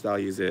marketplace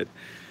values it,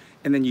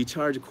 and then you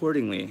charge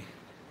accordingly.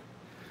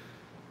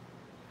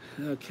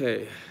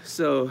 Okay,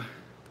 so,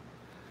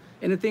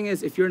 and the thing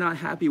is, if you're not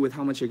happy with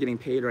how much you're getting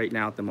paid right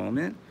now at the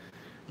moment,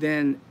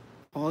 then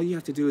all you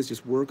have to do is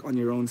just work on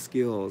your own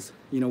skills.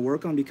 You know,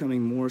 work on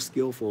becoming more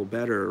skillful,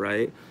 better,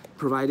 right?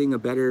 Providing a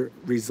better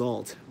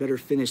result, better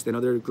finish than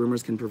other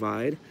groomers can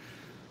provide.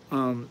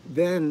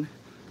 Then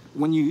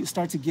when you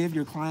start to give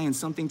your clients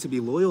something to be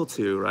loyal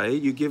to, right?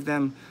 You give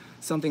them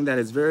something that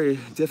is very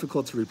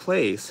difficult to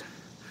replace,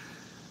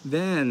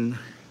 then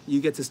you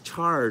get to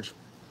charge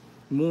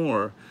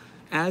more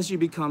as you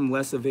become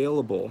less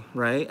available,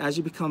 right? As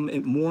you become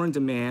more in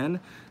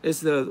demand, it's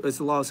the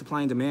law of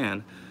supply and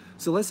demand.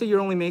 So let's say you're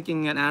only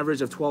making an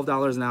average of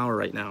 $12 an hour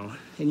right now,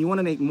 and you want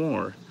to make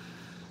more.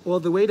 Well,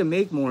 the way to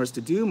make more is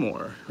to do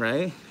more,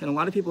 right? And a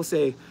lot of people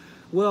say,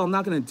 well, I'm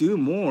not going to do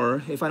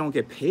more if I don't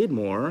get paid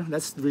more.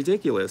 That's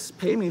ridiculous.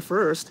 Pay me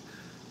first,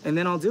 and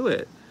then I'll do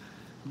it.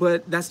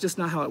 But that's just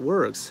not how it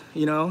works.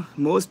 You know,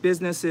 most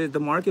businesses,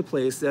 the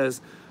marketplace says,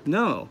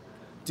 no,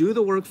 do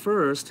the work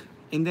first,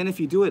 and then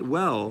if you do it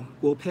well,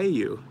 we'll pay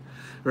you,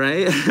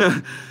 right?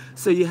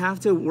 So you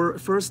have to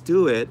first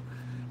do it,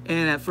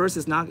 and at first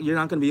you're not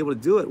going to be able to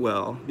do it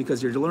well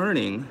because you're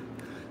learning,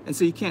 and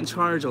so you can't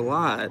charge a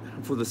lot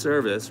for the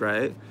service,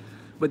 right?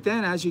 But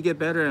then as you get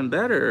better and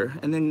better,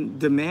 and then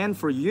demand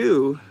for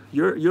you,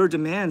 your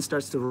demand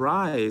starts to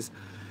rise,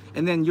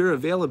 and then your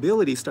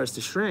availability starts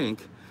to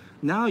shrink,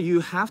 now you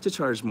have to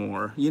charge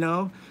more, you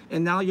know?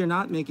 And now you're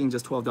not making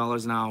just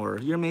 $12 an hour.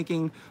 You're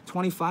making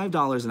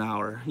 $25 an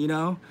hour, you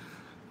know?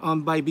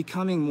 By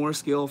becoming more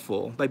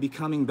skillful, by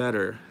becoming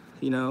better,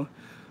 you know?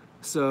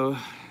 So,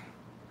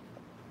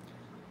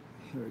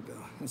 here we go.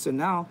 And so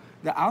now,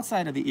 the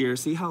outside of the ear,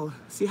 see how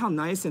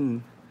nice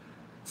and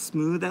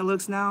smooth that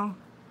looks now?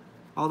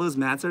 All those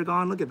mats are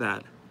gone. Look at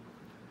that.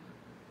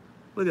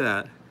 Look at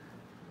that.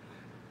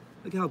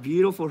 Look how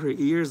beautiful her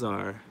ears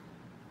are.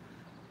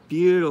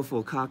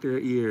 Beautiful cocker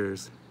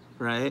ears,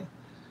 right?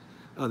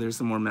 Oh, there's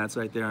some more mats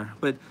right there.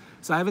 But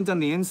so I haven't done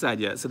the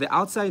inside yet. So the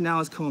outside now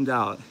is combed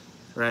out,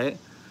 right?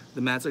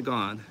 The mats are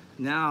gone.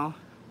 Now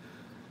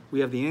we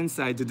have the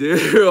inside to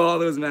do all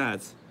those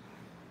mats.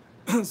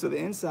 So the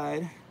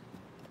inside,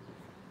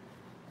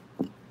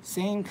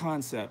 same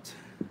concept.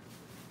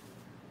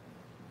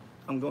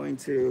 I'm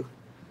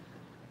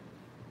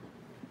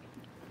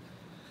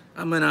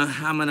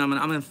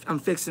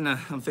fixing a,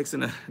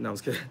 no, I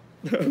was kidding.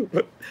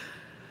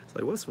 It's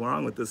like, what's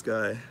wrong with this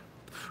guy?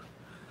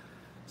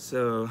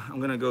 So I'm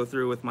gonna go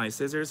through with my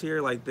scissors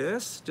here like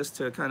this, just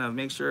to kind of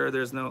make sure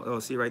there's no, oh,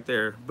 see right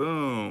there,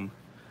 boom.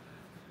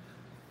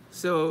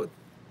 So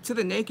to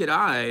the naked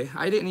eye,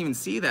 I didn't even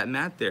see that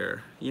mat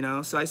there, you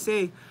know? So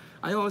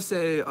I always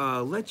say,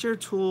 let your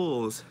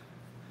tools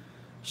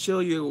show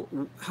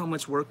you how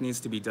much work needs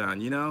to be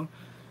done, you know?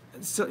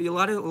 So a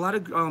lot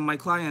of my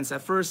clients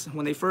at first,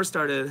 when they first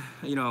started,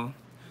 you know,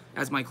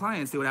 as my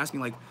clients, they would ask me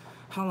like,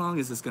 how long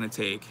is this gonna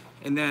take?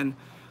 And then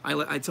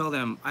I tell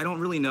them, I don't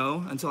really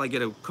know until I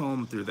get a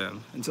comb through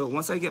them. Until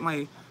once I get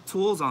my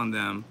tools on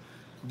them,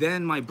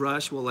 then my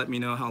brush will let me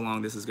know how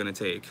long this is gonna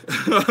take,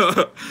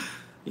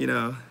 you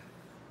know?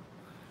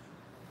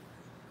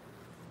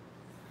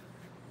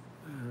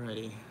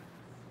 Alrighty.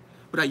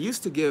 But I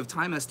used to give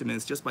time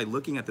estimates just by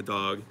looking at the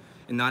dog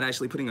and not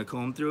actually putting a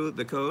comb through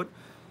the coat.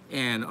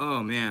 And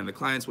oh man, the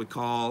clients would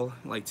call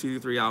like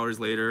 2-3 hours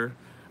later.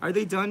 Are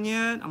they done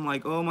yet? I'm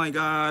like, oh my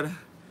God,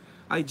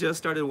 I just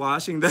started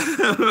washing them,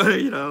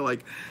 you know,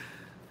 like,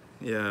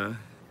 yeah.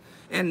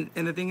 And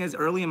the thing is,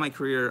 early in my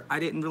career, I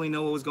didn't really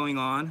know what was going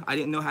on. I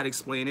didn't know how to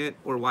explain it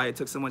or why it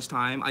took so much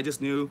time. I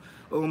just knew,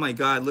 oh my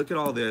God, look at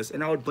all this.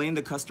 And I would blame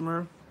the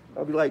customer.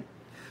 I'd be like,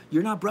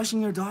 you're not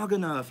brushing your dog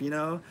enough, you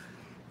know?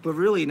 But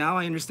really, now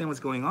I understand what's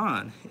going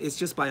on. It's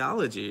just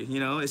biology, you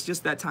know? It's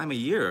just that time of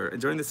year.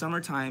 During the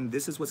summertime,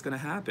 this is what's gonna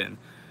happen.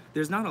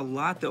 There's not a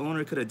lot the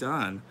owner could have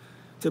done.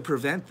 to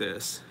prevent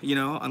this, you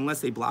know,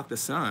 unless they block the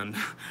sun.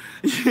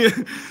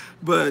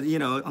 But, you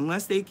know,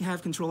 unless they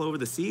have control over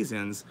the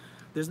seasons,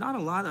 there's not a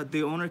lot that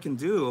the owner can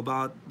do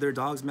about their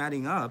dogs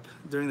matting up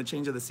during the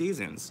change of the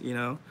seasons, you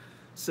know?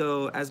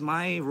 So as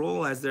my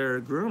role as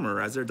their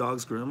groomer, as their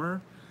dog's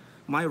groomer,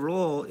 my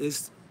role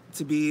is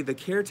to be the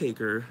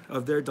caretaker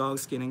of their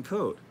dog's skin and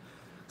coat.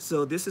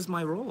 So this is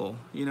my role,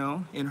 you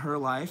know, in her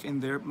life,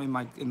 in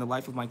the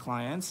life of my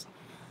clients.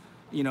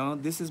 You know,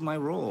 this is my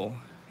role,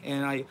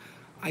 and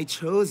I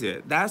chose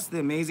it. That's the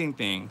amazing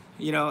thing,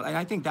 you know, and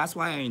I think that's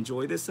why I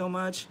enjoy this so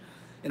much,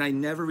 and I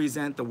never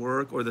resent the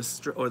work or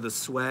the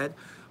sweat.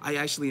 I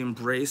actually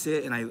embrace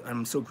it, and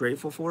I'm so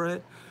grateful for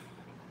it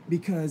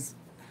because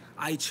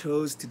I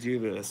chose to do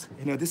this.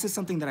 You know, this is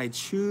something that I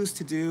choose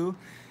to do,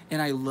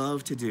 and I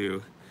love to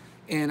do,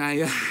 and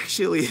I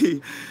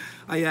actually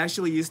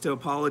used to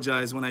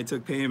apologize when I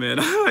took payment.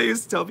 I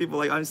used to tell people,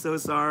 like, I'm so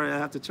sorry, I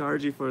have to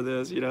charge you for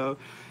this, you know?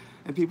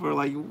 And people are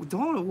like,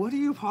 don't, what are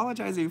you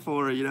apologizing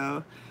for, you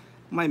know?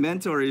 My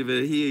mentor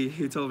even,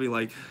 he told me,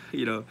 like,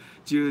 you know,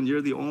 June,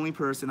 you're the only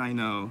person I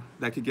know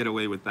that could get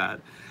away with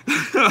that.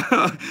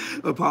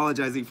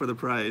 Apologizing for the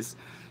price.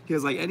 He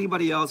was like,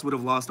 anybody else would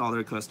have lost all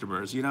their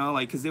customers, you know?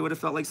 Like, because they would have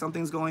felt like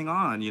something's going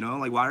on, you know?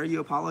 Like, why are you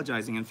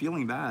apologizing and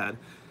feeling bad?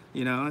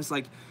 You know, it's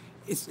like,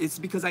 it's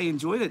because I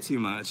enjoyed it too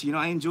much. You know,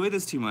 I enjoy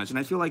this too much. And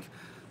I feel like,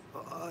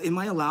 am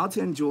I allowed to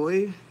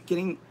enjoy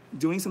doing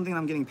something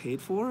I'm getting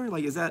paid for?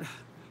 Like, is that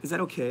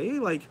okay?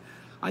 Like,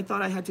 I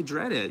thought I had to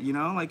dread it, you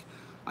know? Like,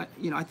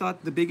 I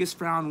thought the biggest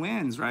frown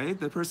wins, right?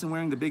 The person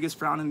wearing the biggest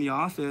frown in the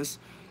office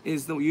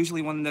is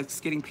usually one that's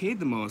getting paid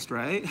the most,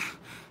 right?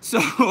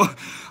 So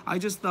I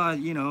just thought,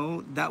 you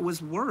know, that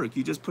was work.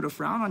 You just put a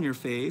frown on your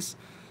face,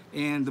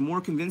 and the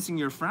more convincing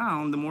your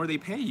frown, the more they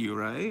pay you,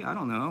 right? I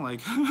don't know, like,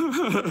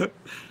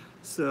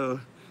 so,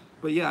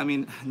 but yeah, I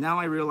mean, now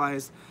I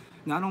realize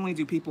not only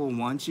do people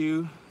want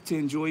you to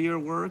enjoy your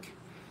work,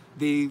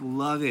 they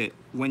love it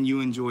when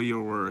you enjoy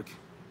your work,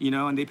 you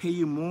know, and they pay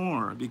you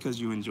more because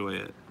you enjoy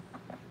it.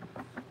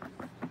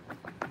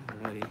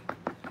 Alrighty.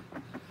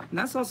 And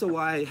that's also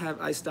why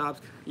I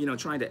stopped, you know,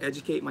 trying to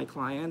educate my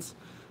clients,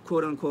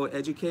 quote unquote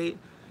educate,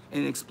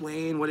 and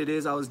explain what it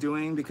is I was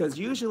doing, because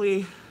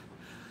usually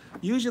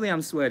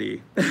I'm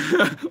sweaty.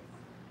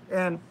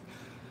 And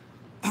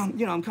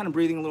you know, I'm kind of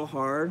breathing a little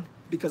hard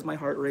because my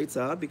heart rate's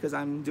up, because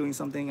I'm doing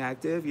something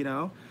active, you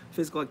know,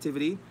 physical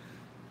activity,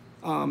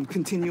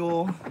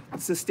 continual,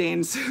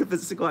 sustained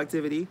physical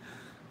activity.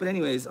 But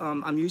anyways,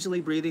 I'm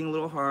usually breathing a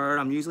little hard,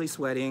 I'm usually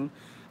sweating.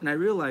 And I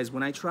realize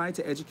when I try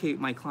to educate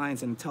my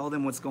clients and tell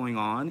them what's going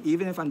on,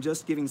 even if I'm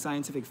just giving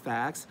scientific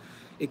facts,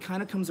 it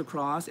kind of comes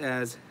across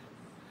as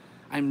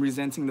I'm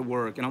resenting the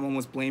work, and I'm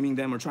almost blaming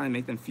them or trying to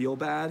make them feel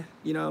bad,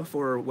 you know,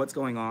 for what's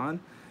going on.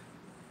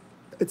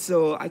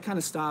 So I kind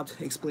of stopped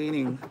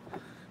explaining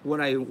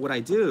what I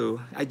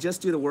do. I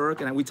just do the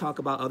work, and we talk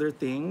about other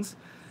things.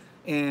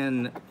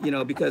 And, you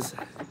know, because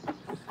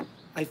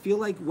I feel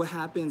like what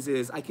happens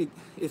is the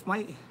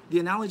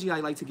analogy I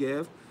like to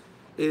give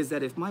is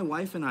that if my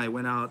wife and I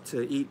went out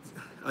to eat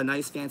a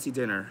nice fancy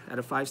dinner at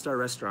a 5-star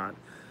restaurant,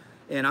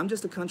 and I'm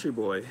just a country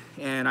boy,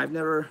 and I've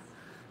never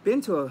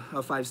been to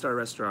a 5-star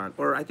restaurant,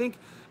 or I think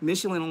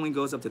Michelin only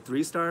goes up to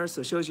 3 stars,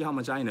 so it shows you how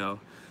much I know.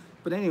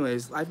 But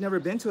anyways, I've never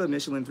been to a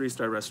Michelin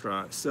 3-star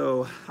restaurant,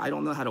 so I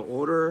don't know how to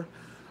order.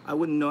 I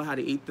wouldn't know how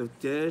to eat the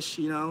dish,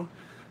 you know?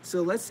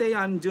 So let's say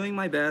I'm doing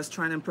my best,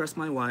 trying to impress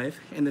my wife,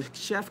 and the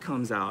chef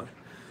comes out,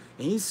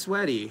 and he's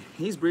sweaty,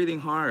 he's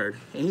breathing hard,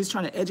 and he's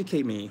trying to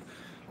educate me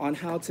on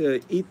how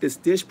to eat this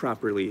dish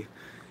properly,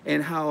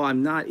 and how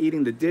I'm not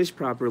eating the dish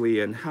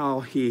properly, and how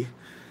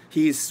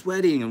he's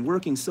sweating and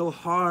working so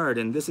hard,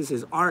 and this is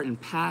his art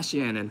and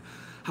passion, and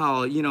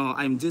how, you know,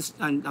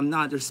 I'm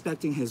not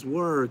respecting his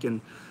work, and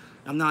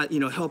I'm not,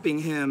 you know, helping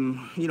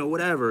him, you know,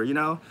 whatever, you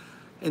know,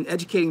 and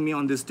educating me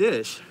on this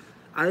dish.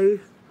 You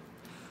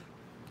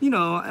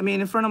know, I mean,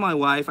 in front of my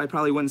wife, I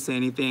probably wouldn't say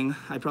anything.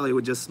 I probably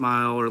would just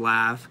smile or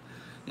laugh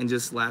and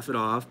just laugh it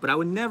off, but I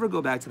would never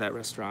go back to that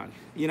restaurant,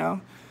 you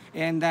know?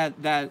 And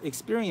that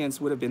experience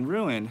would have been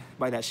ruined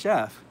by that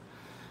chef.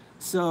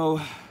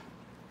 So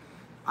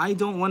I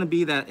don't want to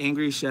be that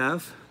angry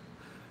chef,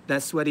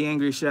 that sweaty,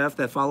 angry chef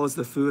that follows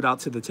the food out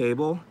to the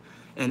table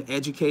and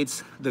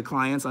educates the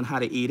clients on how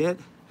to eat it.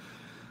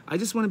 I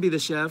just want to be the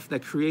chef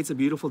that creates a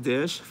beautiful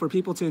dish for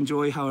people to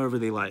enjoy however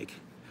they like,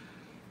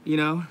 you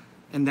know,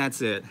 and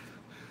that's it.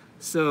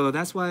 So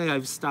that's why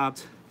I've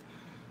stopped,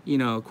 you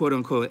know, quote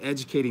unquote,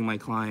 educating my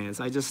clients.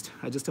 I just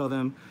tell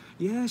them,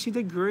 yeah, she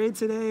did great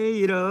today,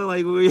 you know,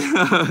 like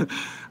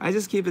I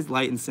just keep it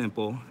light and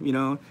simple, you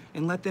know,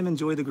 and let them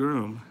enjoy the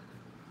groom.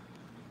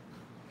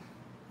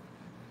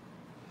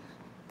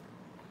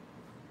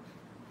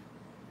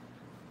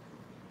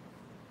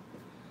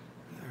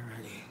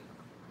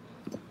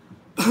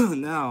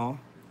 Now,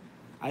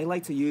 I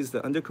like to use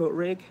the undercoat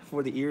rake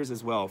for the ears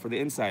as well, for the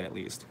inside at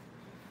least.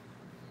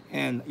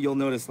 And you'll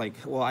notice, like,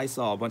 well, I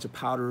saw a bunch of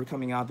powder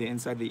coming out the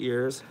inside of the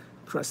ears,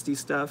 crusty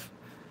stuff.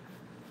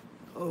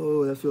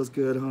 Oh, that feels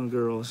good, huh,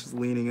 girl? She's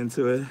leaning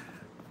into it.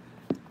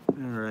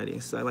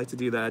 Alrighty, so I like to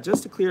do that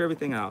just to clear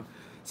everything out.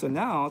 So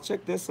now,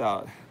 check this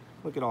out.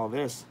 Look at all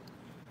this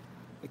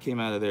that came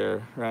out of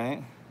there,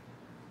 right?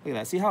 Look at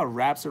that. See how it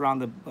wraps around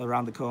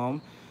the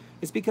comb?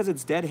 It's because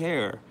it's dead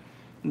hair.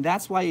 And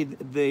that's why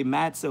they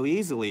mat so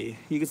easily.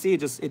 You can see it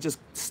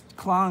just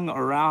clung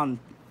around,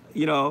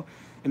 you know,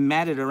 and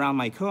matted around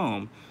my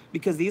comb.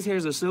 Because these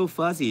hairs are so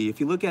fuzzy. If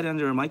you look at it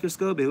under a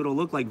microscope, it'll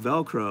look like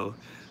Velcro.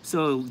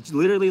 So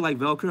literally like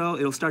Velcro,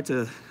 it'll start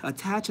to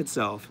attach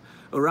itself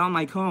around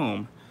my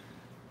comb.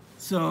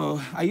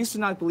 So I used to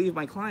not believe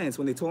my clients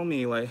when they told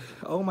me like,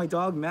 oh, my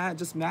dog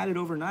just matted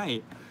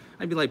overnight.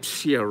 I'd be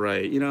like, yeah,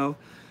 right, you know?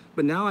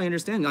 But now I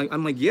understand.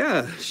 I'm like,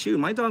 yeah, shoot,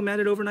 my dog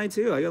matted overnight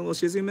too. I got a little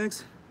Shih Tzu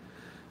mix.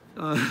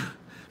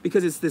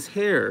 Because it's this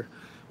hair.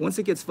 Once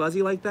it gets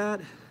fuzzy like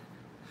that,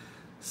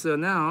 so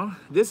now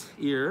this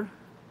ear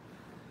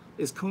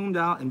is combed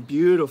out and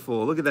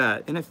beautiful. Look at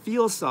that. And it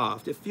feels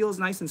soft. It feels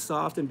nice and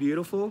soft and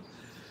beautiful.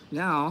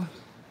 Now,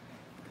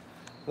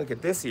 look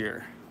at this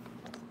ear.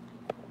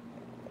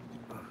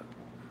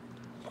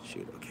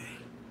 Shoot, okay.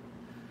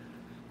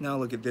 Now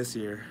look at this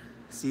ear.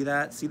 See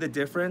that? See the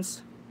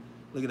difference?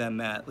 Look at that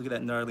mat. Look at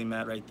that gnarly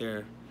mat right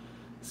there.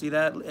 See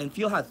that? And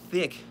feel how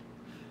thick.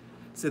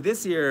 So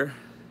this ear,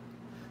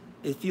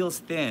 it feels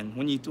thin.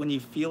 When you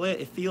feel it,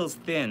 it feels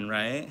thin,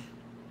 right?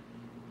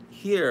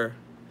 Here,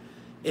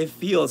 it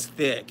feels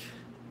thick.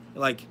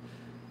 Like,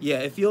 yeah,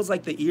 it feels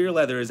like the ear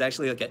leather is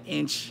actually like an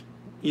inch,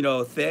 you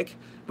know, thick,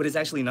 but it's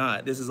actually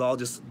not. This is all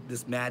just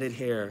this matted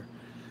hair.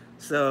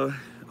 So,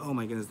 oh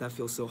my goodness, that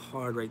feels so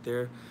hard right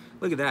there.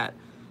 Look at that.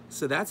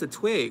 So that's a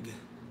twig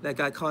that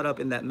got caught up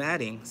in that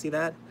matting. See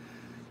that?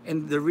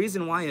 And the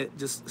reason why it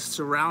just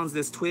surrounds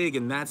this twig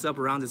and mats up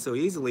around it so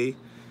easily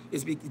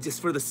is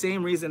just for the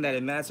same reason that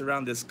it mats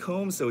around this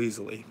comb so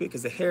easily,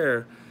 because the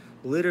hair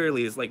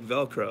literally is like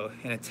Velcro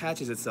and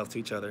attaches itself to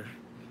each other.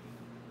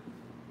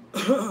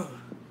 Honey,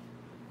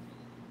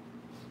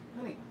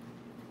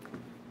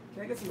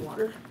 can I get some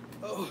water?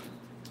 Oh,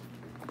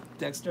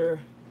 Dexter.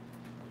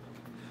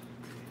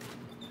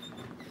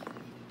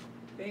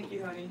 Thank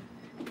you, honey.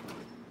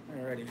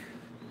 Alrighty.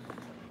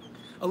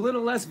 A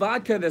little less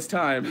vodka this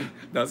time.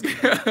 That's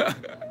good.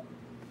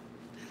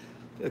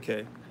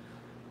 Okay.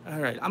 All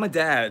right. I'm a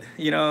dad.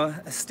 You know,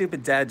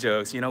 stupid dad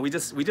jokes. You know, we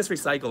just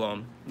recycle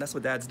them. That's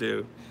what dads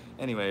do.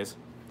 Anyways.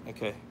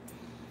 Okay.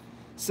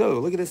 So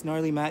look at this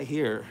gnarly mat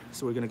here.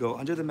 So we're gonna go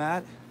under the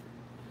mat.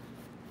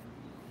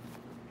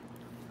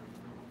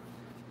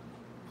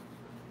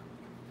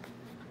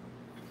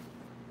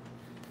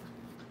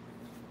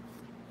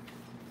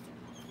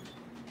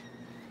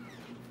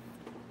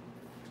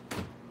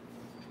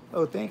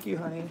 Oh, thank you,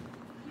 honey.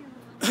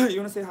 You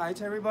want to say hi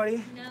to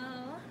everybody? No.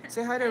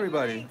 Say hi to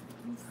everybody.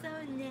 I'm so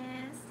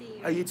nasty.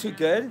 Are you too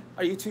good?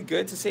 Are you too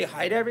good to say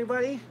hi to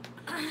everybody?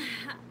 I'm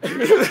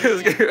sweaty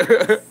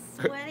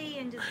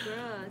and just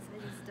gross. I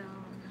just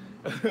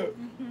don't.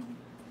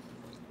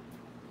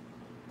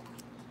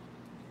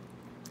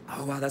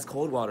 Oh, wow, that's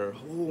cold water.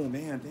 Oh,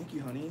 man, thank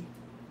you, honey.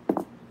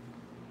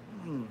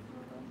 Mm.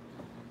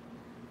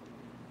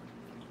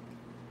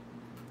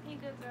 You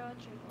good girl,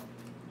 Triple.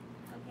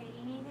 Okay,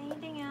 you need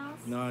anything else?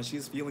 No,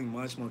 she's feeling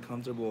much more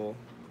comfortable.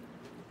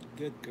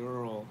 Good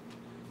girl.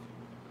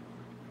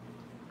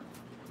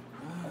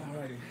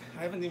 Alrighty.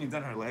 I haven't even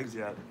done her legs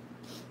yet.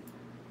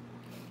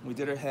 We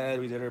did her head,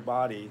 we did her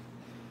body,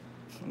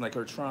 like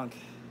her trunk.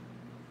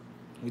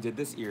 We did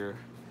this ear.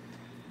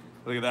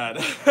 Look at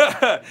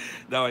that.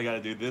 Now I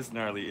gotta do this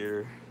gnarly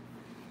ear.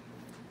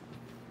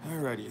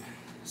 Alrighty.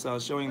 So I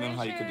was showing them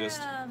how you could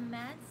just...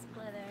 mat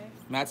splitter?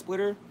 Mat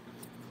splitter?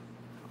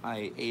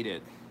 I ate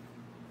it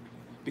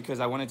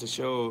because I wanted to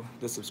show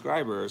the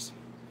subscribers.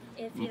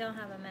 If you don't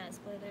have a mat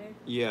splitter?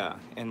 Yeah,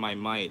 and my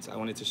might. I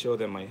wanted to show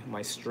them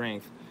my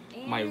strength,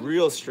 and my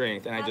real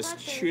strength, and I just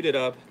chewed it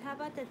up. How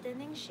about the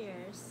thinning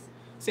shears?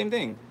 Same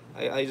thing.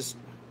 I just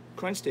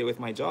crunched it with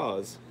my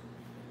jaws.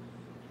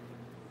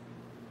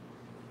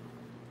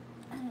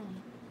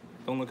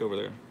 Don't look over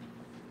there.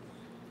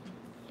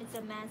 It's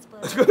a mat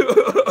splitter.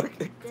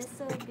 Okay. This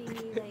will be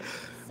like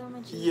so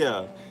much easier.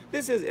 Yeah,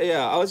 this is,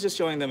 yeah, I was just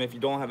showing them if you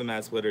don't have a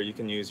mat splitter, you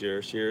can use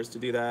your shears to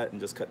do that and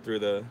just cut through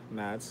the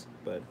mats.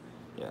 But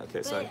yeah, okay,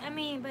 but, so. I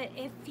mean, but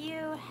if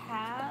you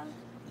have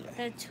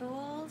the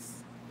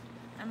tools,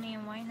 I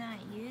mean, why not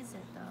use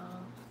it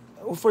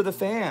though? Well, for the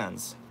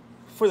fans.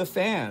 For the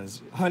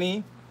fans,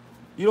 honey.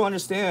 You don't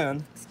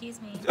understand. Excuse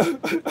me.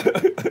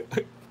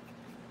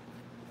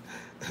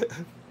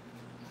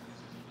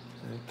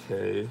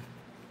 Okay.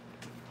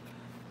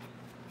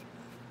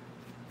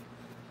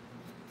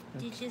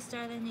 Did you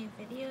start a new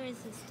video or is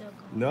this still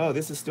going? No,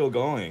 this is still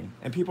going.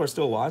 And people are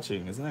still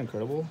watching. Isn't that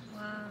incredible?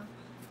 Wow.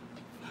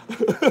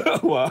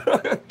 Wow.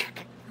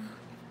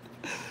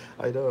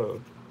 I know.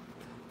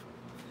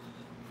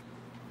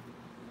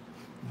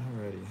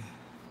 Alrighty.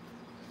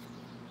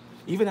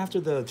 Even after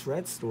the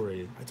Tourette's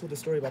story, I told the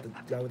story about the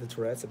guy with the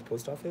Tourette's at the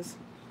post office,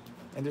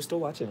 and they're still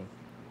watching.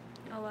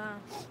 Oh, wow.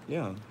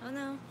 Yeah. Oh,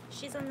 no.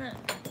 She's on the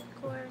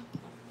cord.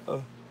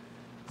 Oh,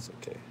 it's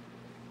okay.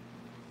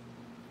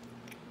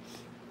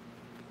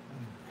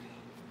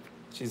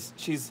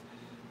 She's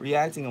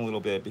reacting a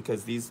little bit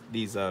because these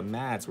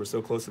mats were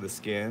so close to the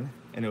skin,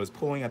 and it was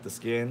pulling at the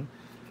skin,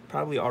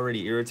 probably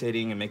already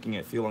irritating and making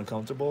it feel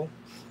uncomfortable.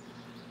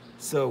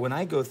 So when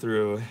I go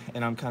through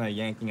and I'm kind of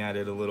yanking at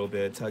it a little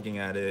bit, tugging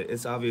at it,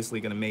 it's obviously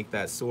going to make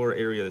that sore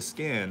area of the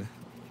skin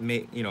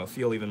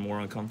feel even more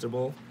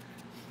uncomfortable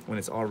when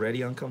it's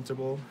already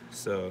uncomfortable.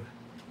 So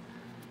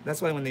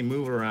that's why when they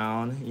move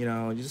around, you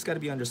just got to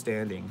be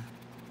understanding.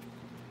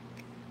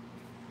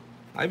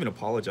 I even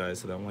apologize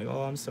to them, like,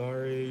 oh, I'm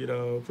sorry,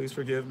 please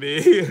forgive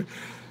me.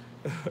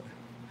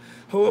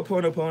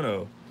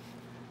 Ho'oponopono.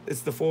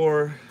 It's the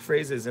 4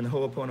 phrases in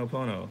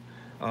Ho'oponopono,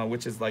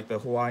 which is like the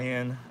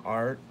Hawaiian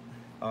art.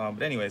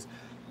 But anyways,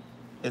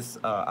 it's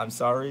I'm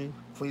sorry,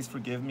 please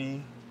forgive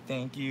me,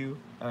 thank you,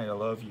 and I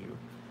love you.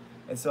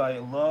 And so I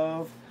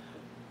love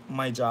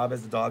my job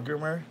as a dog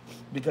groomer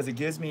because it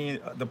gives me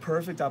the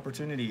perfect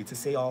opportunity to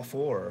say all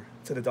 4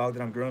 to the dog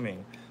that I'm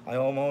grooming. I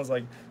almost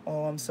like,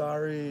 oh, I'm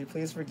sorry,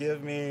 please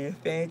forgive me,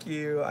 thank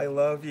you, I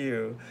love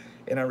you.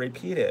 And I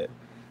repeat it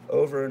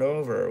over and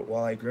over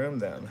while I groom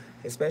them,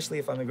 especially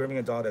if I'm grooming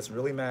a dog that's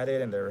really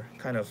matted and they're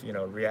kind of,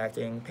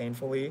 reacting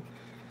painfully.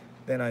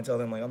 Then I tell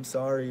them, like, I'm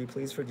sorry,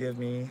 please forgive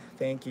me,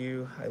 thank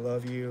you, I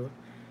love you.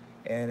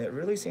 And it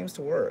really seems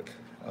to work.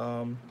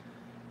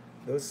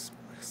 Those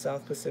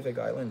South Pacific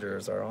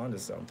Islanders are onto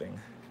something.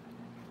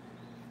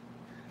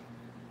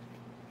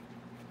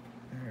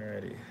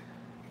 Alrighty.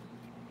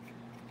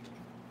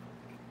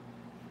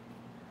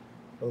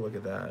 Oh, look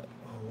at that.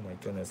 Oh my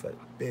goodness, that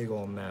big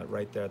old mat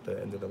right there at the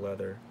end of the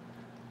leather.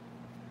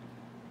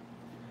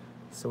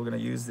 So we're gonna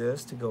use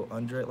this to go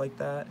under it like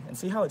that. And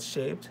see how it's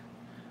shaped?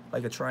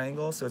 Like a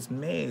triangle? So it's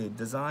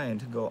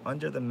designed to go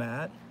under the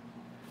mat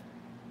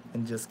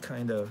and just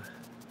kind of,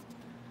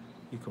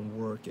 you can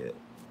work it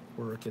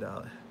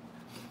out.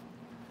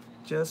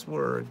 Just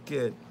work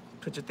it.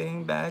 Put your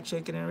thing back,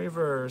 shake it and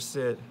reverse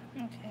it.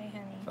 Okay,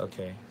 honey.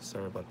 Okay,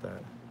 sorry about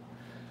that.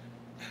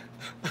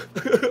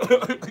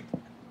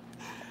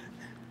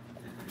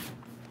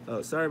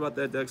 Oh, sorry about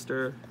that,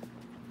 Dexter.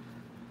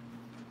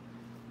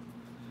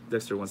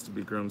 Dexter wants to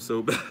be groomed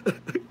so bad.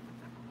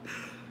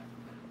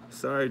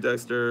 Sorry,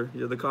 Dexter.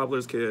 You're the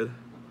cobbler's kid.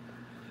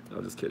 No,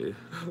 I'm just kidding.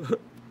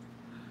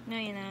 No,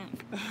 you're not.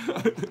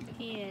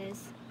 He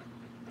is.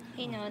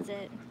 He knows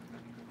it.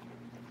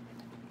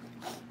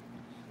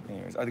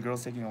 Anyways, are the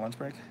girls taking a lunch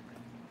break?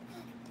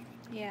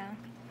 Yeah.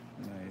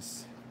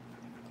 Nice.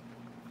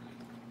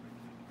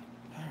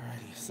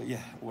 Alrighty, so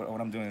yeah, what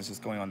I'm doing is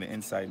just going on the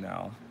inside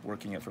now,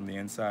 working it from the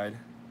inside.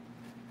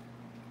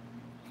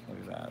 Look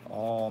at that,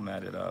 all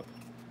matted up.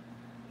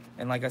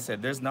 And like I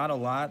said, there's not a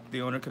lot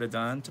the owner could have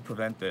done to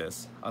prevent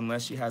this,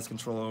 unless she has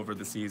control over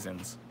the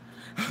seasons.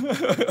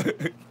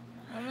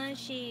 Unless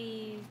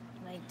she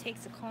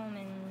takes a comb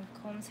and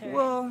combs her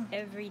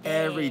every day.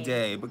 Every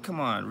day, but come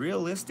on,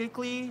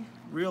 realistically,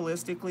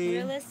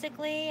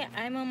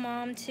 I'm a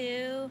mom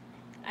too.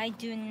 I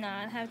do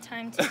not have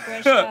time to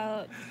brush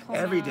out, comb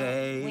every out,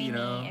 day,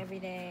 weenie every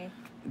day.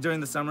 During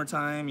the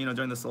summertime,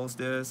 during the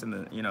solstice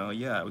and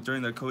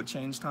during the coat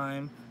change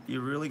time, you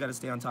really got to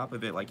stay on top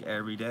of it like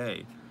every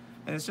day.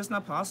 And it's just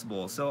not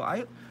possible. So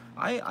I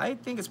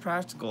think it's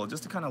practical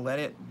just to kind of let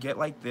it get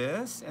like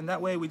this, and that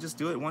way we just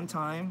do it one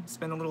time,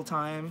 spend a little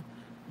time,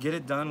 get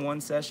it done one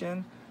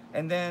session,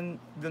 and then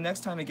the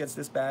next time it gets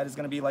this bad is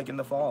going to be like in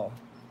the fall.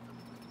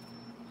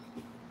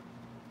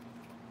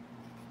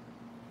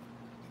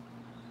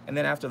 And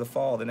then after the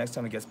fall, the next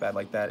time it gets bad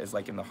like that is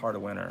like in the heart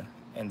of winter,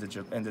 end of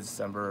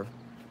December,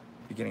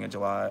 beginning of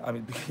July,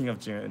 beginning of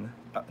June,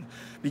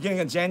 beginning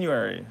of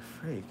January.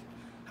 Freak.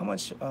 How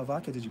much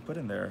vodka did you put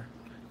in there?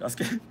 I was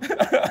kidding.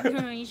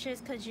 Are you sure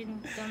it's because you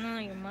don't know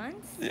your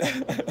months?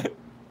 Yeah.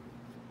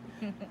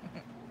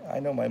 I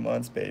know my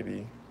months,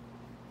 baby.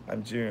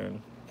 I'm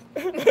June.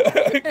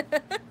 Alrighty.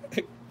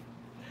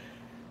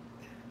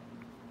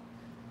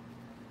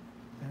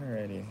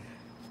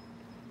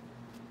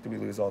 Did we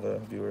lose all the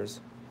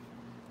viewers?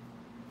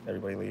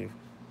 Everybody leave.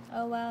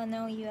 Oh wow,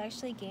 no, you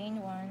actually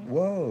gained one.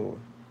 Whoa.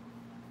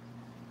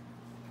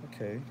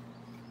 Okay.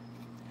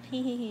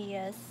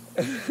 Yes.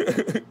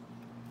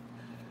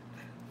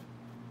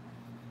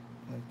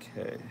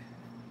 Okay.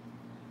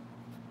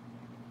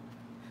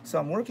 So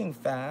I'm working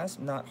fast,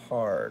 not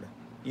hard.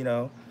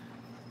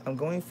 I'm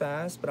going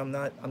fast, but I'm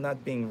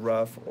not being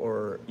rough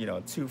or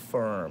too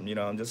firm.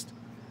 I'm just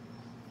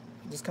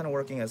kind of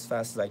working as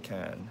fast as I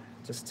can,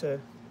 just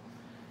to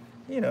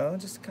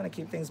just kind of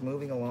keep things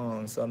moving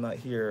along, so I'm not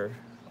here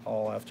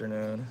all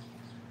afternoon.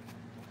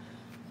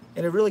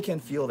 And it really can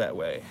feel that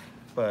way,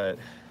 but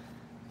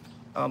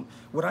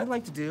what I'd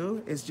like to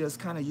do is just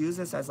kind of use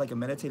this as like a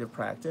meditative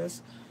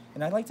practice,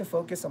 and I'd like to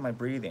focus on my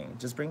breathing.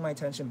 Just bring my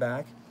attention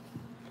back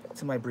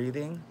to my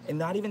breathing and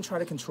not even try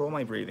to control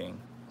my breathing.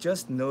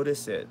 Just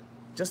notice it.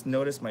 Just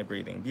notice my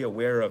breathing. Be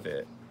aware of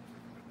it.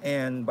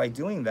 And by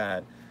doing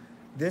that,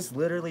 this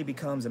literally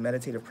becomes a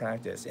meditative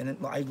practice. And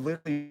I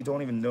literally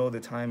don't even know the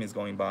time is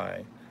going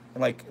by.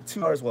 And like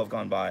 2 hours will have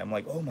gone by. I'm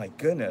like, oh my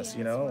goodness,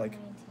 Yeah, like,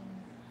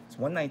 it's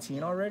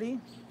 1:19 already?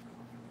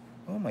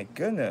 Oh my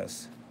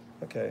goodness.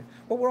 Okay.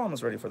 Well, we're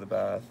almost ready for the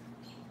bath.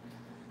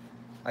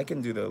 I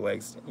can do the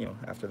legs, you know,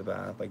 after the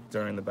bath, like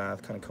during the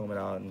bath, kind of comb it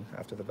out, and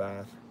after the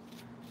bath,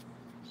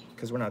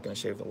 because we're not going to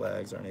shave the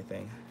legs or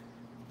anything.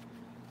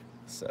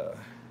 So,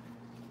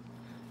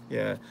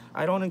 yeah,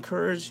 I don't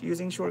encourage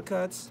using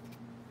shortcuts,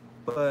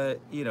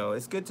 but, you know,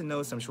 it's good to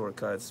know some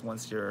shortcuts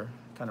once you're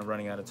kind of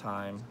running out of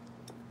time.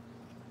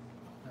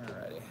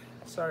 Alrighty.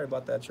 Sorry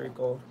about that,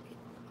 treacle.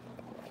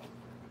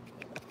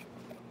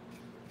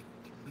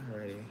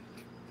 Alrighty.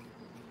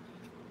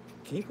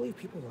 Can you believe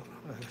people...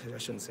 I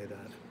shouldn't say that.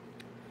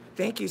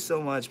 Thank you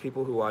so much,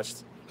 people who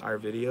watched our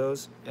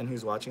videos and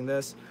who's watching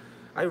this.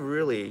 I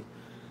really,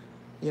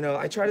 you know,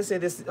 I tried to say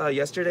this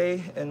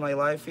yesterday in my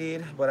live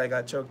feed, but I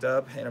got choked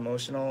up and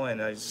emotional, and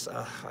I just,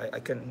 I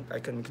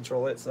couldn't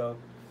control it. So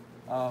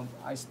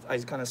I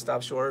kind of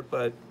stopped short.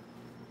 But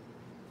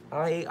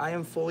I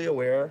am fully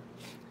aware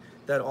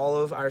that all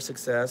of our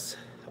success,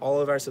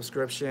 all of our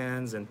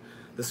subscriptions and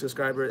the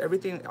subscribers,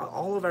 everything,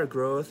 all of our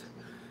growth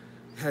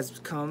has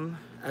come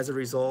as a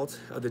result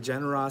of the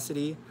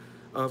generosity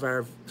of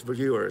our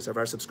viewers, of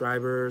our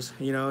subscribers.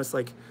 You know, it's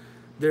like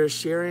they're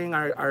sharing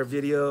our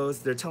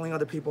videos, they're telling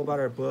other people about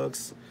our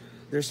books,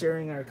 they're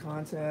sharing our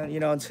content. You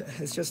know,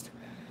 it's just,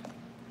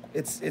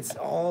 it's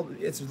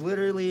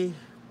literally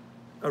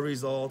a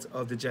result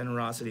of the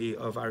generosity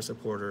of our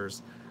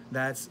supporters.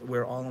 That's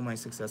where all of my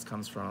success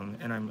comes from,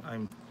 and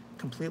I'm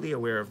completely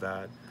aware of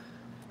that,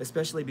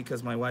 especially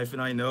because my wife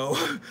and I know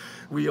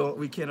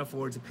we can't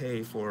afford to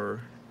pay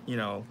for, you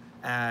know,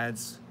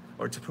 ads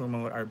or to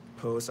promote our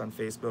posts on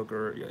Facebook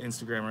or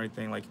Instagram or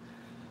anything. Like,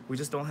 we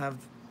just don't have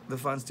the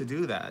funds to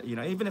do that. You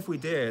know, even if we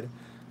did,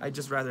 I'd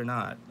just rather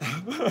not.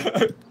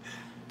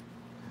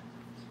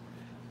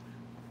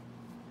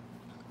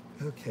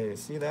 Okay,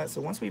 see that?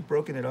 So once we've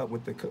broken it up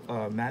with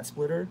the mat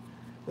splitter,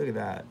 look at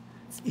that.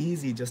 It's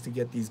easy just to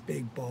get these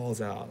big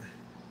balls out.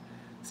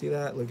 See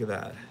that? Look at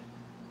that.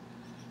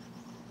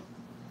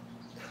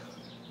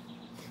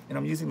 And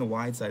I'm using the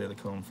wide side of the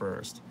comb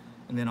first,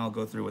 and then I'll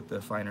go through with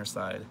the finer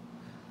side.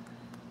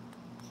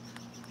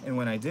 And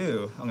when I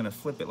do, I'm gonna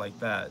flip it like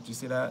that. Do you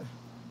see that?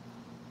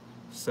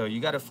 So you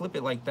gotta flip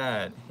it like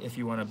that if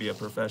you wanna be a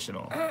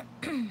professional.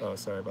 Oh,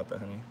 sorry about that,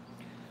 honey.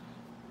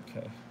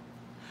 Okay.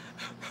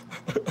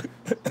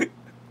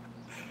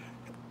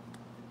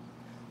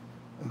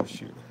 Oh,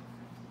 shoot.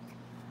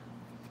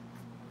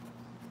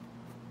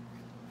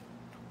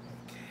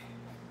 Okay.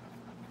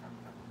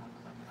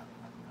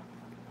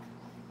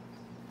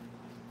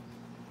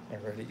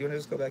 Alrighty, you wanna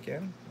just go back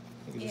in?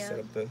 You can just set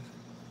up the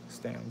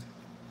stand.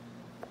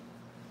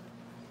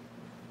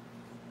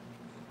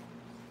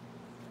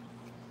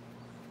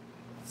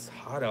 It's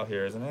hot out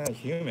here, isn't it?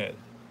 Humid.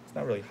 It's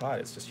not really hot,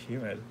 it's just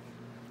humid.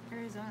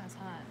 Arizona's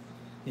hot.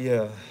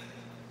 Yeah.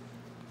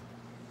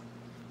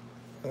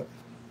 Oh,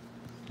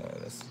 there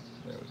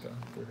we go,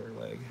 through her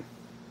leg.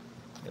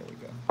 There we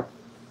go.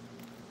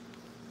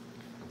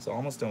 So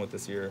almost done with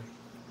this ear.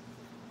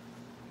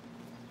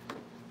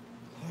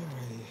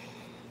 Alrighty.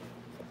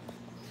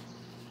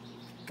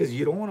 Because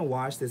you don't want to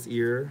wash this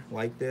ear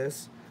like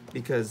this,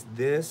 because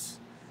this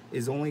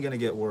is only going to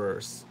get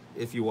worse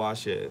if you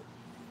wash it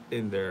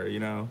in there, you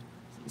know?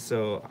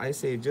 So I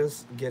say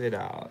just get it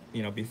out,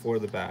 you know, before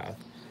the bath.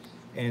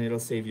 And it'll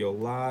save you a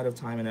lot of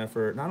time and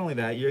effort. Not only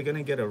that, you're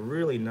gonna get a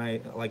really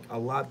nice, like a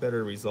lot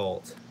better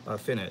result,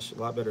 finish, a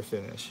lot better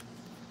finish.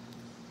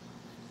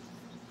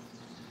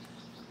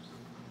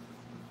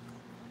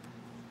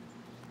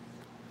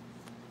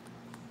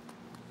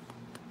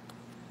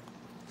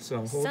 So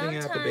I'm holding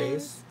it at the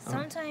base.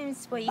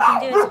 Sometimes what you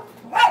can do is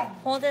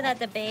hold it at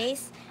the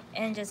base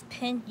and just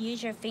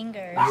use your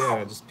fingers.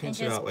 Yeah, just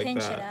pinch it out like that. And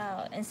just pinch it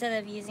out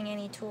instead of using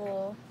any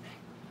tool.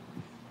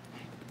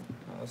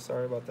 Oh,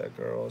 sorry about that,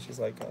 girl. She's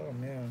like, oh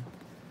man.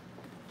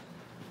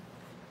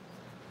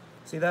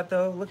 See that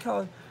though? Look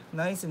how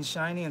nice and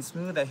shiny and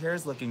smooth that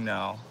hair's looking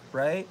now,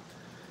 right?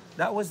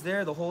 That was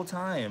there the whole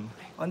time,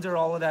 under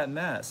all of that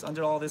mess,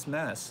 under all this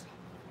mess.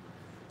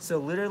 So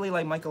literally,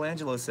 like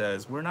Michelangelo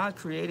says, we're not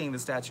creating the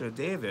statue of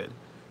David.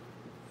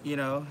 You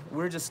know,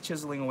 we're just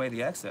chiseling away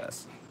the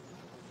excess.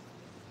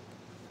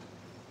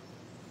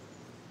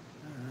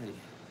 Alrighty.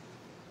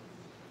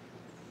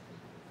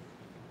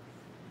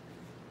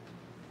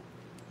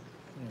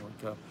 There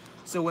we go.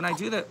 So when I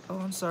do the, oh,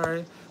 I'm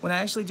sorry. When I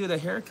actually do the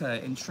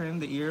haircut and trim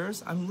the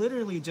ears, I'm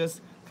literally just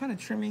kind of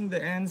trimming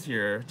the ends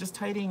here, just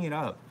tightening it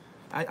up.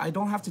 I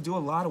don't have to do a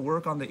lot of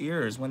work on the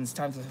ears when it's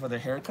time for the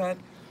haircut,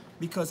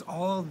 because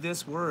all of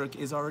this work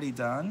is already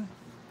done.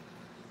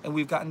 And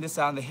we've gotten this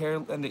out, and the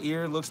hair and the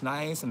ear looks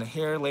nice, and the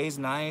hair lays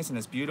nice, and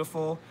it's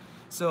beautiful.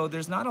 So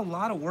there's not a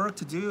lot of work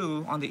to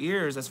do on the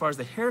ears as far as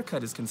the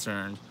haircut is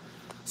concerned.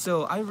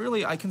 So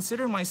I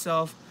consider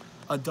myself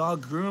a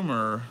dog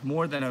groomer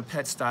more than a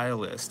pet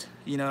stylist,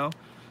 you know?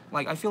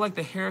 Like, I feel like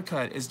the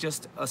haircut is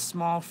just a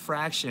small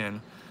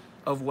fraction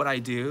of what I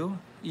do,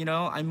 you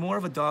know? I'm more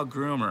of a dog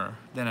groomer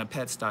than a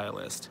pet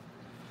stylist.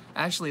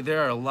 Actually,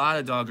 there are a lot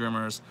of dog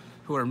groomers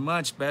who are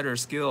much better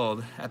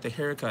skilled at the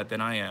haircut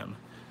than I am.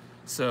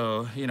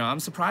 So, you know, I'm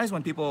surprised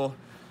when people,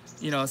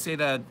 you know, say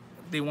that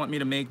they want me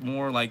to make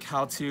more like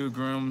how-to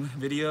groom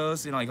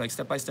videos, you know, like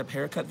step-by-step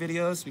haircut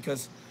videos,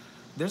 because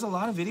there's a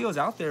lot of videos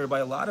out there by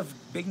a lot of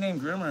big-name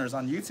groomers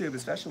on YouTube,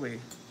 especially.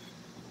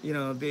 You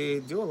know, they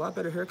do a lot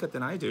better haircut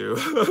than I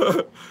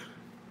do.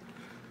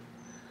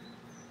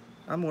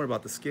 I'm more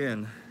about the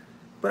skin.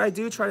 But I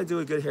do try to do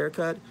a good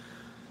haircut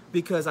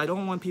because I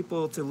don't want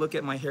people to look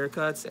at my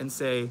haircuts and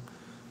say,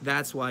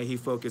 that's why he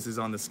focuses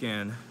on the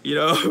skin, you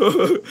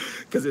know,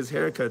 because his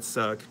haircuts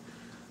suck.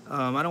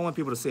 I don't want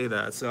people to say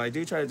that, so I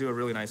do try to do a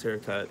really nice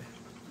haircut.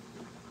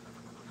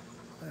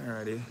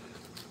 Alrighty.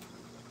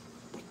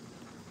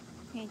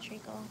 Hey,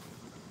 Treacle.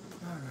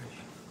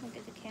 Alrighty. Look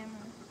at the camera.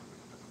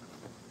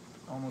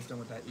 Almost done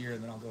with that ear,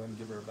 and then I'll go ahead and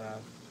give her a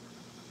bath.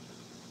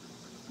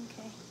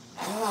 Okay.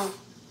 Oh,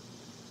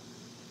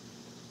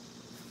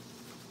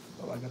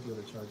 I got the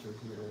other charger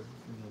here.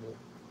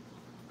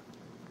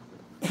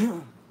 If you need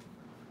it.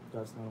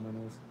 Got snot on my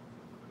nose.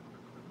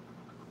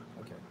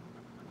 Okay.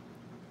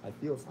 I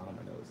feel snot on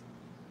my nose.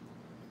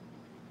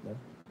 No?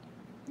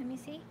 Let me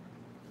see.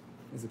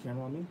 Is the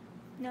camera on me?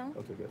 No.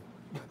 Okay, good.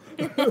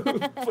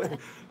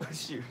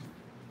 Shoot.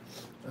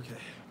 Okay.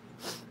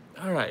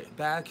 All right,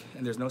 back,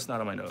 and there's no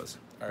snot on my nose.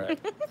 All right.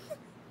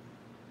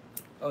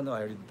 Oh no, I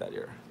already did that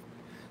ear.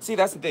 See,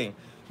 that's the thing.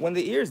 When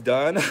the ear's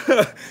done,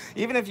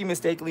 even if you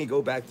mistakenly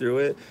go back through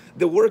it,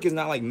 the work is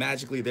not like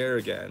magically there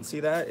again. See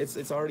that?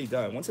 It's already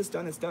done. Once it's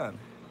done, it's done.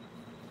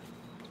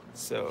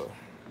 So,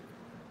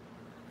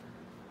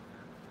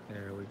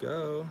 there we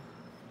go.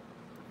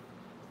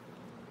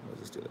 We'll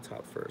just do the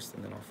top first,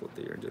 and then I'll flip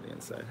the ear and do the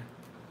inside.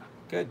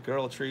 Good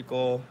girl,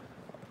 Treacle.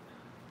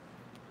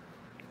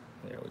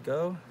 There we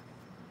go.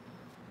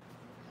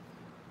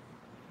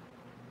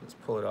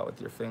 Just pull it out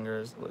with your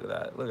fingers. Look at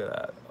that. Look at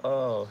that.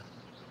 Oh.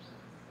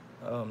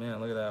 Oh man,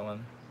 look at that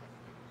one.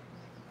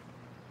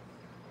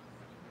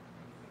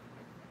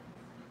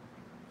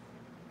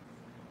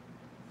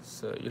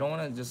 So you don't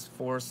want to just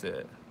force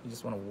it. You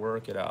just want to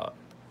work it out.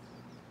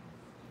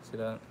 See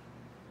that?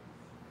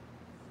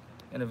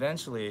 And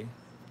eventually,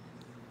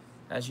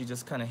 as you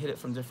just kind of hit it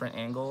from different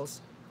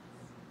angles,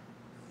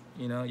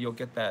 you know, you'll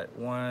get that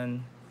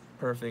one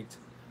perfect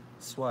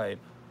swipe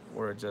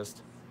where it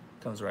just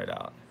comes right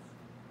out.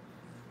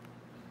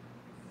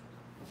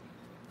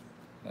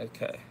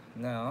 Okay,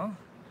 now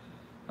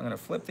I'm gonna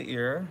flip the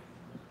ear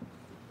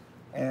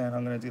and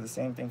I'm gonna do the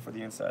same thing for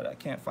the inside. I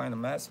can't find my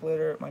mat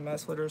splitter,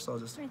 so I'll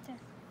just... Right there.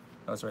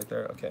 Oh, it's right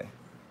there, okay.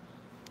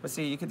 But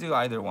see, you could do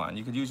either one.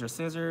 You could use your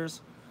scissors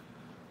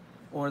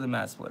or the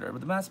mat splitter. But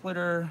the mat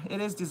splitter,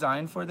 it is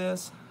designed for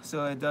this,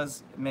 so it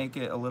does make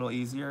it a little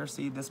easier.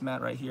 See this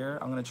mat right here?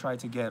 I'm gonna try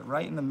to get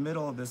right in the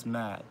middle of this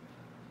mat,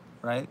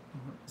 right?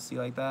 See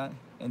like that?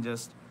 And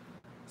just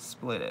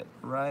split it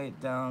right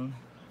down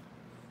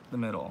the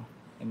middle.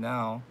 And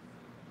now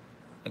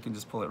I can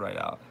just pull it right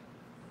out.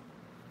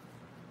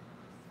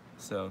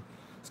 So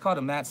it's called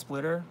a mat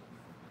splitter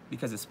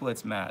because it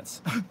splits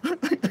mats.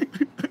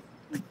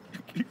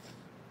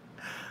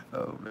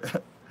 Oh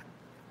man.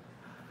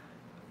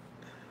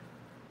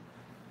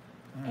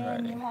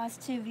 And you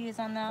lost 2 views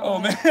on that one.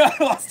 one. Man, I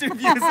lost 2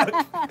 views.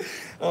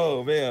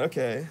 Oh man,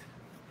 okay.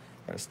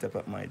 Gotta step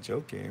up my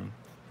joke game.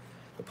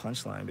 The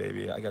punchline,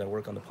 baby. I gotta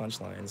work on the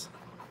punchlines.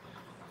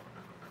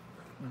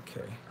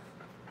 Okay.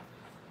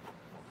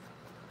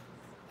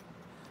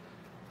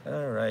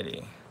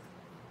 Alrighty.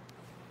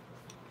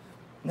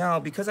 Now,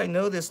 because I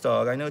know this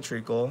dog, I know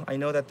Treacle, I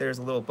know that there's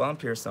a little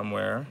bump here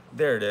somewhere.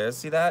 There it is.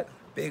 See that?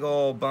 Big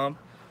old bump.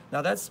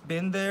 Now that's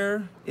been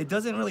there. It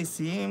doesn't really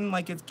seem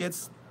like it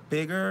gets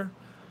bigger,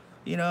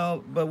 you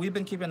know, but we've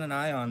been keeping an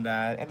eye on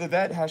that. And the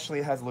vet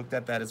actually has looked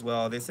at that as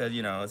well. They said,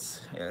 you know,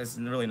 it's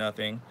really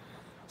nothing.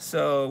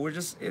 So we're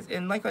just,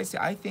 and like I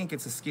said, I think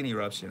it's a skin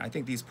eruption. I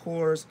think these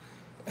pores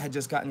had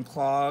just gotten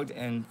clogged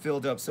and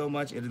filled up so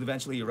much, it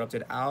eventually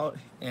erupted out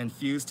and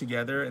fused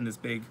together in this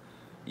big,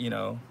 you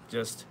know,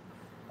 just,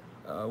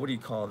 what do you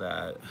call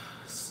that?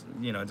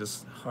 You know,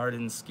 just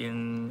hardened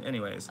skin,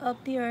 anyways.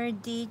 Up your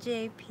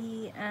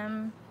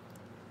DJPM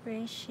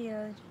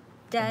ratio,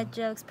 dad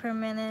jokes per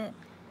minute.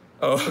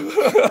 Oh.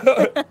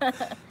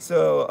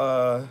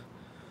 So,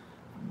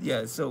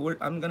 yeah, so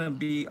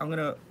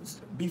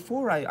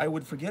before I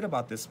would forget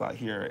about this spot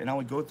here, and I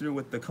would go through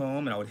with the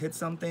comb, and I would hit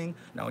something,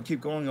 and I would keep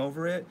going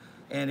over it,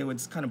 and it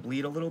would kind of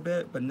bleed a little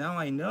bit, but now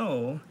I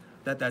know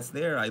that that's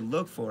there, I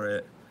look for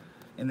it,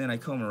 and then I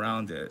comb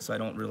around it, so I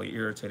don't really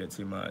irritate it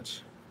too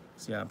much.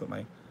 So yeah, I put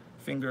my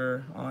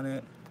finger on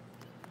it,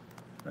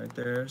 right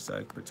there, so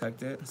I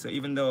protect it. So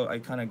even though I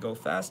kind of go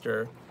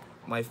faster,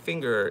 my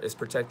finger is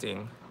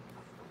protecting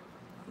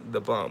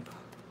the bump.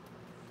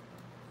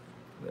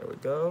 There we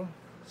go.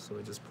 So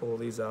we just pull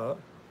these out.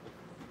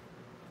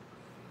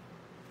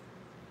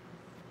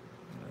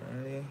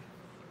 Alrighty.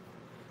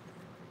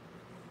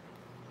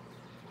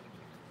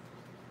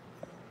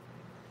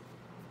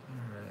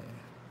 Alright.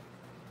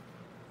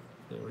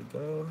 There we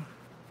go.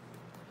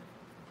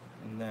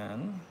 And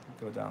then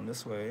go down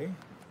this way.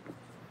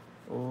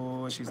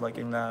 Oh, she's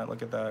liking that.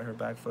 Look at that, her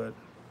back foot.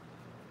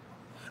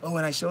 Oh,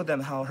 and I showed them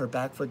how her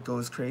back foot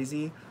goes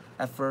crazy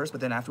at first,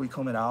 but then after we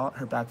comb it out,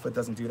 her back foot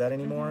doesn't do that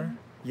anymore.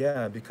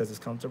 Yeah, because it's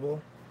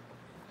comfortable.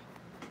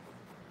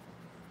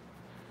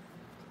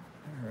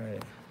 All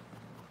right.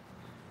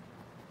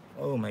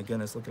 Oh my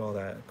goodness, look at all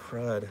that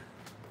crud.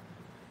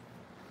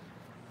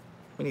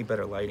 We need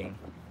better lighting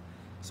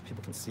so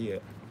people can see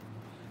it.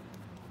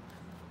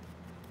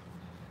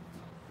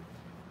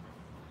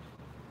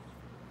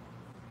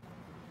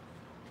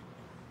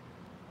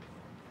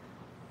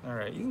 All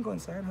right, you can go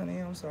inside, honey.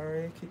 I'm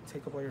sorry.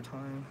 Take up all your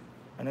time.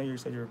 I know you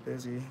said you were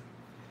busy.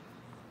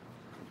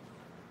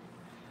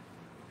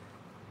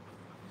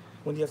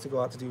 When do you have to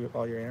go out to do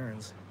all your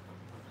errands?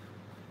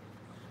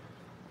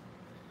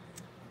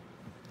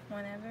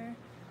 Whenever.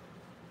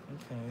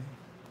 Okay.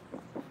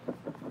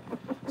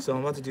 So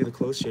I'm about to do the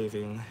close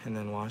shaving and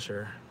then wash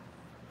her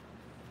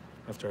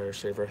after I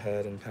shave her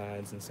head and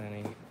pads and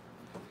sani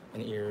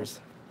and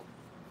ears.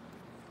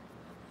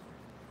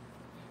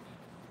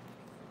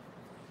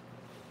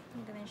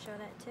 You gonna show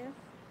that too?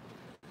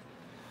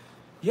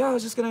 Yeah, I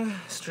was just gonna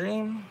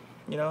stream,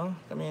 you know?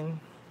 I mean,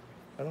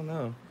 I don't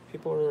know.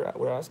 People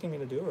were asking me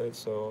to do it,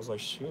 so I was like,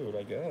 shoot,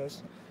 I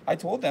guess. I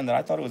told them that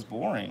I thought it was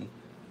boring.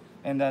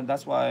 And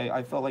that's why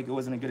I felt like it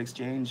wasn't a good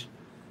exchange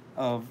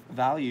of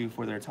value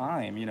for their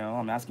time, you know?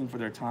 I'm asking for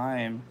their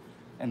time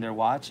and they're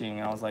watching,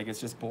 and I was like,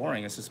 it's just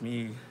boring. It's just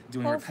me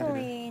doing repetitive.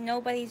 Hopefully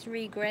nobody's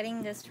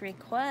regretting this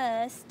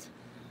request.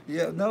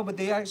 Yeah, no, but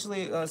they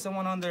actually,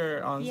 someone on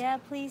their... Yeah,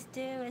 please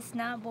do. It's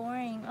not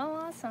boring. Oh,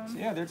 awesome.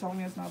 Yeah, they're telling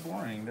me it's not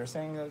boring. They're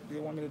saying that they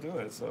want me to do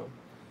it, so,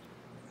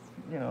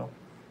 you know,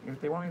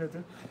 if they want me to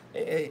do...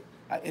 Hey,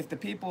 if the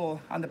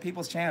people, on the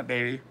People's Champ,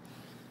 baby,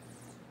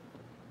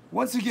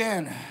 once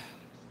again...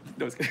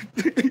 No, it's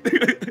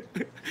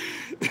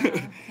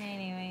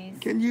anyways.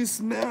 Can you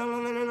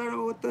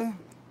smell what the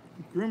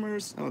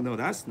groomers? Oh no,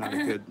 that's not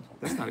a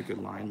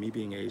good line. Me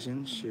being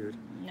Asian, shoot,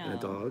 No. and a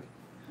dog.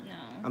 No.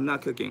 I'm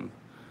not cooking.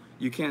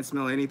 You can't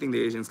smell anything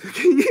the Asians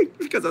cooking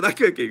because I'm not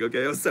cooking.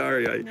 Okay, I'm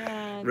sorry.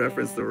 I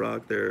referenced The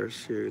Rock there.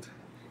 Shoot.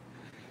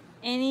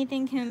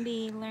 Anything can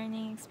be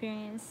learning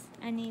experience.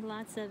 I need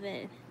lots of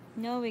it.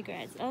 No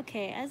regrets.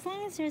 Okay, as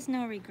long as there's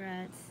no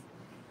regrets.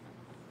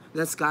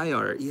 That's Sky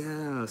Art.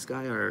 Yeah,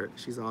 Sky Art.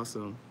 She's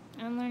awesome.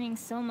 I'm learning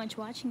so much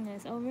watching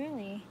this. Oh,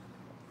 really?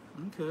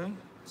 Okay,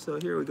 so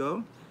here we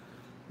go.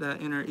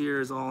 That inner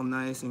ear is all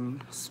nice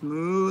and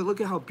smooth.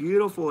 Look at how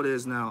beautiful it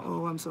is now.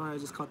 Oh, I'm sorry, I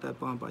just caught that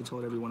bump I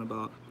told everyone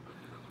about.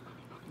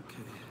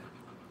 Okay.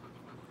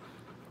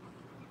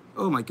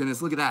 Oh my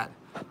goodness, look at that.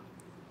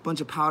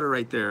 Bunch of powder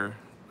right there.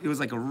 It was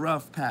like a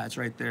rough patch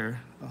right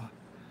there. Oh.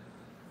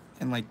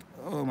 And like,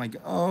 oh my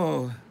God,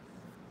 oh.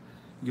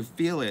 You could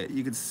feel it,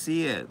 you could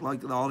see it,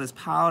 like all this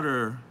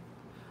powder.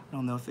 I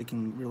don't know if they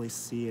can really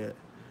see it.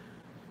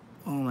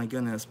 Oh my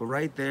goodness, but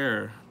right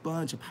there,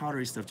 bunch of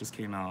powdery stuff just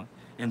came out.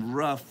 And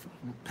rough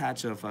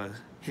patch of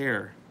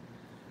hair.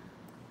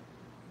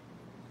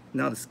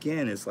 Now the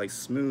skin is like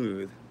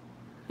smooth.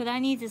 But I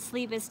need to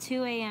sleep. It's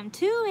 2 a.m.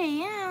 2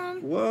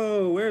 a.m.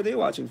 Whoa, where are they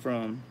watching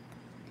from?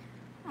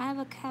 I have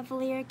a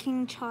Cavalier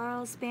King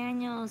Charles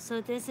Spaniel, so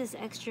this is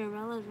extra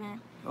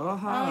relevant. Oh,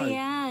 hi. Oh,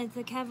 yeah, it's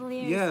a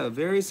Cavalier. Yeah,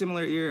 very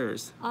similar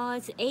ears. Oh,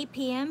 it's 8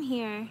 p.m.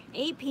 here.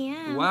 8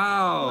 p.m.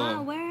 Wow.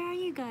 Wow, where are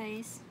you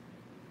guys?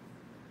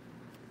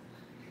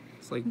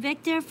 It's like...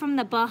 Victor from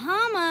the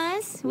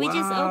Bahamas. Wow. We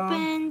just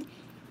opened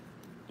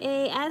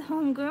a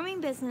at-home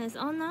grooming business.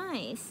 Oh,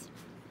 nice.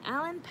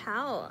 Alan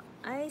Powell.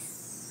 I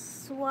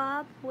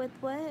swap with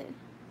what?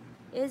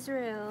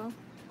 Israel.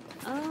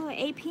 Oh,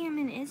 8 p.m.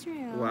 in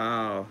Israel.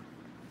 Wow.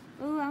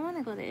 Ooh, I want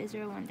to go to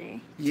Israel one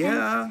day.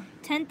 Yeah.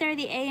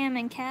 10:30 a.m.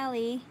 in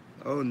Cali.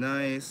 Oh,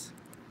 nice.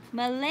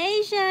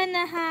 Malaysia in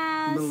the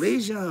house.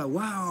 Malaysia.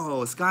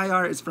 Wow. Sky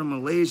Art is from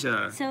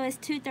Malaysia. So it's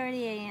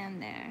 2:30 a.m.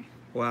 there.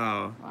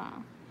 Wow.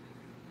 Wow.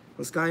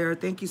 Well, Sky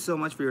Art, thank you so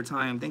much for your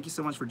time. Thank you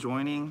so much for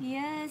joining.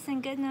 Yes,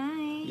 and good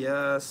night.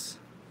 Yes.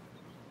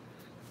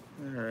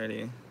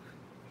 Alrighty.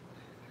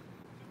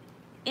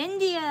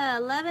 India,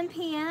 11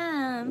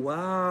 p.m.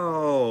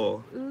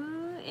 Wow.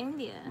 Ooh,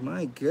 India.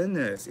 My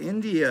goodness.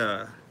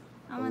 India.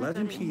 I wanna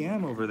 11 go to p.m.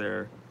 India. over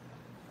there.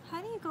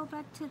 How do you go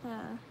back to the...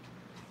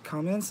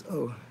 Comments?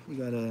 Oh, you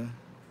gotta...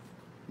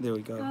 There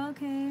we go.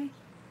 Okay.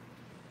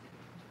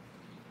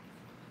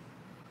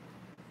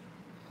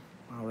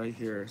 Wow, right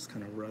here. It's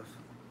kind of rough.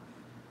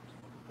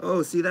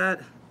 Oh, see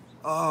that?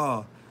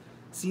 Oh,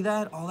 see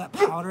that? All that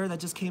powder that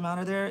just came out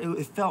of there?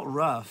 It felt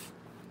rough.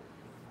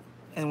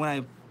 And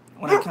when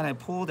I kind of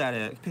pulled at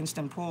it, pinched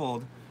and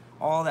pulled,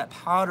 all that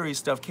powdery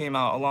stuff came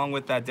out along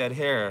with that dead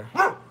hair.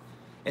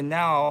 And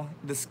now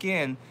the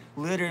skin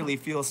literally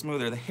feels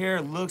smoother. The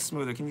hair looks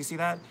smoother. Can you see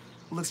that?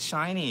 It looks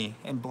shiny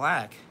and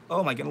black.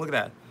 Oh my goodness, look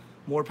at that.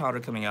 More powder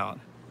coming out.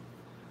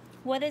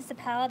 What is the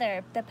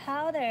powder? The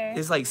powder...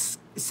 It's like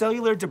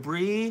cellular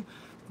debris,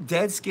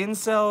 dead skin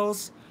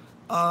cells,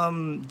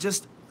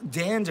 just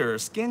dander,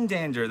 skin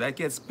dander that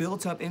gets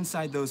built up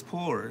inside those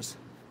pores.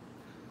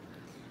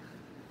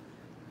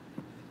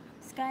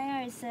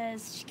 Skyheart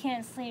says she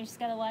can't sleep. She's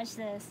got to watch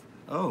this.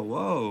 Oh,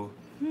 whoa.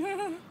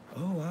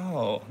 Oh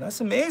wow,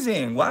 that's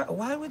amazing.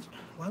 Why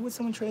would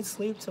someone trade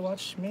sleep to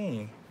watch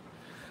me?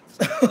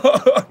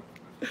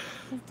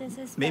 This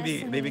is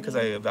Maybe because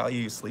fascinating. I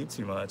value sleep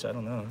too much. I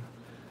don't know.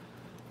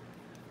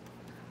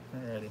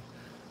 Alrighty.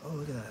 Oh,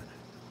 look at that.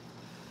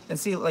 And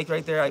see, like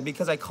right there,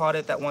 because I caught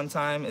it that one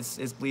time,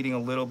 it's bleeding a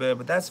little bit,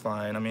 but that's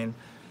fine. I mean,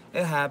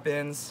 it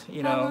happens,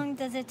 you How know. long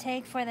does it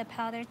take for the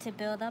powder to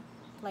build up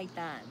like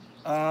that?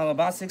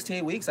 About 6 to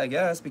 8 weeks, I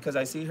guess, because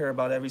I see her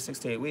about every 6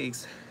 to 8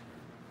 weeks.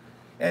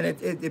 And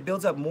it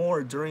builds up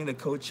more during the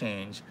coat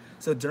change.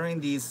 So during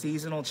these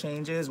seasonal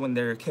changes, when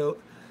their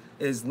coat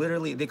is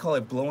literally, they call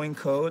it blowing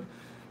coat,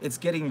 it's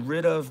getting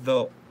rid of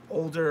the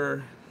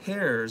older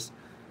hairs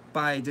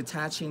by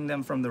detaching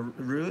them from the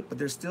root, but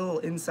they're still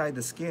inside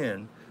the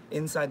skin,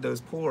 inside those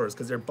pores,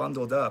 because they're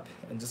bundled up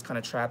and just kind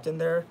of trapped in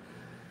there.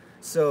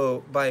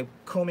 So by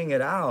combing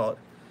it out,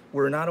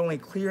 we're not only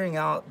clearing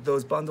out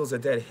those bundles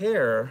of dead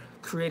hair,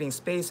 creating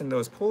space in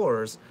those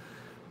pores,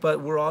 but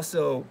we're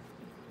also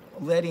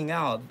letting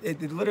out, it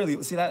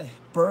literally, see that,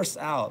 bursts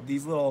out,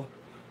 these little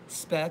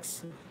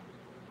specks.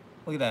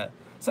 Look at that.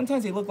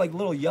 Sometimes they look like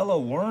little yellow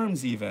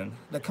worms even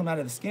that come out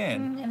of the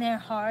skin. And they're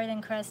hard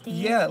and crusty.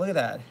 Yeah, look at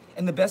that.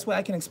 And the best way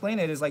I can explain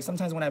it is like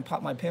sometimes when I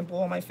pop my pimple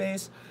on my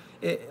face,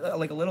 it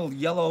like a little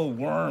yellow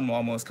worm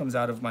almost comes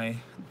out of my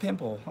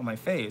pimple on my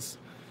face.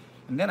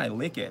 And then I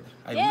lick it.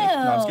 No,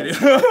 I'm just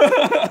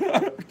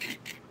kidding.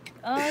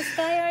 Oh,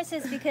 Sky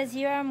is because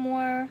you are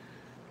more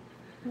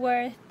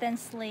worth than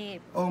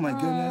sleep. Oh my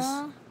goodness.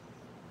 Aw.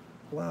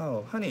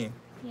 Wow, honey.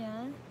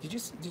 Yeah. Did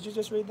you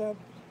just read that?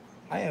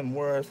 I am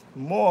worth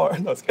more.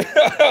 No, it's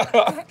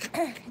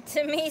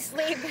To me,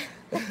 sleep.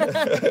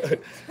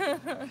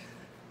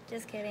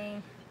 Just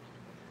kidding.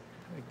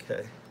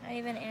 Okay. I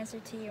even answer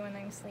to you when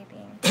I'm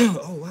sleeping.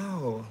 Oh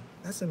wow,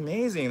 that's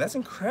amazing. That's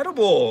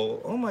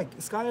incredible. Oh my,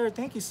 Skylar,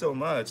 thank you so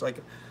much. Like,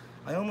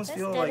 I almost That's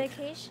feel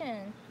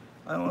dedication.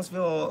 I almost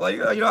feel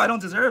like I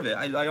don't deserve it.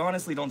 I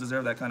honestly don't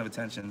deserve that kind of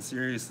attention.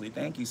 Seriously,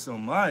 thank you so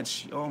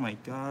much. Oh my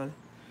God,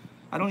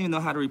 I don't even know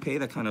how to repay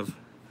that kind of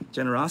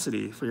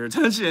generosity for your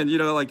attention. You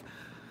know, like.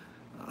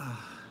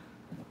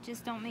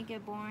 Just don't make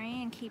it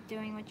boring and keep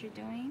doing what you're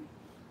doing.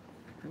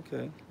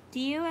 Okay. Do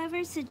you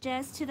ever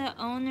suggest to the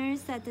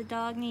owners that the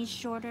dog needs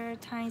shorter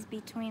times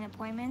between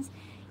appointments?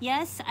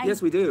 Yes,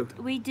 Yes, we do.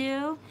 We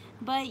do,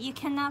 but you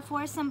cannot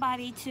force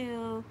somebody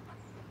to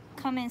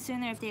come in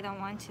sooner if they don't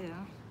want to.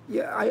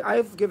 Yeah,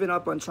 I've given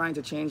up on trying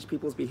to change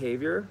people's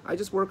behavior. I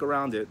just work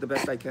around it the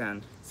best I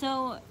can.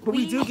 So, but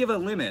we do give a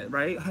limit,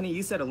 right? Honey,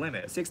 you set a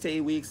limit. 6 to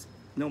 8 weeks,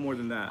 no more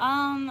than that.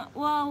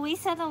 Well, we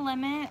set a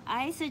limit.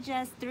 I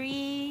suggest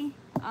 2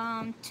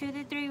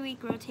 to 3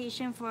 week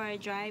rotation for a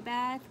dry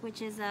bath,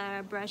 which is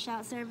a brush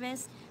out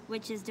service,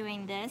 which is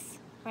doing this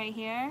right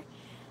here.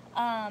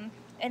 And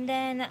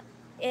then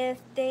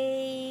if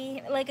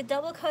they, like a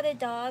double coated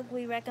dog,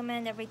 we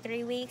recommend every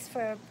 3 weeks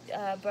for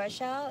brush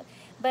out.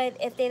 But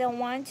if they don't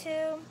want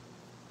to,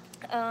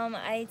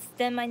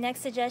 then my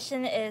next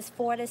suggestion is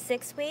 4 to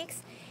 6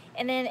 weeks.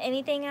 And then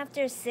anything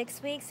after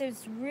 6 weeks,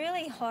 it's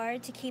really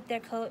hard to keep their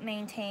coat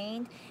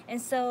maintained.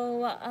 And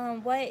so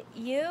what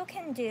you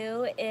can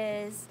do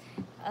is,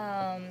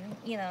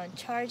 you know,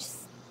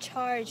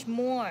 charge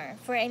more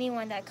for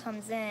anyone that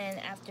comes in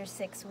after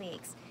 6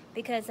 weeks,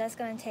 because that's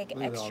going to take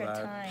extra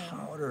time.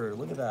 Powder,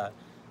 look at that,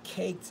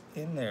 caked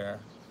in there.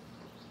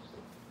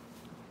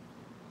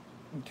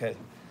 Okay,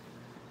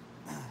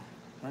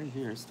 right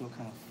here it's still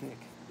kind of thick.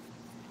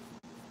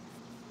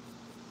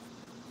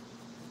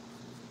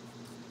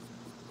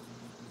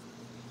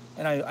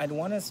 And I'd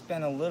want to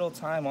spend a little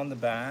time on the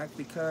back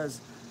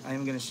because I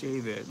am going to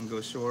shave it and go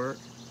short.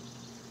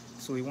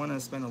 So we want to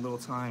spend a little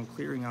time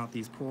clearing out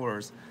these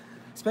pores,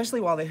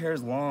 especially while the hair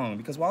is long,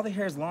 because while the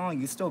hair is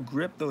long, you still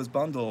grip those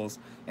bundles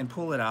and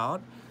pull it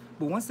out.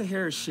 But once the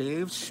hair is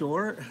shaved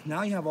short,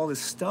 now you have all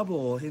this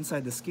stubble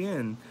inside the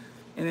skin,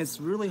 and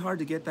it's really hard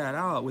to get that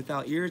out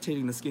without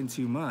irritating the skin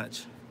too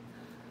much.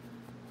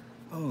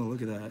 Oh,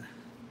 look at that.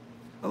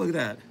 Oh, look at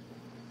that.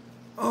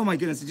 Oh my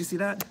goodness, did you see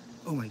that?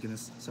 Oh my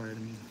goodness, sorry, I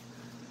didn't mean to.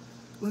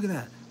 Look at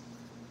that.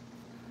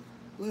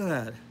 Look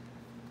at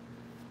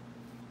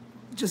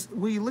that.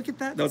 Will you look at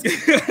that? No,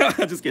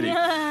 just kidding.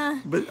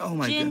 But oh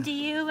my God. Jim, do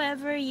you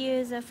ever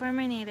use a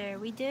Furminator?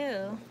 We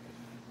do.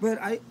 But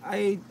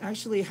I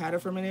actually had a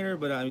Furminator,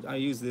 but I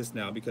use this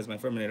now because my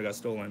Furminator got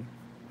stolen.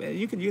 But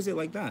you can use it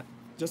like that,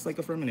 just like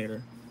a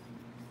Furminator,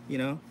 you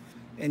know?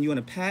 And you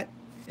want to pat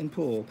and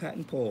pull,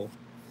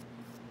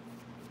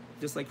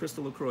 just like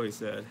Crystal LaCroix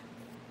said.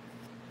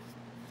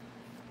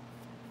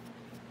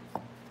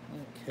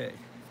 Okay.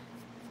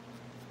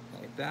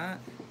 Like that,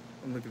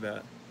 and look at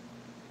that.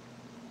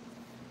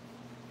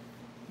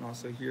 And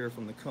also here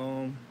from the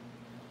comb,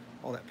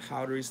 all that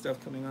powdery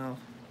stuff coming off.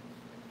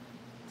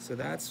 So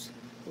that's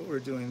what we're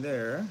doing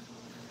there.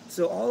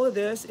 So all of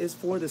this is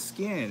for the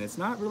skin. It's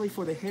not really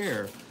for the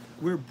hair.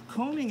 We're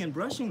combing and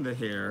brushing the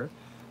hair,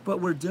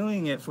 but we're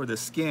doing it for the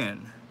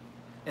skin.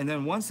 And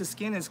then once the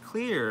skin is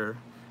clear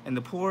and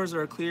the pores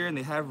are clear and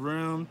they have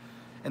room,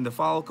 and the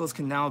follicles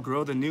can now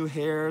grow the new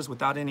hairs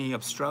without any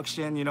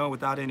obstruction, you know,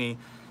 without any,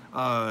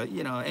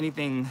 you know,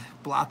 anything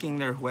blocking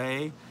their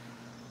way.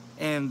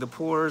 And the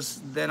pores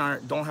then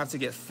don't have to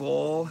get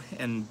full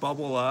and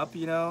bubble up,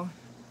 you know.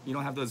 You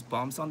don't have those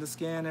bumps on the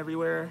skin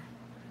everywhere.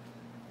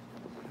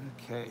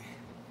 Okay.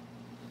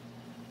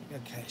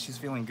 Okay, she's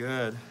feeling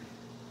good.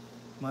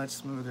 Much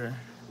smoother.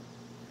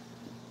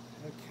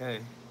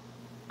 Okay.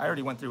 I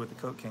already went through with the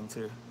Coat King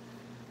too.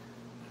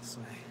 This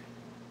way.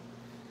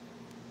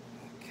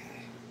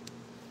 Okay.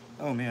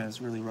 Oh man,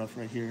 it's really rough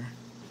right here.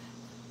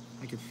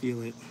 I can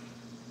feel it.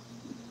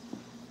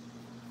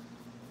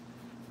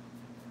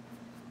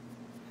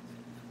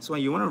 So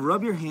you want to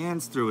rub your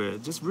hands through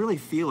it. Just really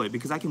feel it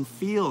because I can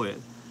feel it.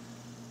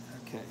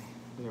 Okay,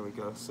 there we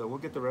go. So we'll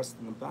get the rest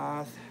in the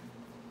bath.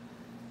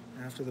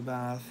 After the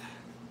bath.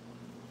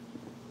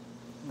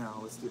 Now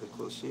let's do the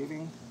close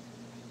shaving.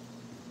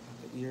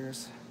 The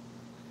ears.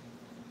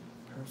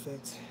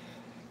 Perfect.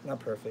 Not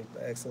perfect,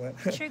 but excellent.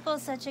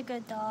 Trickle's such a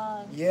good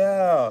dog.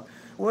 Yeah.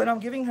 Well, and I'm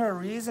giving her a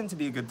reason to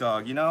be a good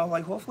dog, you know?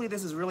 Like, hopefully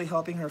this is really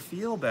helping her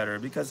feel better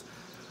because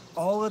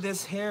all of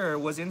this hair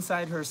was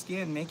inside her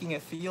skin, making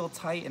it feel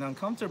tight and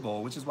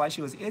uncomfortable, which is why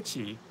she was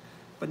itchy.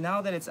 But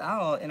now that it's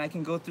out and I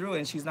can go through it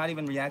and she's not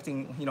even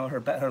reacting, you know,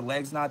 her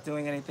leg's not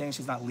doing anything,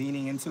 she's not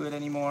leaning into it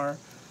anymore,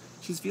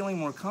 she's feeling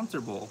more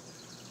comfortable.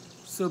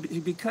 So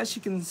because she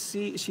can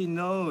see, she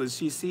knows,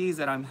 she sees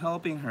that I'm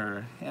helping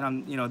her and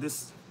I'm, you know,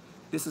 this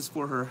is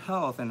for her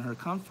health and her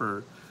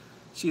comfort,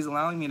 she's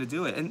allowing me to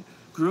do it. And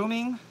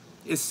grooming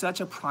is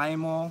such a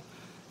primal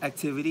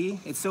activity,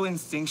 it's so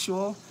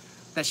instinctual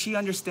that she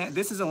understands,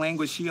 this is a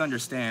language she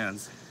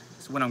understands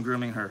when I'm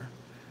grooming her.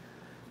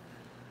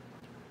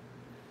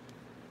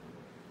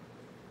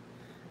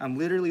 I'm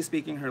literally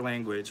speaking her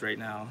language right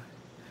now.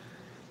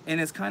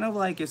 And it's kind of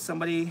like if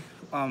somebody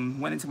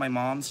went into my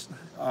mom's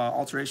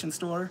alteration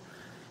store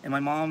and my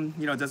mom,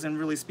 you know, doesn't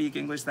really speak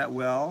English that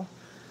well,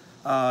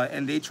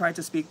 and they tried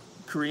to speak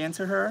Korean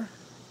to her,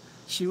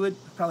 she would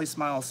probably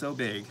smile so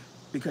big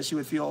because she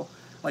would feel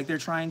like they're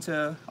trying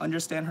to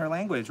understand her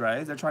language,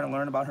 right? They're trying to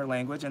learn about her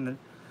language and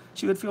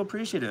she would feel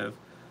appreciative.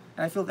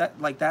 And I feel that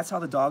like that's how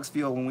the dogs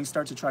feel when we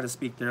start to try to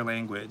speak their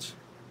language.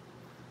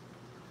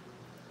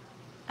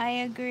 I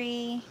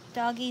agree.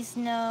 Doggies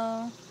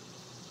know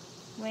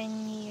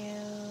when you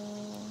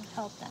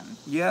help them.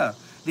 Yeah,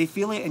 they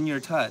feel it in your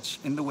touch,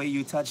 in the way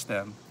you touch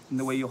them, in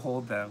the way you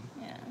hold them.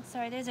 Yeah,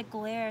 sorry, there's a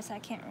glare, so I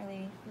can't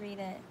really read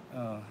it.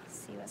 Oh.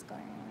 See what's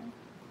going on.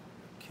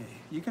 Okay,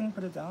 you can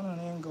put it down on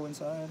it and go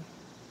inside.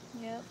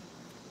 Yep.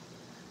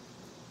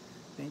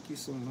 Thank you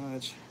so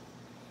much.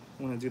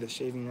 I want to do the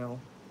shaving now.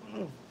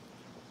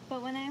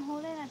 But when I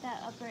hold it at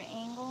that upper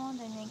angle,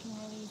 then they can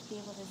really be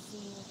able to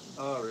see what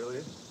Oh, really?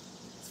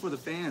 It's for the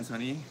fans,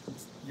 honey.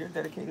 You're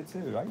dedicated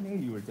too. I knew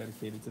you were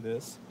dedicated to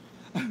this.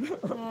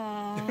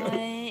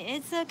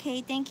 It's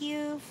okay. Thank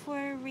you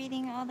for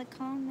reading all the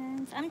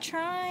comments. I'm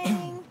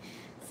trying.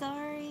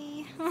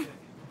 Sorry.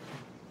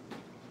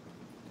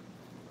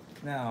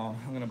 Now,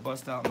 I'm going to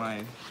bust out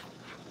my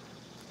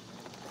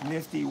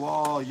nifty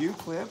wall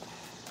U-clip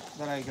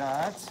that I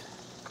got.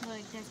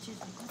 Look, that's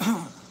just...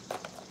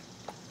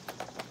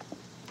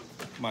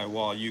 My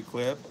wall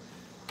U-clip.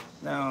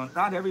 Now,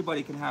 not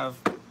everybody can have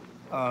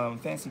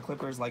fancy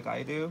clippers like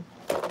I do.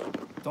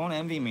 Don't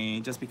envy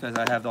me just because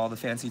I have all the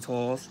fancy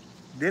tools.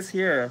 This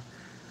here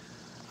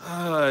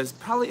is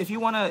probably, if you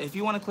want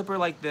a clipper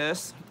like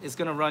this, it's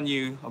gonna run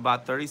you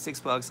about 36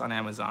 bucks on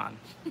Amazon.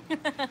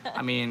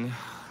 I mean,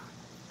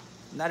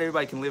 not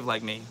everybody can live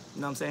like me.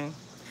 You know what I'm saying?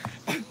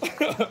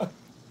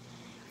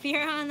 If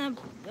you're on a,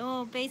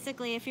 well,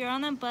 basically, if you're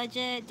on a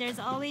budget, there's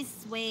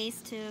always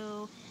ways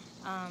to,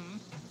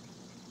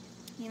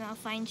 you know,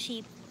 find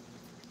cheap,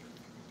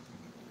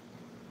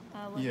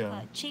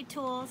 cheap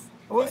tools.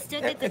 Well, But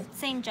still get the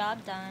same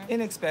job done.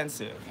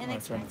 Inexpensive. Inexpensive, I'm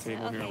gonna turn the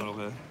table here a little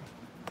bit.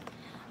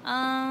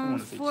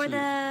 For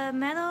the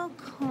metal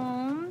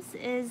combs,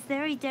 is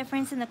there a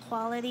difference in the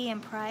quality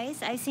and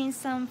price? I've seen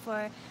some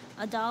for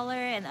 $1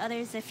 and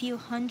others a few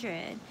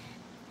hundred.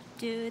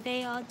 Do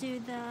they all do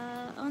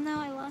the... Oh no,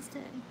 I lost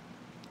it.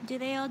 Do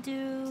they all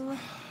do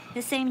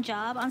the same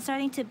job? I'm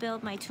starting to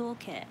build my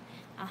toolkit.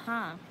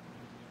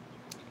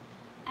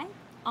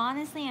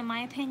 Honestly, in my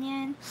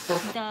opinion,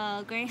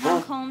 the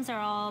Greyhound combs are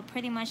all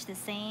pretty much the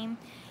same.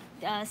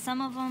 Some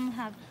of them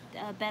have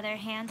better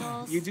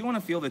handles. You do want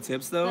to feel the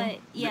tips though, but,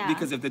 yeah.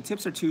 Because if the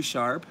tips are too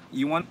sharp,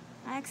 you want...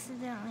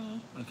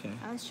 Accidentally. Okay.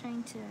 I was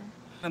trying to...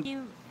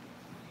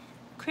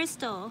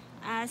 Crystal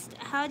asked,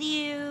 how do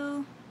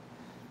your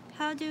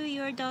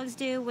dogs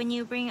do when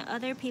you bring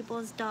other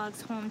people's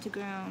dogs home to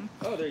groom?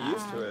 Oh, they're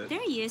used to it.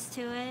 They're used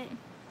to it.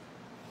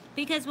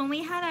 Because when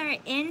we had our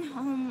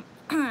in-home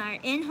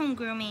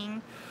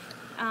grooming,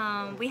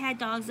 we had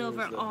dogs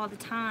over all the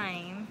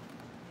time.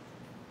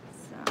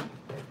 So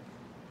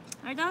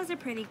our dogs are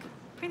pretty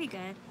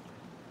good.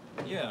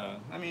 Yeah,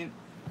 I mean,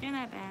 they're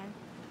not bad.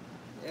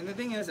 And the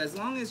thing is, as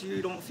long as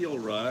you don't feel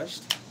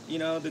rushed, you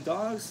know, the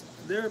dogs,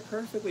 they're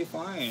perfectly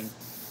fine.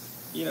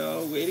 you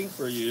know, waiting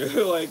for you.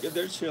 Like if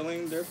they're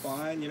chilling, they're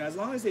fine. You know, as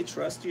long as they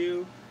trust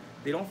you,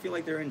 they don't feel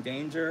like they're in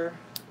danger,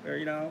 or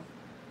you know.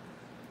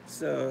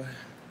 So,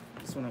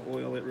 just want to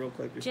oil it real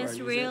quick before I use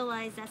Just it.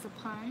 realized that's a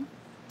pun.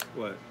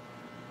 What?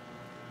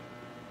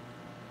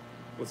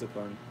 What's a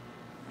pun?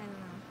 I don't know.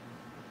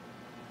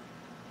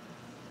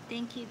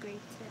 Thank you,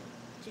 great tip.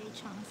 Jay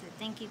Chong said,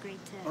 thank you,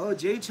 great tip. Oh,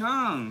 Jay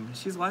Chong.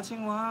 She's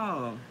watching.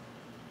 Wow.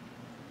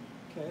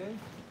 Okay.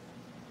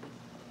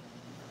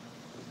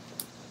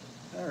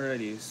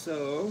 Alrighty.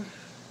 So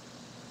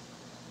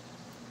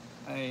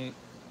I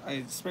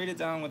sprayed it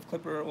down with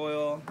clipper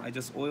oil. I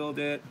just oiled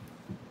it.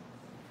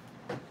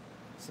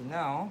 So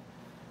now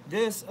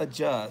this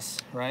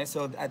adjusts, right?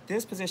 So at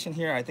this position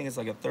here, I think it's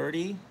like a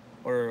 30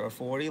 or a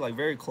 40, like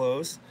very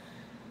close.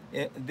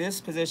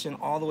 This position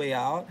all the way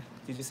out,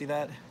 did you see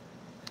that?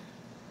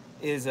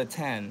 Is a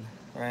 10,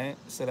 right?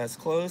 So that's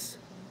close,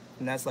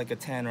 and that's like a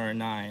 10 or a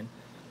 9.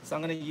 So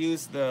I'm gonna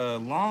use the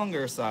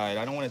longer side.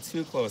 I don't want it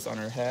too close on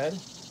her head.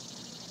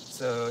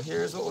 So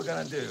here's what we're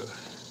gonna do.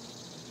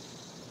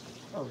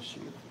 Oh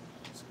shoot,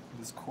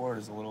 this cord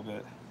is a little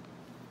bit,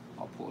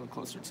 I'll pull it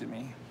closer to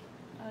me.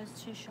 Oh,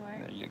 it's too short.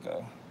 There you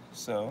go.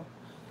 So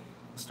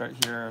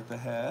start here at the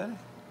head.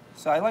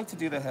 So I like to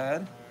do the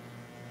head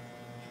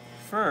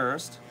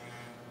first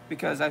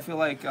because I feel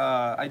like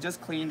I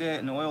just cleaned it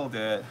and oiled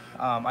it.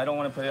 I don't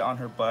want to put it on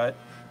her butt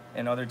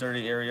and other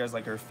dirty areas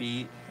like her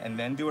feet and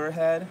then do her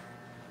head.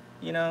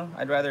 You know,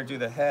 I'd rather do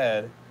the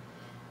head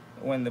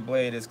when the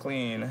blade is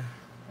clean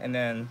and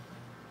then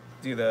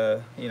do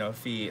the, you know,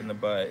 feet and the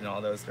butt and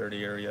all those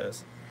dirty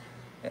areas.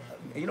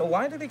 You know,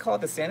 why do they call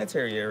it the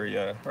sanitary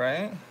area,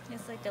 right?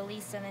 It's like the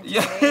least sanitary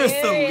Yeah,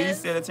 it's the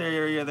least sanitary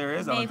area there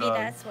is on a dog. Maybe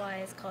that's why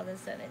it's called a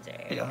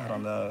sanitary area. Yeah, I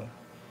don't know.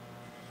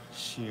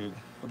 Shoot.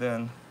 But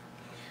then...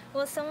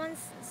 Well, someone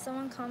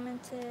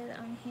commented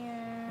on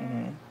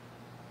here.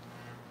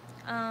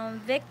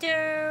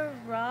 Victor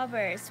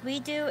Roberts, we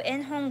do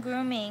in-home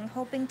grooming,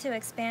 hoping to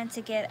expand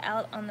to get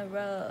out on the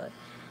road.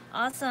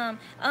 Awesome.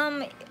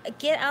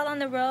 Get out on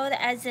the road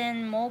as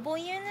in mobile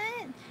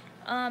unit?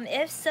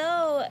 If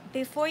so,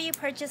 before you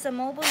purchase a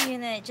mobile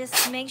unit,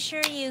 just make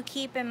sure you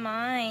keep in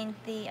mind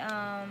the,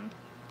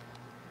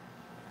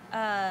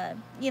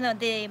 you know,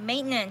 the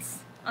maintenance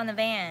on the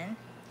van.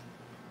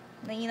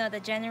 You know, the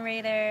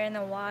generator and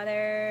the water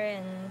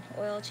and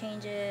oil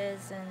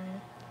changes and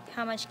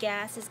how much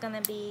gas is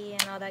gonna be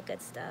and all that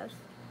good stuff.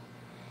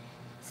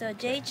 So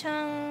Jay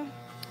Chung,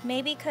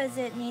 maybe because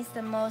it needs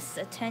the most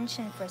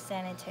attention for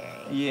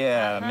sanitary.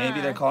 Yeah, maybe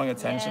they're calling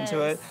attention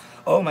to it. Yes.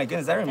 Oh my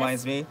goodness, that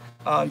reminds me.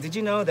 Did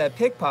you know that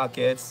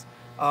pickpockets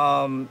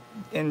in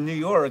New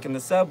York in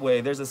the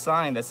subway, there's a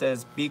sign that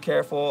says, "Be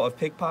careful of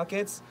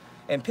pickpockets,"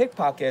 and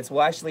pickpockets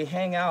will actually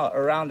hang out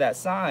around that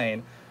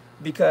sign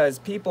because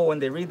people, when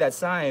they read that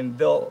sign,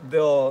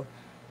 they'll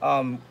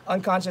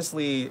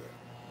unconsciously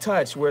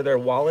touch where their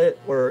wallet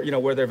or, you know,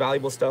 where their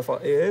valuable stuff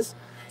is.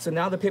 So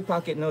now the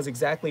pickpocket knows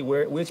exactly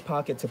which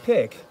pocket to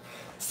pick.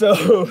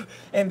 So,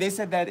 and they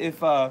said that if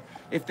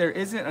there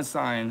isn't a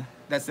sign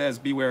that says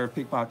 "Beware of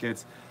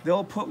pickpockets,"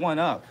 they'll put one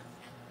up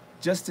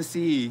just to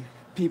see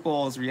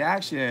people's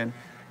reaction.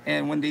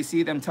 And when they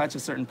see them touch a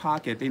certain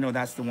pocket, they know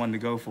that's the one to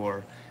go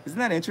for. Isn't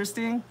that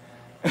interesting?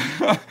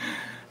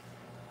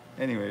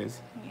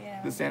 Anyways,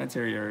 Yeah. the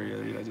sanitary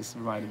area that just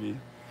reminded me.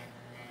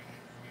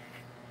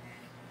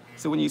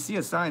 So when you see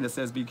a sign that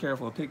says "Be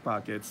careful of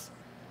pickpockets,"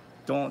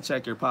 don't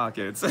check your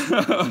pockets.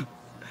 Alrighty.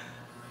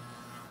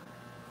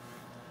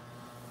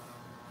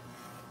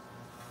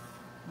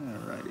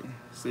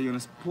 So you're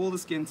gonna pull the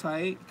skin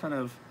tight, kind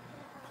of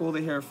pull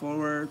the hair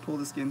forward, pull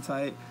the skin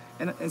tight.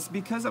 And it's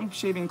because I'm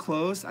shaving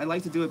close, I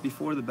like to do it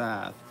before the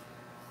bath.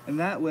 And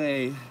that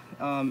way,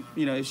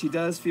 you know, if she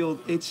does feel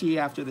itchy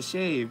after the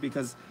shave,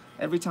 because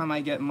every time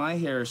I get my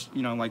hair,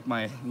 you know, like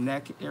my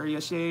neck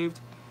area shaved,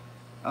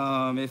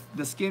 if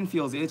the skin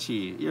feels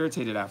itchy,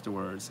 irritated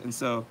afterwards. And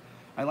so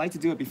I like to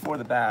do it before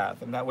the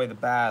bath, and that way the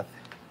bath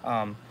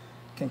can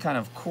kind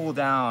of cool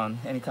down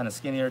any kind of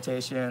skin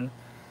irritation,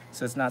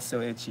 so it's not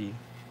so itchy.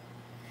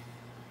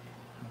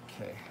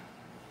 Okay.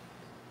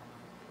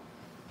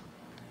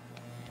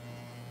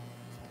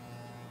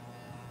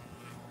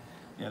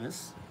 Yeah,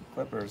 these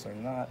clippers are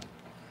not.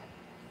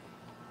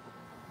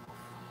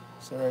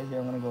 So right here,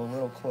 I'm gonna go a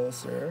little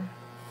closer.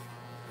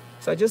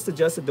 So I just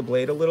adjusted the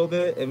blade a little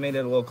bit and made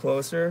it a little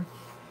closer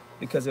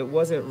because it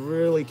wasn't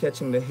really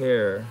catching the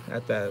hair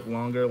at that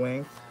longer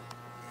length.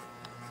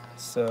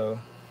 So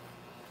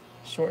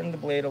shorten the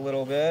blade a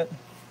little bit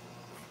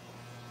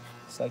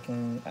so I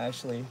can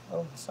actually,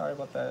 oh, sorry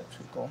about that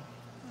treacle.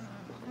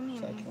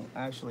 So I can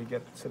actually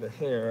get to the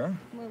hair.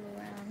 Move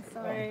around,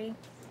 sorry.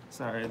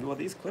 Sorry, well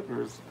these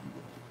clippers,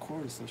 the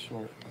cord is so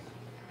short.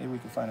 Maybe we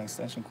can find an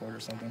extension cord or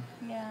something.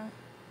 Yeah.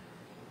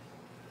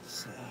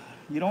 So,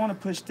 you don't want to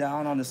push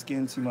down on the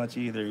skin too much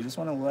either. You just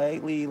want to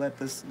lightly let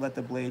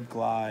the blade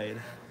glide,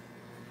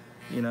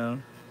 you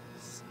know,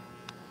 so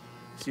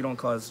you don't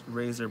cause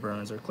razor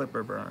burns or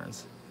clipper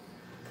burns.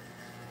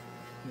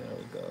 There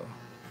we go.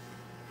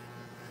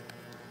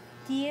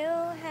 Do you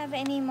have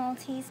any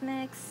Maltese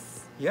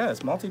mix?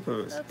 Yes,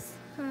 multi-poos. Oops.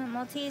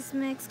 Maltese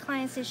mix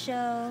clients to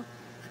show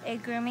a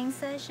grooming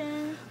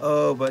session.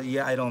 Oh, but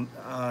yeah, I don't,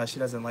 she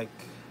doesn't like,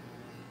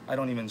 I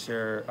don't even do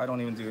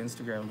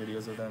Instagram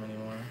videos of them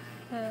anymore.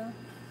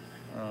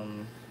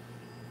 Who?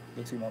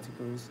 The two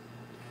multi-poos.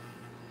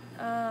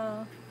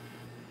 Oh.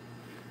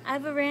 I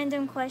have a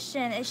random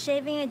question. Is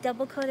shaving a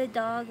double-coated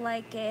dog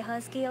like a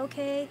husky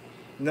okay?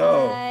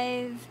 No.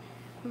 I've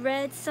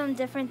read some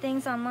different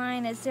things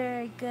online. Is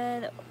there a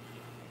good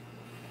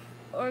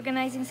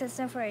organizing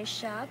system for a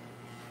shop?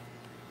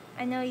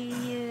 I know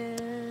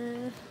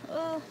you...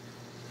 Oh.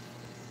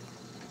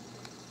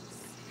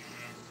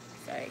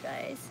 Sorry,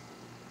 guys.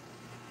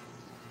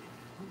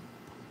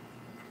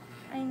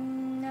 I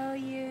know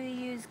you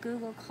use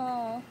Google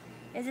Call.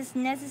 Is this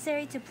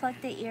necessary to pluck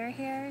the ear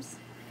hairs?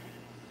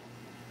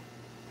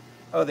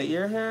 Oh, the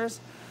ear hairs?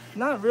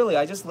 Not really.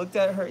 I just looked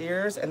at her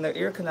ears, and the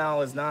ear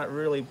canal is not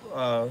really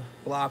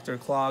blocked or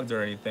clogged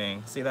or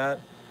anything. See that?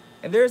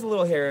 And there's a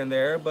little hair in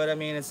there, but I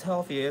mean, it's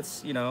healthy.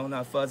 It's, you know,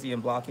 not fuzzy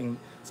and blocking.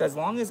 So as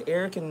long as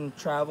air can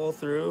travel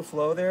through,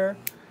 flow there,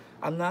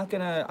 I'm not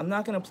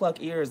gonna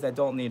pluck ears that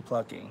don't need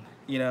plucking,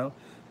 you know?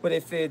 But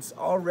if it's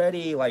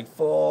already like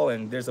full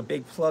and there's a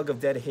big plug of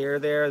dead hair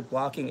there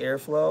blocking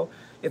airflow,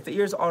 if the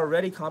ear's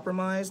already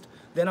compromised,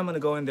 then I'm gonna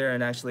go in there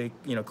and actually,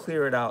 you know,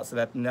 clear it out so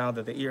that now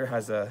that the ear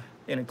has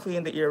and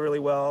clean the ear really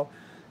well,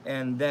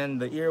 and then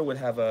the ear would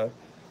have a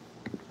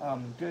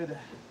good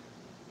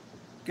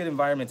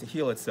environment to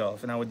heal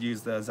itself. And I would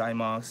use the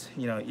Zymox,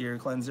 you know, ear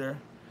cleanser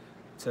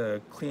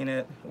to clean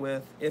it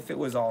with if it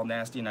was all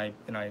nasty and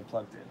I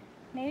plugged it.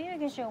 Maybe we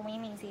can show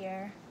Weemie's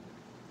ear.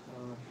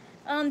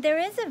 There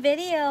is a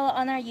video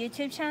on our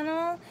YouTube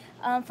channel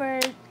for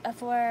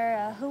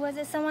who was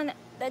it? Someone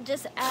that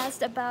just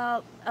asked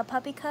about a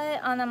puppy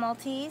cut on a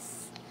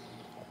Maltese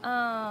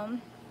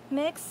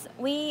mix.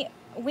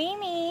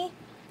 Weemie,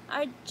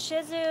 our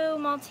Shih Tzu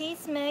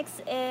Maltese mix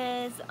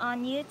is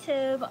on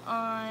YouTube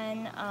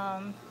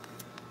on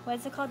what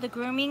is it called? The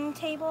Grooming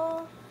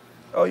Table.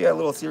 Oh yeah, a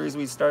little series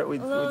we did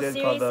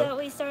called that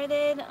we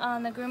started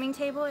on the Grooming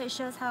Table. It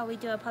shows how we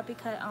do a puppy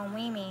cut on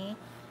Weemie.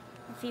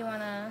 If you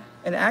wanna.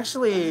 And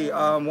actually,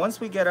 once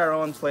we get our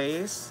own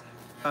place,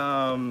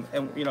 and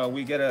you know,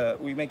 we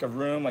make a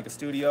room like a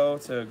studio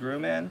to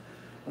groom in,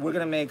 we're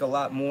gonna make a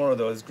lot more of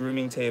those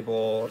grooming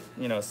table,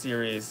 you know,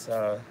 series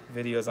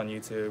videos on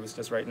YouTube. It's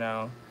just right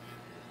now,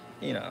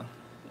 you know.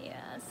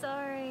 Yeah,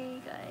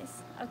 sorry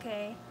guys.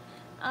 Okay.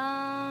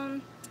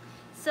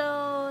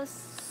 So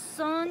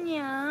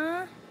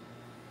Sonia,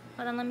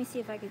 hold on, let me see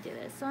if I could do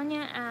this.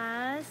 Sonia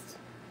asked,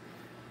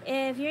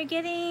 if you're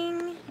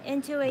getting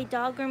into a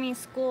dog grooming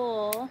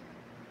school,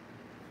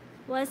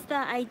 what's the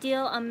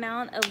ideal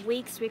amount of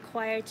weeks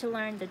required to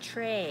learn the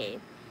trade?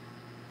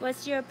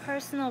 What's your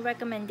personal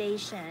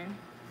recommendation?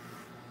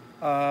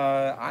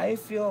 I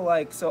feel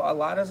like, so a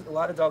lot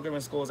of dog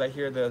grooming schools, I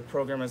hear the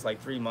program is like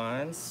 3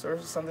 months or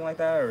something like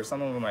that, or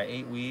some of them are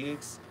 8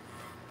 weeks.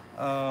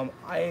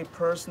 I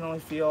personally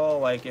feel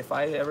like if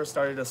I ever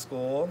started a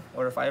school,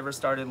 or if I ever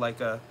started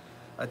like a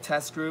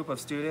test group of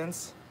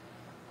students,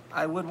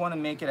 I would want to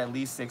make it at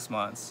least 6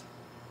 months,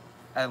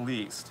 at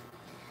least.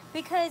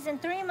 Because in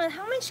 3 months,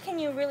 how much can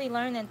you really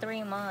learn in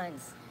 3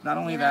 months? Not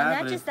only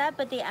that, not just that,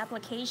 but the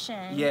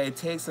application. Yeah, it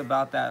takes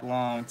about that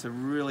long to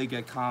really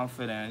get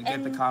confident,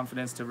 get the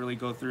confidence to really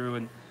go through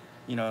and,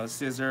 you know,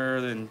 scissor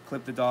and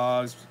clip the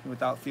dogs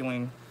without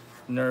feeling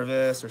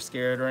nervous or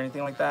scared or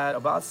anything like that.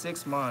 About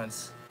 6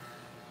 months.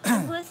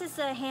 Plus, it's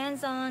a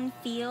hands-on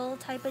feel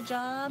type of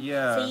job.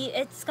 Yeah. So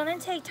it's gonna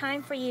take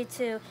time for you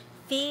to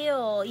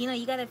feel, you know,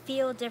 you gotta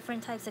feel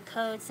different types of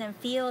coats and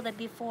feel the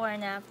before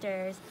and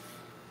afters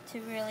to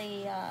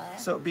really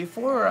so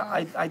before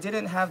I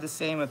didn't have the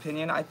same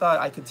opinion. I thought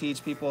I could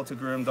teach people to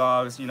groom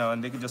dogs, you know,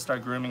 and they could just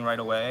start grooming right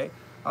away.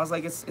 I was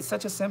like, it's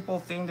such a simple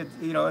thing to,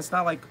 you know, it's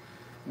not like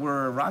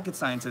we're rocket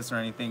scientists or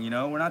anything, you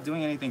know, we're not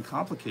doing anything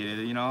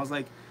complicated, you know. I was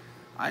like,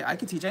 I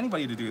could teach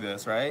anybody to do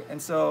this, right?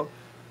 And so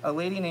a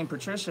lady named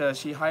Patricia,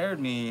 she hired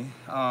me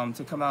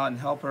to come out and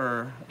help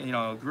her, you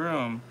know,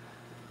 groom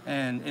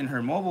and in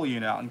her mobile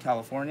unit out in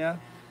California.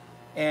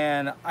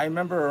 And I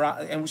remember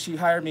and she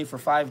hired me for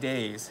 5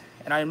 days.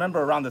 And I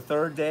remember around the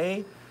 3rd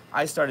day,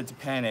 I started to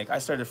panic. I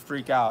started to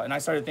freak out. And I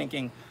started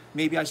thinking,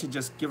 maybe I should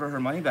just give her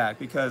money back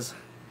because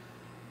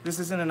this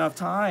isn't enough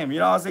time. You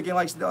know, I was thinking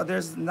like,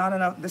 there's not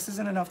enough, this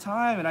isn't enough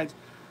time. And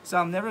so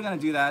I'm never gonna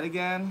do that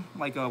again,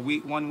 like a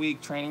 1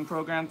 week training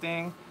program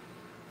thing.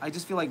 I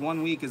just feel like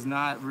 1 week is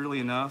not really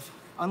enough.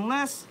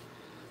 Unless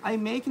I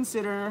may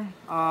consider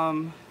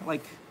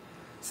like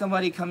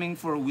somebody coming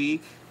for a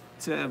week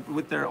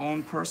with their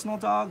own personal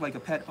dog, like a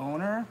pet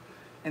owner,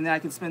 and then I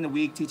could spend a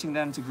week teaching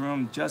them to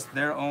groom just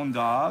their own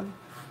dog.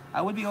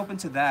 I would be open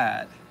to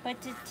that.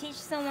 But to teach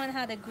someone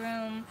how to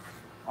groom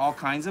all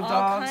kinds of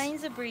dogs, all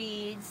kinds of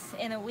breeds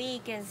in a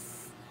week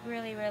is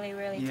really, really,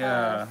 really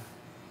tough.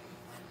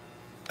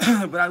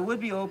 But I would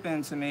be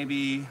open to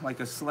maybe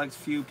like a select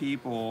few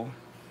people,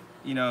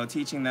 you know,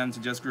 teaching them to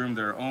just groom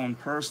their own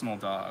personal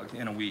dog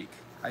in a week.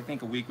 I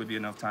think a week would be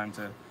enough time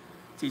to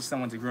teach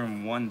someone to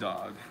groom one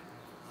dog.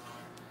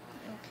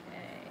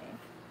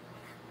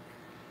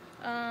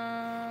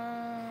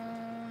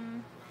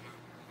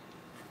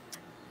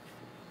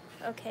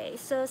 Okay,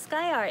 so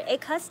Sky Art, a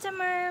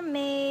customer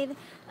made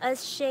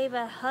us shave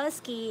a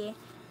husky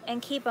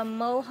and keep a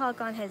mohawk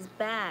on his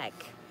back.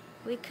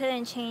 We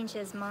couldn't change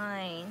his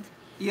mind.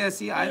 Yeah,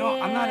 see, Yeah.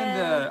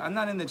 I'm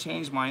not in the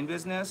change mind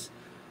business.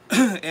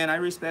 And I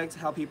respect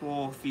how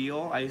people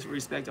feel. I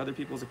respect other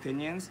people's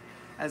opinions.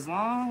 As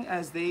long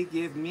as they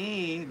give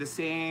me the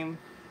same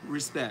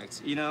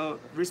respect, you know,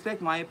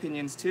 respect my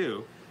opinions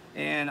too.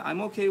 And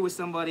I'm okay with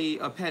somebody,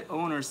 a pet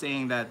owner,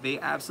 saying that they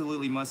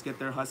absolutely must get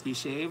their husky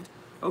shaved.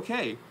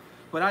 Okay.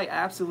 But I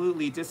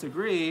absolutely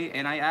disagree,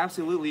 and I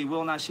absolutely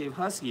will not shave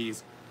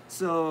huskies.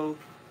 So,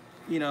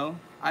 you know,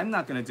 I'm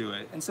not going to do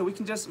it. And so we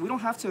don't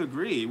have to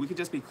agree. We could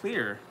just be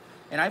clear.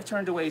 And I've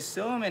turned away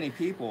so many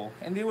people,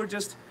 and they were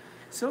just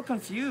so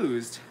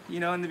confused, you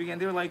know, in the beginning.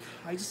 They were like,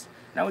 and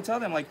I would tell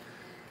them, like,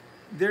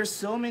 there's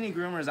so many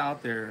groomers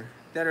out there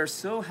that are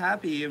so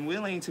happy and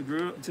willing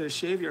to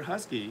shave your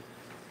husky.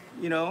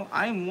 You know,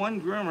 I'm one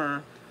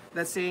groomer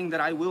that's saying that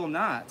I will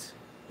not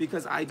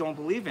because I don't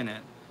believe in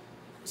it.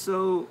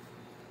 So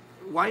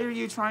why are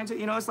you trying to,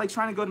 you know, it's like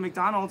trying to go to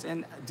McDonald's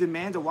and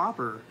demand a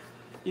Whopper.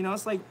 You know,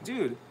 it's like,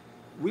 dude,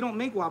 we don't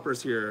make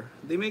Whoppers here.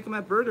 They make them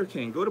at Burger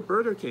King. Go to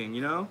Burger King,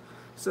 you know?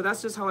 So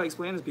that's just how I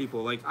explain to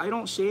people. Like, I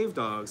don't shave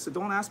dogs, so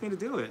don't ask me to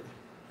do it.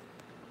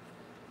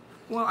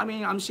 Well, I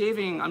mean, I'm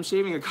shaving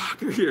a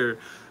cocker here,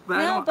 but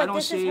No, I don't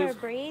this shave. is her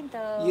breed,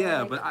 though.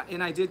 Yeah, like,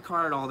 but I did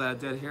card all that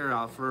dead hair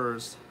out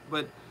first.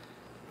 But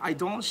I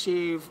don't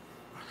shave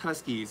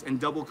huskies and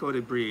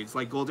double-coated breeds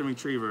like golden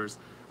retrievers.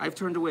 I've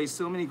turned away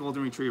so many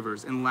golden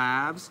retrievers and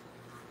labs,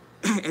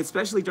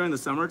 especially during the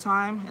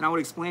summertime. And I would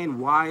explain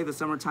why the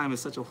summertime is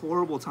such a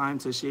horrible time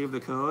to shave the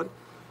coat.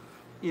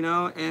 You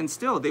know, and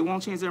still they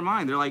won't change their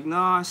mind. They're like,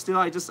 no, still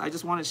I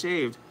just want it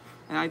shaved.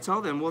 And I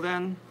tell them, well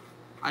then,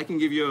 I can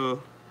give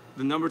you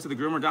the number to the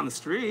groomer down the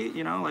street.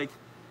 You know, like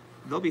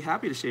they'll be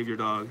happy to shave your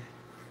dog.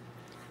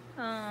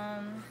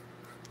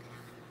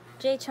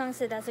 Jay Chung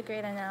said that's a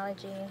great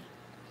analogy.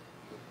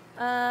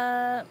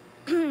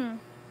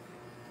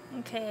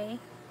 Okay,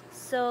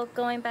 so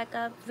going back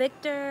up,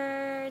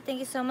 Victor, thank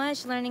you so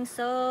much. Learning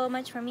so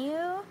much from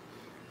you.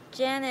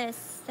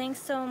 Janice,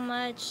 thanks so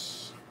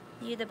much.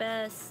 You the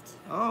best.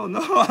 Oh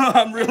no,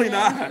 I'm really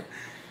not.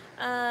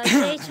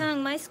 Jay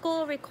Chung, my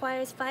school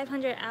requires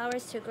 500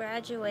 hours to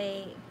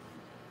graduate.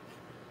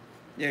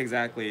 Yeah,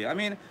 exactly. I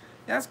mean,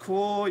 that's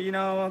cool. You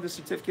know, the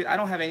certificate. I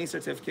don't have any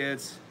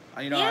certificates.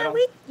 You know, Yeah,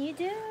 you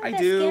do. I the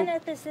do, skin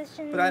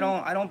ethicist. but I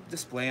don't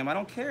display them. I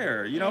don't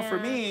care. You know, for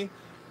Yeah. me,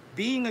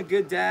 being a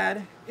good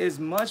dad is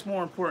much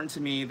more important to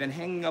me than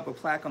hanging up a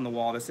plaque on the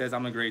wall that says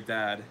I'm a great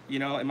dad. You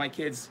know, and my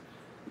kids,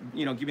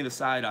 you know, give me the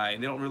side eye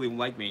and they don't really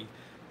like me.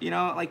 You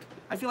know, like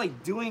I feel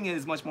like doing it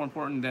is much more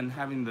important than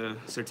having the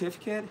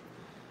certificate.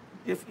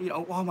 If you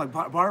know, oh my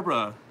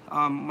Barbara,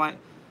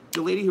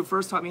 the lady who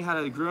first taught me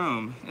how to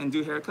groom and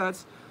do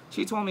haircuts,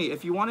 she told me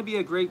if you want to be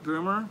a great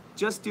groomer,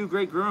 just do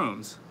great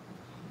grooms.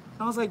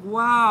 I was like,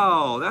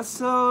 wow, that's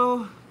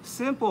so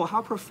simple.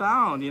 How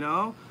profound, you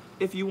know?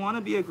 If you want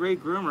to be a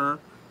great groomer,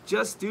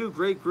 just do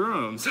great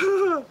grooms.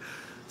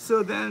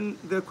 So then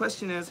the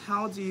question is,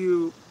 how do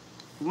you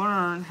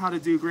learn how to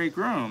do great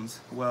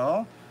grooms?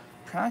 Well,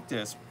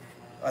 practice.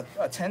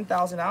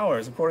 10,000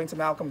 hours, according to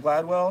Malcolm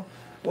Gladwell.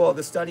 Well,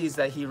 the studies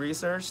that he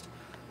researched,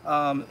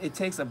 it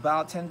takes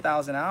about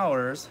 10,000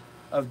 hours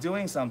of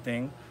doing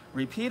something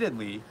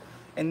repeatedly.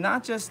 And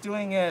not just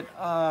doing it,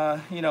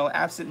 you know,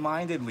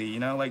 absent-mindedly, you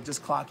know, like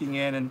just clocking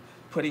in and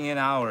putting in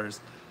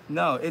hours.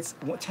 No, it's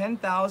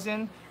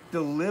 10,000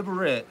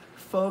 deliberate,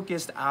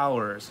 focused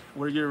hours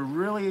where you're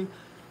really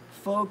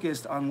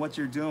focused on what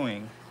you're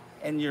doing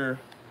and you're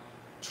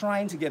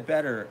trying to get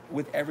better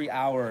with every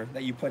hour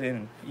that you put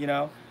in, you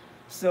know?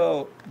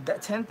 So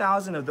that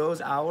 10,000 of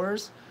those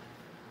hours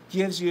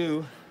gives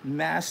you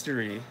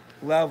mastery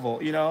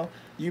level, you know?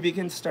 You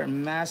begin to start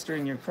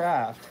mastering your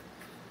craft.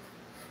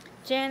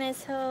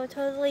 Janice Ho,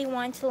 totally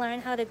want to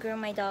learn how to groom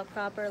my dog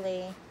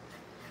properly.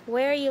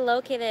 Where are you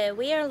located?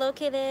 We are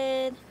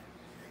located,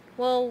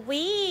 well,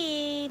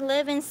 we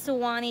live in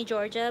Suwanee,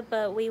 Georgia,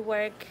 but we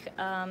work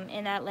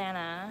in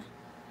Atlanta.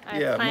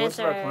 Yeah, most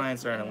of our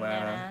clients are in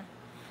Atlanta.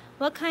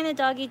 What kind of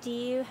doggy do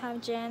you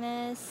have,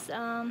 Janice?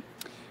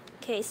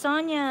 Okay,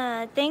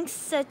 Sonia,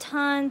 thanks a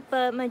ton,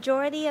 but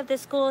majority of the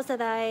schools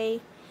that I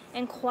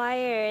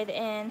inquired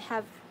in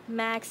have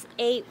max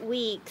 8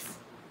 weeks.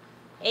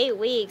 8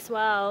 weeks,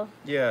 wow.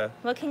 Yeah.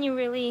 What can you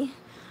really...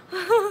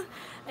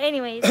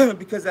 Anyways.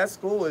 Because that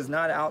school is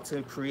not out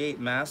to create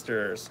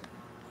masters.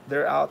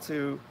 They're out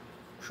to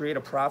create a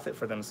profit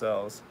for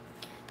themselves.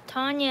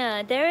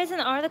 Tanya, there is an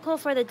article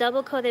for the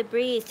double-coated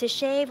breeds, to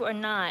shave or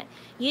not.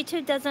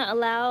 YouTube doesn't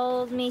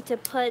allow me to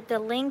put the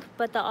link,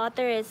 but the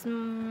author is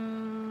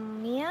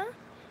Mia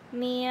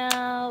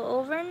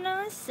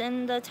Overnuss,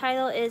 and the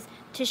title is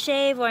To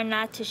Shave or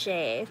Not to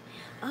Shave.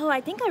 Oh,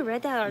 I think I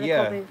read that article.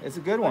 Yeah, it's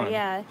a good one.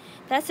 Yeah,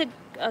 that's a...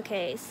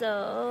 Okay,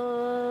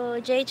 so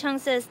Jay Chung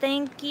says,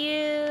 thank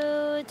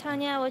you,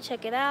 Tanya. We'll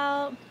check it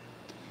out.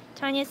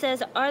 Tanya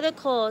says,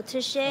 article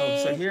to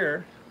shave. Oh, so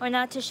here. or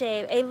not to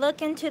shave. A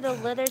look into the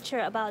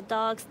literature about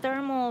dogs'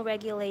 thermal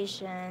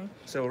regulation.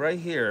 So right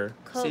here,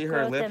 Coat see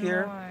her growth lip and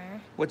here?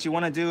 more. What you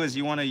want to do is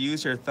you want to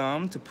use your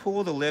thumb to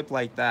pull the lip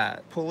like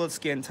that. Pull the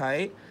skin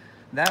tight.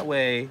 That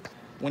way,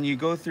 when you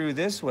go through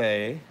this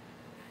way,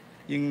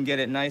 you can get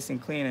it nice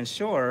and clean and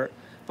short.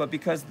 But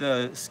because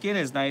the skin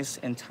is nice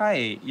and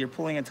tight, you're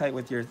pulling it tight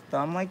with your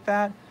thumb like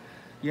that,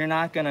 you're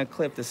not going to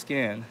clip the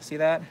skin. See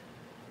that?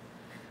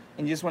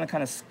 And you just want to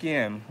kind of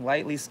skim,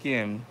 lightly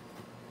skim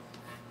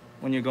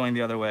when you're going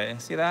the other way.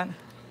 See that?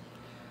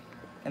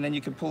 And then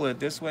you can pull it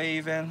this way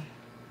even.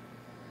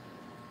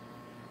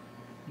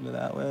 Go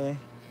that way.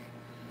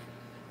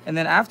 And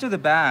then after the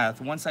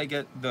bath, once I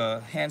get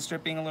the hand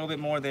stripping a little bit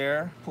more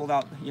there, pulled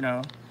out, you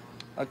know,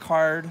 a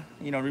card,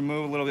 you know,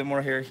 remove a little bit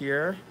more hair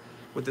here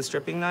with the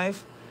stripping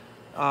knife,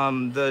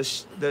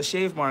 the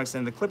shave marks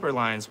and the clipper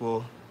lines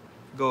will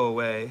go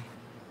away.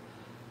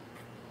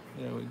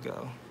 There we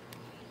go.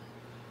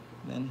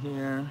 Then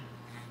here,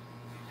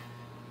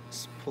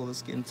 just pull the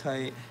skin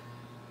tight.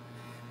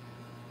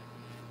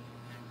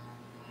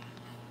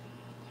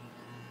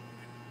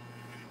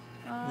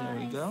 There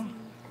you go.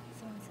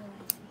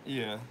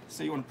 Yeah,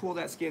 so you want to pull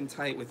that skin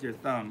tight with your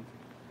thumb.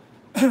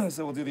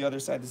 So we'll do the other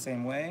side the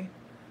same way.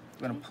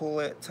 You're going to pull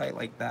it tight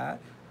like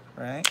that,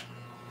 right?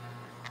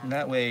 And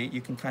that way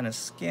you can kind of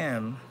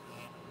skim,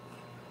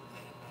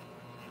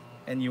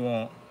 and you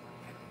won't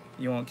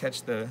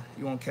catch the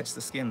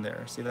skin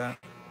there. See that?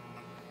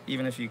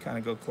 Even if you kind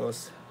of go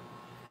close,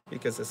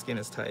 because the skin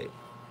is tight.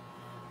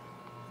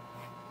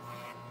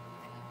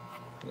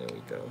 There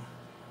we go.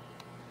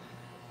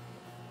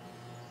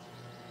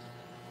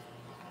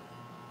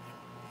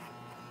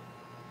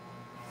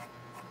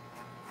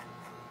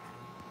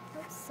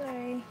 Oops,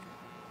 sorry.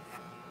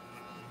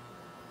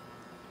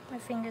 My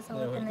fingers all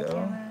There up we in the go.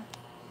 camera.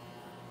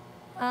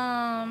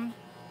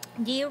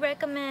 Do you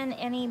recommend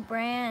any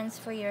brands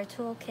for your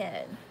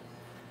toolkit?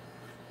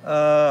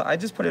 I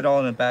just put it all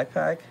in a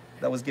backpack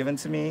that was given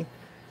to me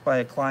by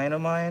a client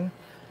of mine.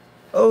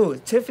 Oh,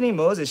 Tiffany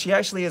Moses, she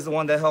actually is the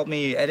one that helped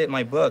me edit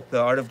my book, The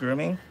Art of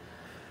Grooming.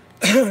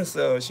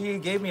 So she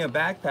gave me a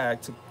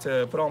backpack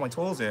to put all my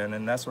tools in,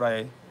 and that's what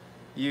I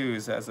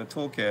use as a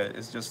toolkit.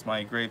 It's just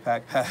my gray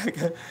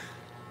backpack.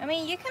 I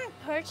mean, you can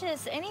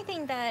purchase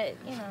anything that,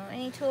 you know,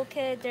 any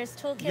toolkit. There's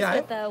toolkits Yeah,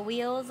 with the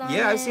wheels on it.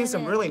 Yeah, I've seen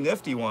some really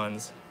nifty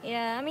ones.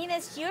 Yeah, I mean,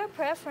 it's your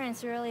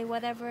preference, really,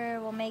 whatever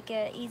will make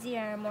it easier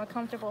and more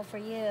comfortable for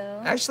you.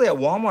 Actually, at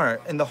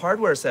Walmart, in the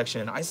hardware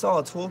section, I saw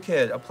a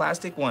toolkit, a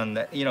plastic one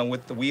that, you know,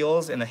 with the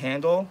wheels and the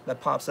handle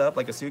that pops up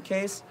like a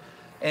suitcase.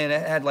 And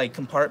it had like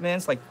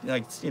compartments, like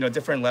you know,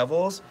 different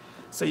levels.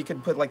 So you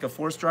could put like a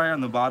force dryer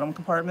on the bottom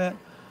compartment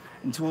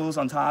and tools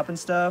on top and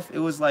stuff. It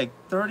was like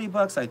 30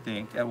 bucks, I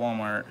think, at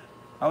Walmart.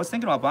 I was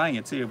thinking about buying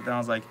it too, but then I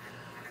was like,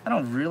 I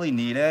don't really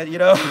need it, you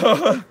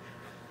know?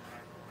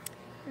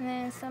 And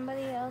then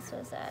somebody else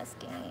was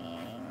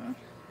asking.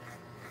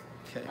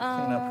 Okay, clean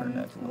up her neck a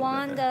little bit.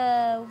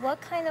 Wanda,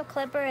 what kind of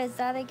clipper is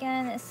that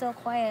again? It's so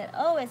quiet.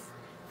 Oh, it's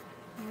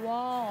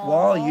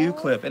Wall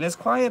U-clip, and it's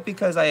quiet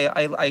because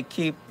I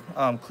keep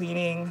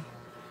cleaning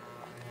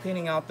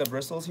out the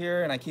bristles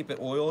here, and I keep it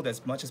oiled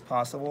as much as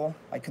possible.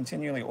 I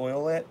continually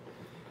oil it,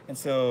 and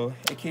so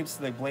it keeps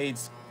the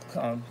blades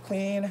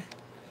clean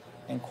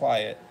and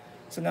quiet.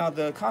 So now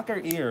the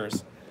cocker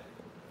ears,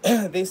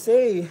 they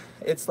say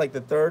it's like the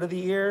third of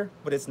the ear,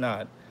 but it's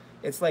not.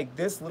 It's like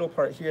this little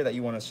part here that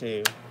you want to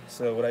shave.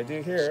 So what I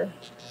do here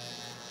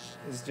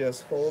is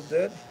just hold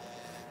it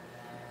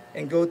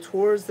and go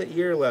towards the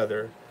ear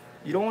leather.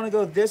 You don't want to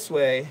go this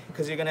way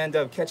because you're going to end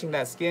up catching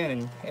that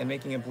skin and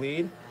making it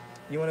bleed.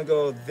 You want to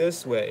go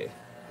this way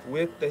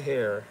with the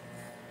hair.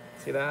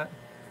 See that?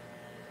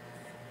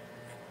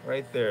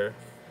 Right there.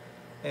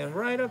 And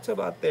right up to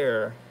about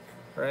there,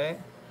 right?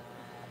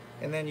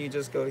 And then you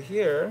just go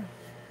here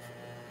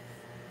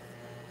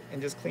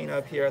and just clean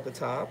up here at the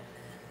top,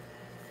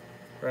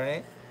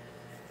 right?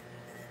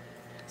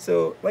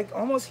 So like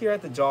almost here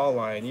at the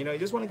jawline, you know, you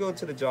just want to go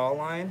to the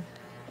jawline,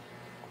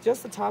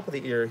 just the top of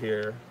the ear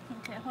here.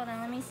 Okay, hold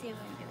on, let me see if I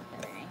can get a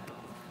better angle.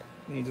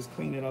 And you just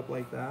clean it up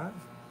like that.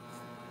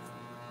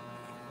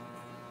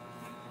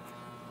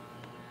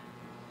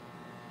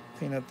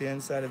 Clean up the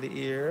inside of the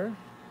ear.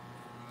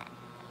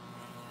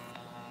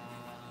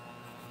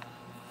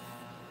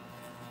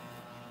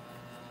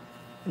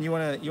 And you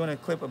wanna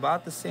clip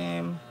about the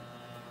same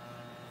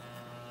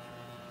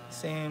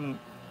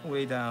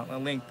way down, a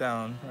length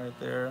down, right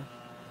there.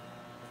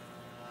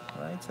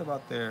 Right to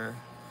about there.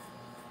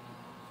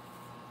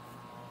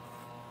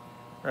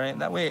 Right,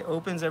 that way it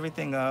opens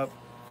everything up,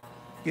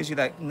 gives you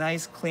that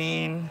nice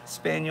clean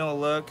spaniel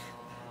look,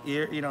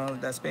 ear, you know,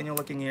 that spaniel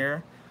looking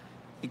ear.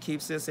 It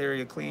keeps this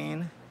area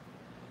clean,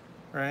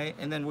 right?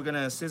 And then we're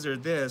gonna scissor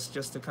this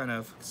just to kind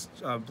of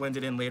blend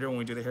it in later when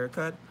we do the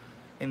haircut.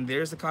 And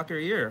there's the cocker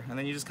ear. And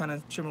then you just kind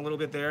of trim a little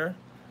bit there.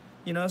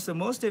 You know, so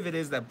most of it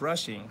is that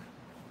brushing.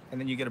 And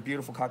then you get a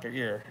beautiful cocker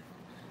ear.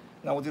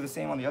 Now we'll do the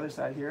same on the other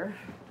side here.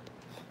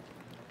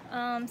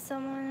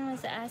 Someone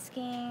was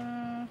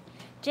asking,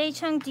 Jay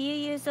Chung, do you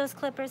use those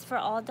clippers for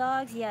all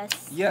dogs?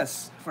 Yes.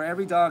 Yes, for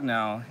every dog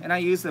now. And I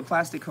use the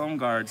plastic home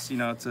guards, you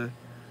know, to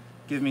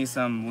give me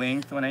some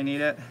length when I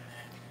need it.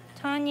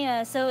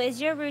 Tanya, so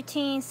is your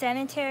routine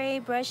sanitary,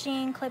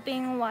 brushing,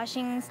 clipping,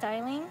 washing,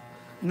 styling?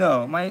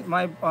 No,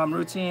 my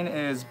routine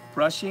is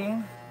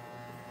brushing,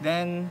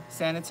 then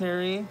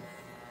sanitary,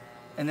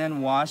 and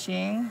then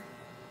washing,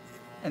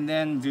 and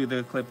then do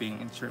the clipping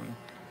and trimming.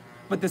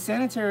 But the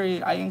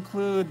sanitary, I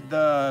include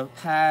the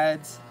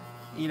pads,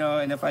 you know,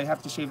 and if I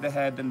have to shave the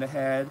head, then the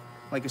head,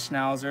 like a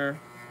schnauzer,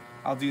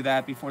 I'll do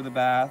that before the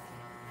bath.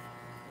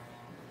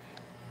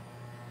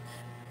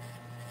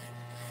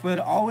 But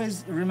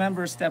always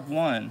remember step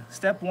one.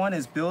 Step one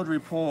is build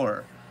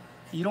rapport.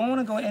 You don't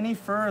want to go any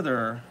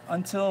further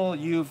until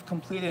you've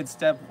completed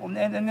step,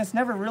 and it's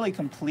never really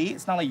complete.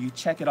 It's not like you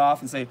check it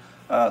off and say,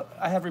 oh,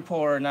 I have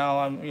rapport, now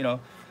I'm, you know.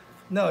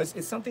 No,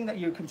 it's something that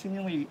you're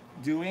continually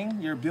doing.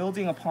 You're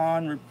building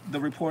upon the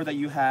rapport that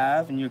you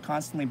have, and you're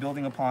constantly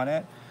building upon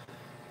it.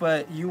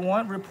 But you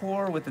want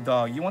rapport with the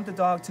dog. You want the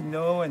dog to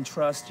know and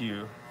trust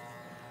you.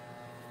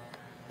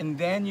 And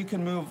then you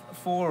can move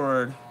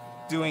forward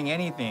doing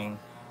anything.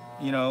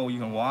 You know, you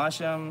can wash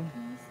them.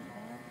 Can you see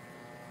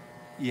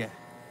that? Yeah.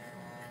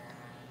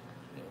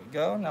 There we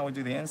go. Now we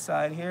do the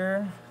inside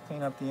here.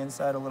 Clean up the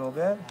inside a little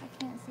bit. I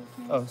can't see.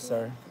 Can you Oh, see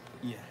sorry. it?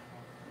 Yeah.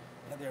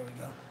 Yeah, there we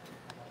go.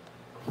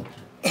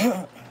 Put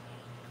it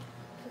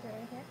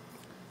right here.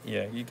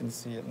 Yeah, you can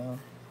see it now.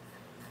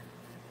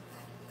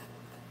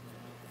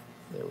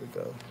 There we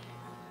go.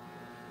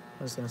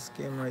 I'm just gonna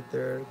skim right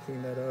there,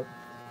 clean that up.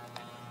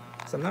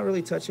 So I'm not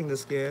really touching the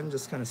skin,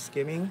 just kind of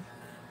skimming.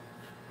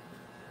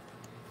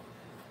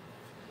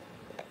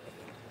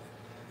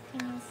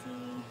 Can you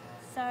see?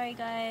 Sorry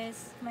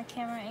guys, my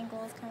camera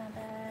angle is kind of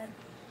bad.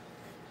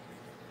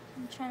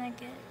 I'm trying to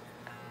get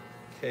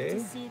Okay. to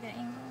see the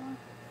angle.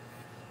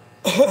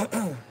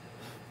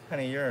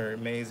 Honey, you're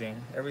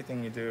amazing.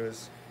 Everything you do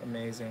is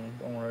amazing.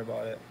 Don't worry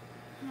about it.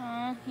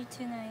 Aw, you're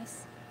too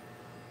nice.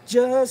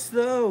 Just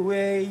the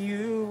way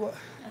you. Oh,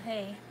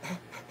 hey.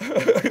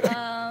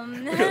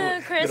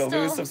 Gonna Crystal.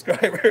 lose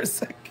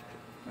subscribers.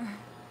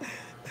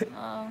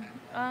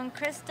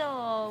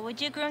 Crystal,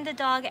 would you groom the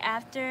dog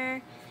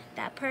after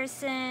that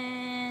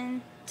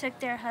person took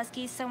their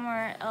husky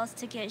somewhere else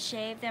to get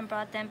shaved and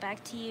brought them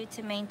back to you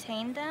to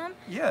maintain them?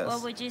 Yes. Or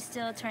would you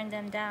still turn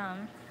them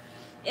down?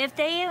 If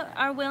they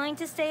are willing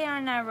to stay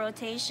on our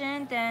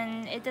rotation,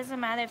 then it doesn't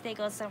matter if they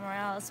go somewhere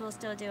else. We'll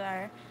still do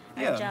our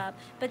job.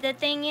 But the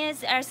thing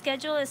is, our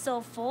schedule is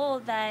so full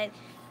that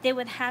they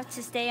would have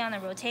to stay on a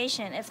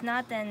rotation. If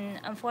not, then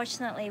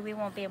unfortunately we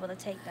won't be able to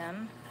take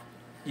them.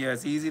 Yeah,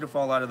 it's easy to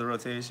fall out of the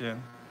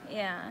rotation.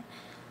 Yeah.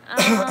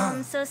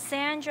 So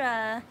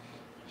Sandra,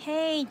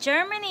 hey,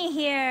 Germany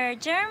here.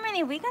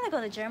 Germany, we gotta go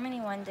to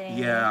Germany one day.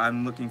 Yeah,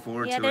 I'm looking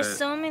forward to it. Yeah, there's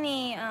so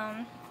many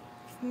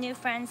new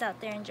friends out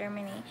there in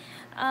Germany.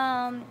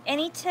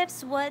 Any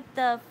tips what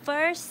the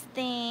first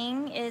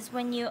thing is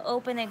when you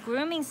open a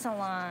grooming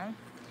salon?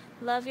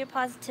 Love your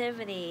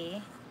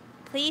positivity.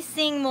 Please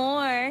sing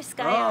more,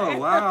 Skylar. Oh,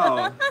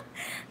 wow.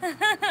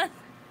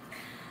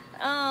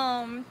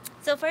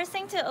 So first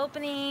thing to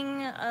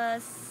opening a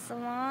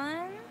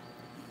salon,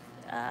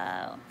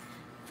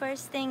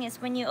 first thing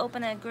is when you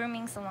open a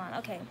grooming salon.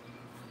 Okay.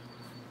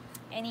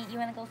 You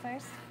wanna go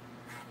first?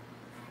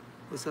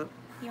 What's up?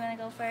 You wanna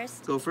go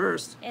first? Go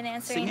first. In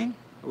answering? Singing?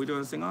 Are we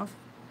doing a sing off?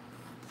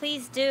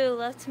 Please do.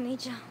 Love to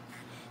meet you.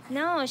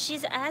 No,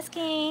 she's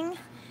asking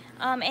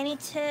any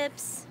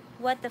tips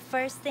what the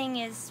first thing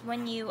is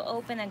when you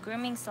open a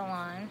grooming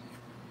salon.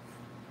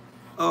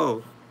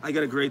 Oh, I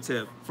got a great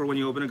tip for when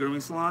you open a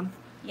grooming salon.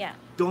 Yeah.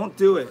 Don't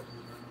do it.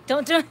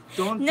 Don't do it.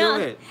 Don't do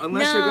it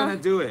unless you're gonna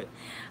do it.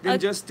 Then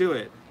just do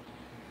it.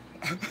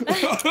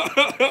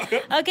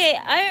 Okay,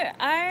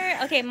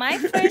 okay. My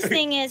first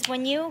thing is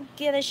when you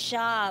get a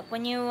shop,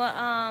 when you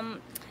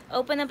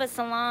open up a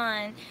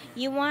salon,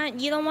 you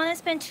don't want to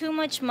spend too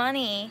much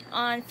money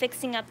on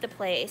fixing up the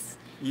place.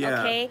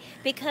 Yeah. Okay,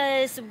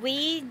 because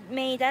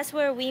that's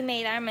where we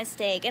made our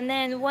mistake. And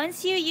then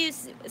once you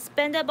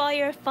spend up all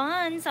your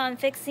funds on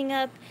fixing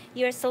up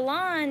your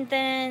salon,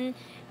 then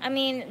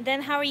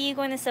then how are you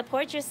going to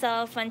support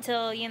yourself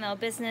until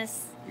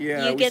business?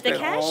 Yeah, you get the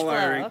cash all flow.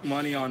 our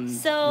money on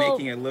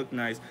making it look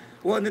nice.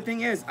 Well, and the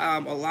thing is, a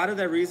lot of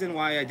the reason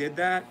why I did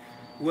that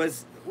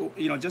was,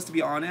 just to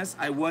be honest,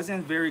 I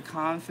wasn't very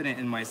confident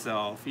in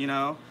myself,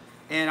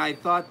 and I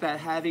thought that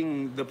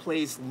having the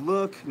place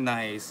look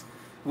nice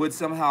would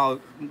somehow,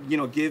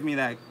 give me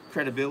that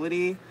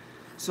credibility.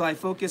 So I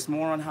focused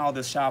more on how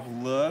the shop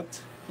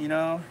looked,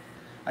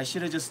 I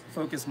should have just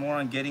focused more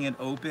on getting it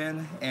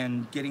open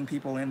and getting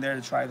people in there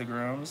to try the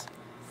grooms.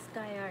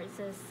 Sky Art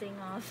says sing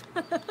off.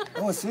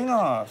 Oh, a sing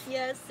off.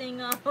 Yes,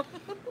 sing off.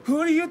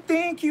 Who do you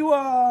think you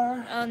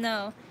are? Oh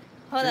no.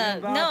 Hold Dream up.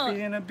 about No.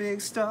 being a big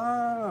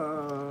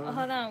star. Oh,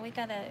 hold on. We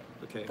gotta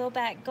Okay. Going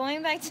back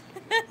to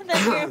the grooming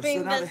So now the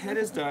business. head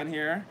is done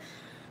here.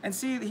 And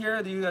see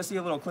here, do you guys see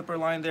a little clipper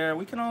line there?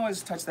 We can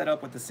always touch that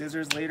up with the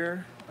scissors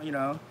later, You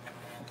kind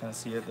of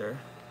see it there.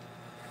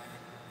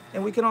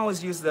 And we can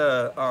always use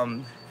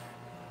the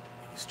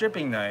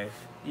stripping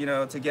knife, you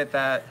know, to get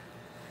that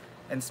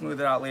and smooth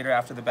it out later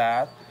after the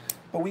bath.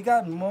 But we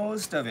got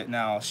most of it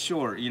now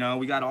short, you know,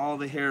 we got all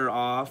the hair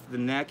off. The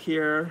neck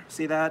here,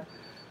 see that?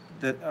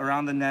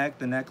 Around the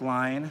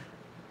neckline,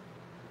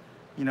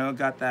 you know,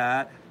 got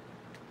that.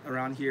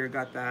 Around here,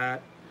 got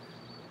that.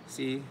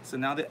 See, so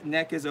now the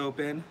neck is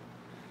open.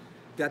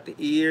 Got the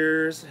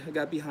ears,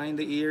 got behind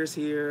the ears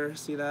here,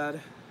 see that?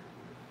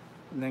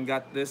 And then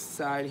got this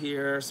side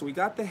here. So we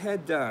got the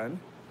head done,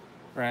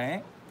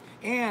 right?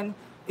 And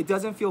it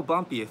doesn't feel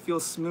bumpy, it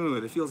feels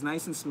smooth, it feels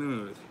nice and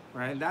smooth,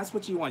 right? And that's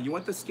what you want. You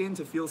want the skin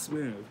to feel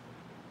smooth.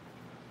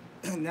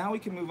 And now we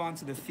can move on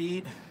to the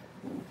feet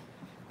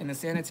and the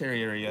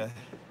sanitary area.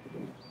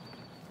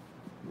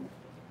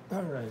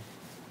 All right.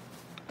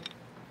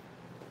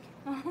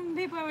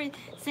 People are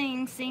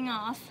saying sing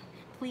off,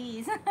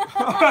 please.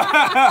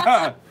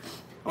 Well,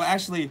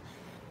 actually,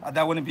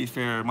 that wouldn't be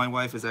fair. My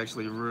wife is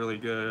actually really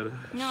good.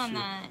 No, I'm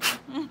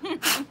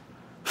not.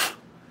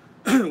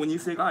 When you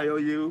sing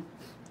IOU,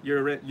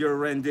 your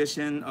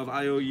rendition of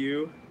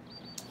IOU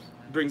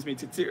brings me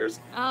to tears.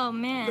 Oh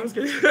man. Is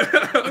there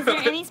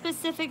any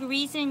specific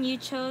reason you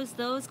chose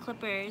those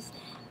clippers?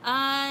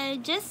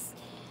 Just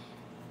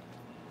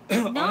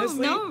Honestly,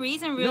 no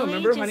reason really. No,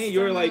 remember, just, honey, you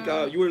were like,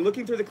 you were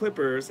looking through the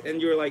clippers,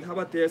 and you were like, how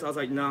about this? I was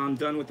like, nah, I'm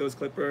done with those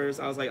clippers.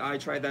 I was like, I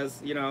tried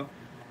those, you know.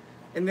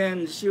 And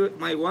then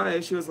my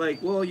wife, she was like,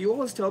 well, you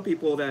always tell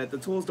people that the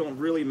tools don't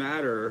really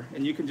matter,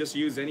 and you can just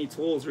use any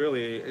tools,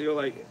 really. And you're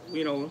like,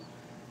 you know,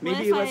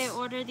 maybe what if I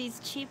order these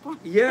cheap ones?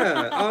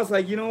 Yeah, I was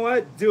like, you know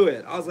what? Do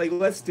it. I was like,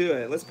 let's do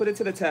it. Let's put it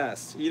to the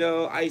test. You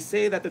know, I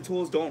say that the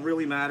tools don't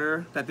really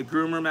matter, that the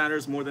groomer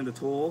matters more than the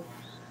tool.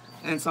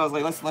 And so I was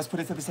like, let's put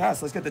it to the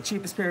test. Let's get the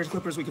cheapest pair of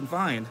clippers we can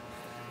find.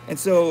 And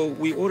so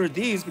we ordered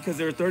these because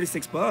they were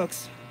 36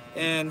 bucks.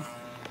 And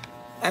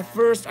at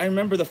first, I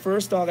remember the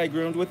first dog I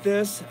groomed with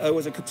this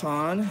was a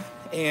Catan,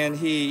 and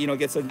he, you know,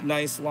 gets a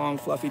nice, long,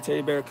 fluffy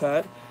teddy bear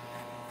cut.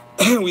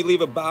 We leave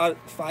about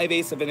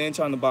 5/8 of an inch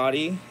on the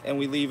body, and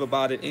we leave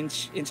about an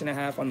inch and a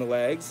half on the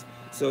legs.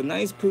 So a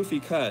nice,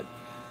 poofy cut.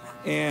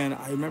 And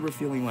I remember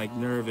feeling like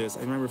nervous. I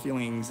remember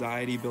feeling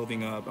anxiety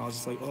building up. I was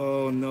just like,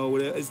 oh no,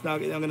 it's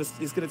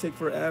gonna take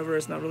forever.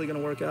 It's not really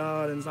gonna work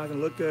out, and it's not gonna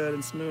look good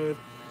and smooth.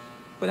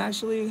 But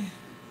actually,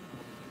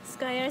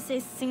 Skyar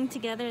says sing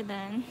together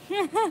then.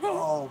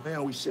 Oh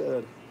man, we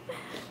should.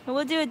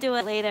 We'll do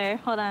it later.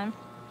 Hold on.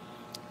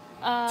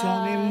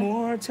 Tell me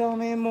more, tell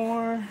me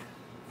more.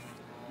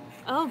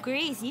 Oh,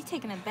 Grace, you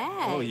taking it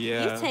back. Oh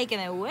yeah. You taking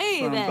it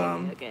way back.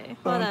 Okay,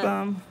 hold up.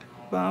 Bum,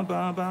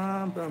 bum,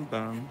 bum, bum,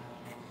 bum.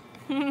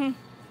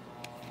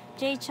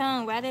 Jay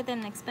Chung, rather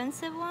than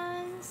expensive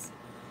ones?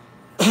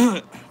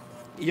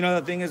 You know,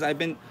 the thing is,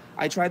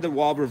 I tried the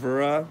wall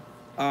bravura.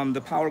 The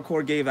power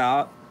cord gave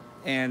out,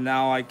 and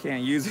now I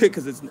can't use it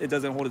because it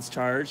doesn't hold its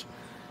charge.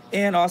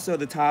 And also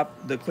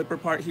the clipper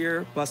part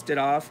here busted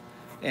off,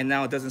 and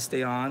now it doesn't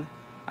stay on.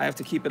 I have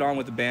to keep it on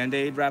with a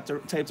Band-Aid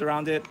taped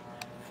around it.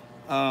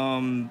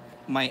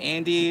 My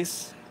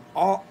Andes,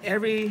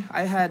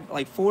 I had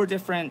like 4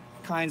 different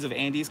kinds of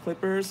Andes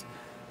clippers.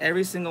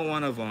 Every single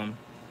one of them,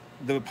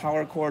 the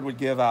power cord would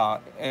give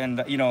out.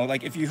 And, you know,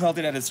 like if you held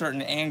it at a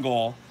certain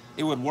angle,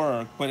 it would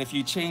work. But if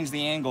you change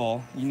the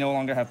angle, you no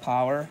longer have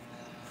power.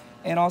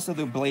 And also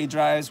the blade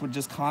drives would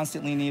just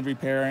constantly need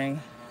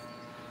repairing.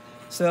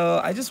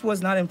 So I just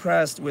was not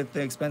impressed with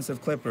the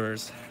expensive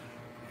clippers.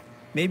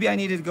 Maybe I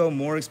needed to go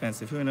more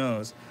expensive, who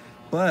knows.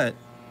 But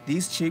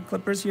these cheap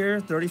clippers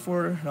here,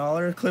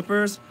 $34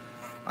 clippers,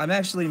 I'm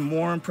actually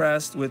more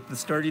impressed with the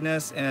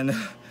sturdiness and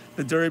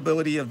the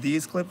durability of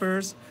these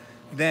clippers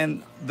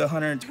than the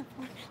 100.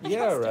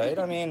 Yeah, right.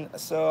 I mean,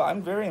 so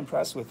I'm very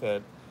impressed with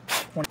it.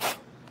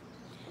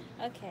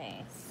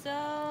 Okay,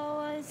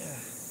 so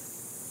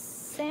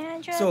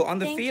Sandra. So on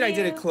the feet, I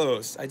did it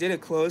close. I did it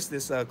close.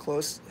 This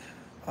close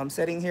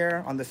setting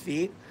here on the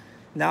feet.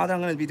 Now that I'm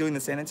going to be doing the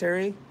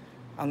sanitary,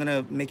 I'm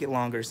going to make it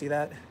longer. See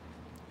that?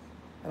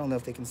 I don't know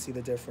if they can see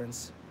the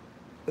difference,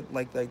 but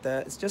like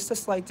that. It's just a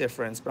slight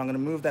difference. But I'm going to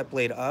move that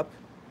blade up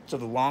to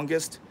the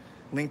longest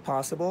length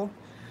possible.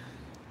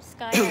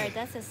 Skylar,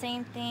 that's the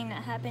same thing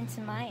that happened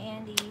to my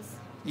Andes.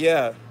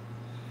 Yeah.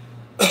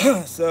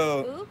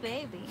 So. Ooh,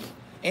 baby.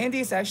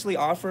 Andes actually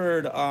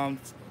offered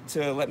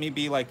to let me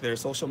be like their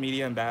social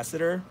media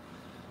ambassador.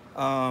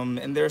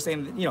 And they're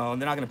saying, you know,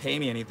 they're not going to pay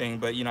me anything,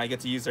 but, you know, I get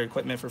to use their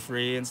equipment for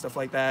free and stuff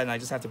like that. And I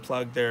just have to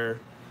plug their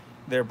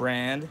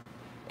brand.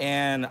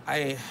 And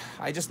I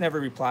just never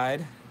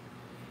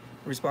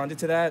responded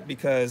to that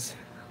because,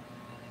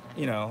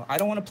 you know, I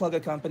don't want to plug a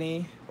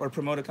company or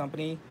promote a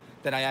company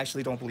that I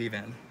actually don't believe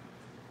in.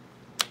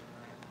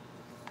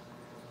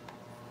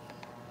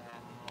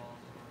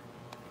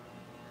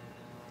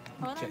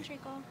 Hold on,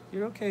 Trico.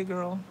 You're okay,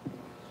 girl.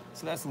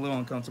 So that's a little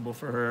uncomfortable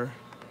for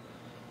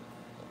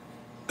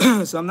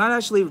her. So I'm not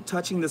actually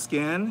touching the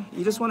skin.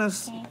 You just want to...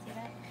 Can you see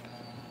that?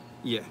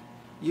 Yeah.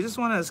 You just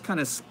want to kind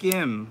of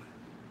skim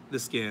the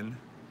skin.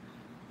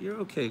 You're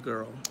okay,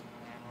 girl.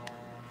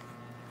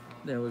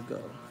 There we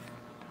go.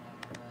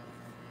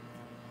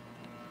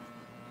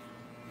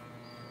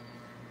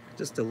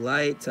 Just a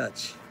light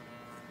touch.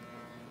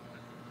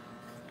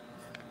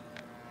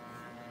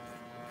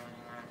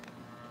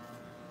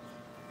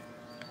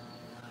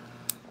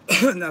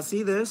 Now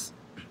see this?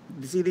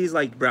 You see these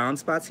like brown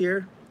spots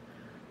here?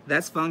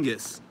 That's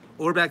fungus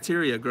or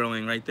bacteria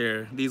growing right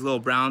there. These little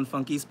brown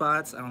funky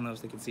spots. I don't know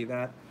if they can see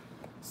that.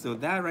 So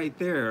that right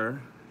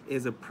there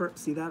is a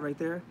see that right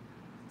there?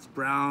 It's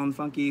brown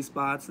funky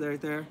spots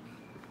right there.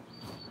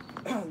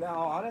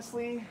 Now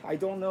honestly, I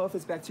don't know if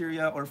it's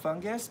bacteria or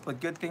fungus,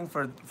 but good thing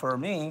for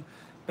me,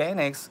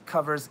 Banix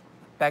covers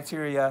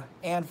bacteria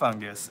and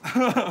fungus.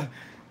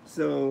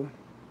 So,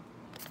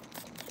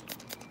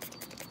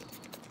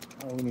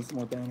 oh, we need some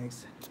more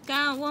Banix.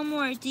 Got one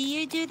more. Do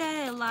you do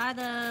that a lot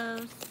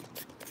of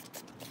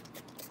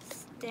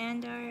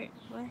standard,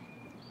 what?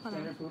 Hold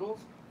Standard on. poodles?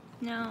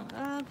 No,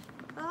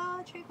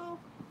 treacle.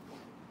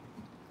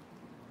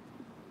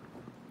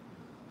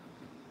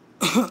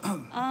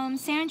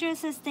 Sandra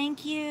says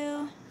thank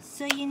you.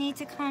 So you need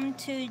to come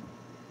to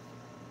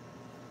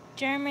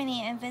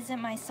Germany and visit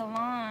my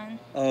salon.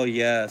 Oh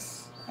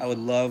yes, I would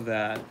love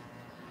that.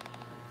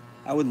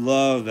 I would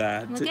love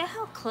that. Look at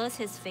how close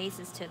his face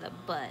is to the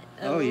butt.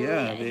 Oh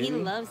yeah, baby. He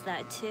loves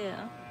that too.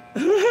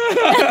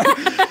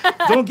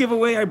 Don't give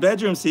away our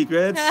bedroom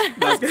secrets. Ew.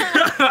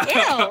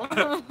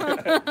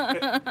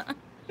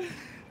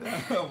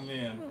 Oh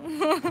man.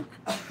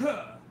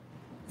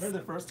 Remember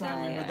the first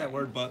time we heard that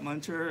word butt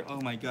muncher? Oh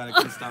my god, I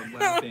couldn't stop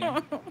laughing.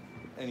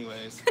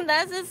 Anyways.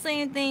 That's the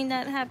same thing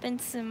that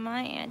happened to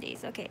my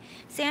Andes. Okay,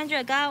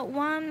 Sandra, got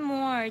one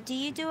more. Do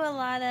you do a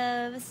lot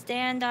of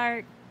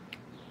standard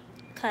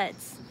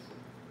cuts?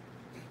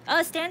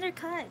 Oh, standard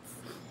cuts.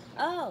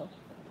 Oh.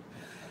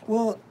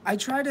 Well, I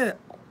try to,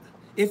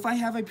 if I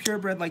have a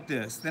purebred like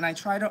this, then I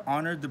try to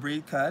honor the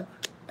breed cut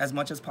as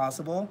much as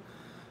possible,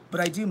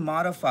 but I do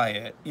modify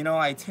it. You know,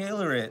 I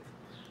tailor it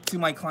to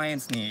my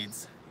client's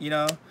needs, you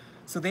know?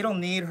 So they don't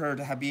need her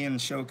to be in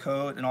show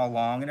coat and all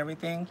long and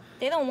everything.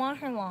 They don't want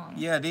her long.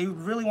 Yeah, they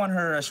really want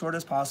her as short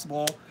as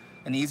possible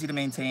and easy to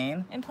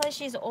maintain. And plus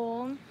she's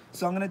old.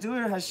 So I'm gonna do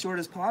her as short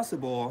as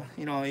possible,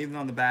 you know, even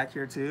on the back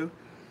here too.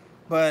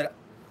 But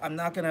I'm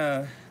not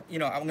gonna, you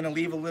know, I'm gonna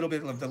leave a little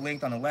bit of the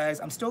length on the legs.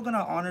 I'm still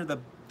gonna honor the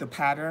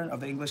pattern of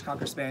the English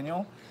Cocker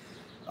Spaniel.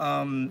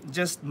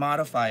 Just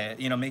modify it,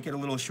 you know, make it a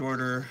little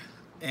shorter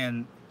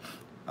and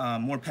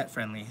more pet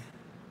friendly.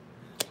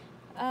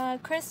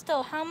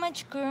 Crystal, how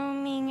much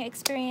grooming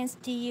experience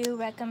do you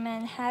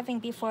recommend having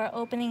before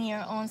opening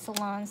your own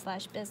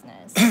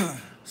salon/business?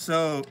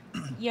 So,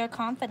 your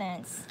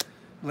confidence.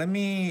 Let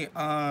me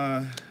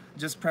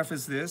just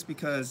preface this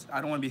because I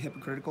don't want to be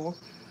hypocritical.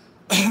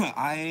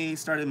 I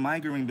started my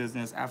grooming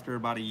business after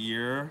about a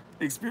year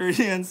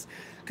experience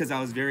because I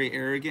was very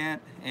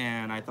arrogant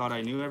and I thought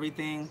I knew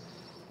everything,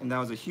 and that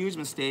was a huge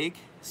mistake.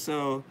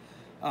 So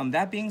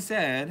that being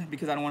said,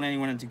 because I don't want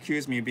anyone to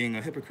accuse me of being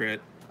a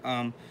hypocrite,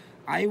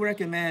 I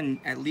recommend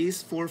at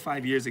least 4 or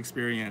 5 years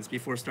experience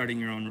before starting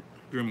your own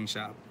grooming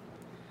shop.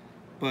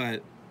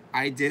 But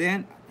I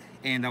didn't,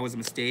 and that was a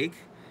mistake,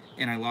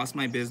 and I lost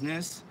my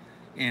business,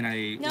 and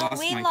I lost my car.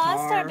 No, we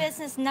lost our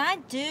business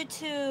not due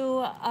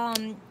to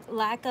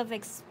lack of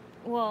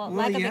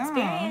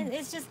experience.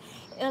 It's just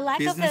a lack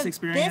of the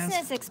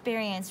business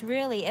experience,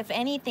 really, if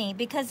anything,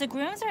 because the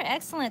grooms are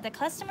excellent. The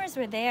customers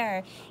were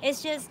there.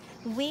 It's just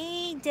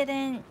we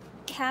didn't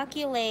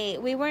calculate.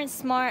 We weren't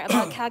smart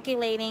about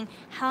calculating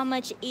how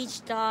much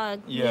each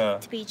dog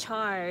needed to be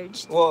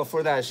charged. Well,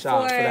 for that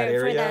shop, for that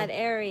area. For that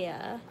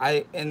area.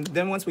 And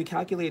then once we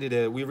calculated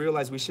it, we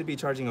realized we should be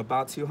charging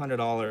about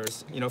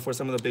 $200, you know, for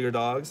some of the bigger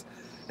dogs.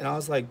 And I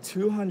was like,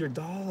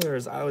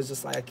 $200? I was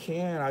just like, I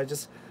can't. I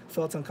just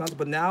felt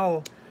uncomfortable. But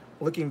now,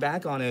 looking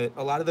back on it,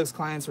 a lot of those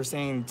clients were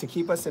saying to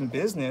keep us in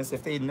business,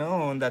 if they'd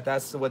known that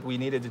that's what we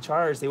needed to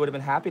charge, they would have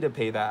been happy to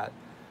pay that.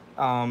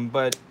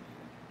 But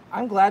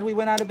I'm glad we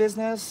went out of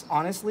business,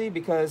 honestly,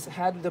 because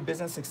had the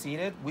business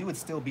succeeded, we would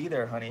still be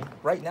there, honey.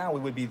 Right now, we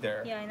would be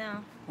there. Yeah, I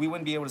know. We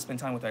wouldn't be able to spend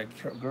time with our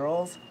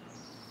girls.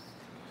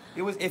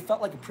 It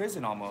felt like a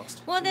prison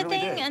almost. Well,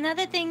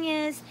 another thing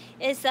is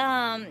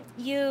when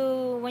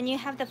you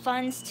have the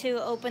funds to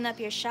open up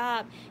your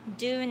shop,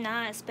 do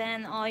not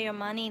spend all your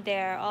money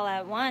there all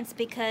at once,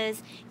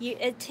 because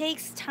it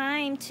takes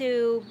time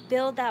to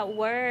build that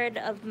word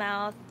of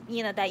mouth,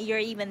 you know, that you're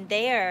even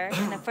there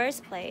in the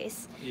first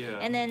place. Yeah.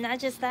 And then not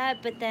just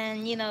that, but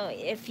then, you know,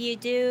 if you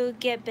do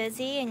get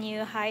busy and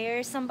you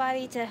hire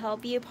somebody to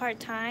help you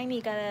part-time,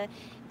 you gotta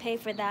pay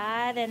for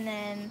that, and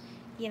then,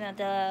 you know,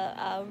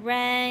 the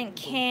rent,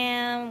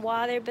 cam,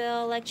 water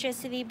bill,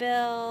 electricity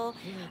bill,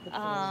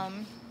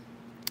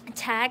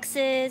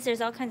 taxes. There's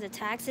all kinds of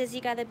taxes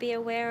you got to be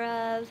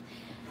aware of.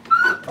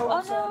 Oh,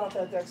 I'm sorry about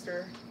that,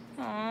 Dexter.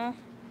 Aww.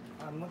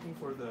 I'm looking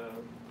for the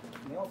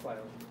mail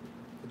file,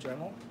 the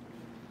journal.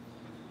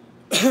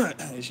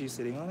 Is she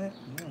sitting on it?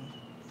 Yeah.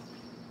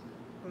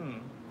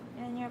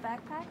 In your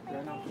backpack, maybe? Did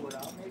I not pull it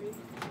out, maybe?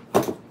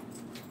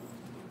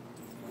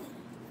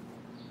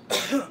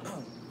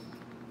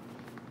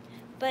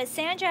 But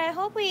Sandra, I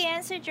hope we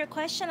answered your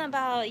question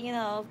about, you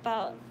know,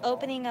 about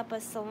opening up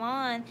a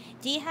salon.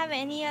 Do you have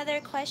any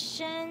other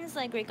questions,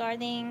 like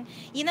regarding,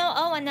 you know,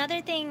 oh, another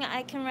thing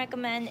I can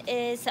recommend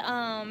is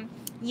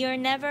you're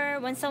never,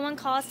 when someone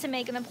calls to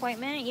make an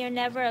appointment, you're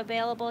never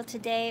available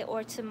today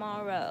or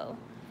tomorrow.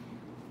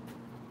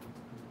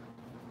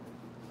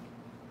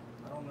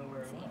 I don't know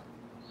where it went.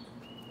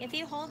 If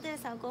you hold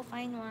this, I'll go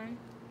find one.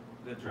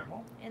 The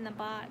Dremel? In the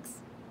box.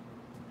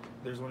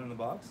 There's one in the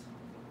box?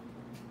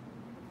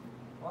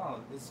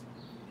 Wow, this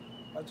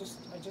I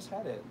just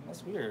had it.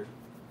 That's weird.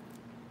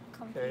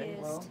 Confused. Okay,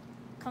 well,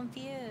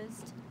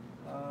 confused.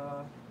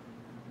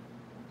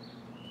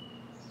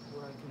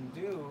 What I can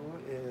do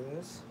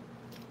is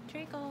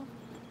Treacle.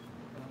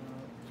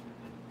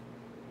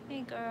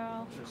 Hey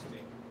girl.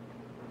 Interesting.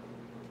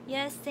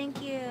 Yes,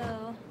 thank you.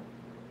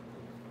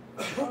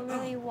 Oh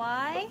really,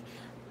 why?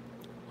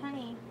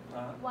 Honey,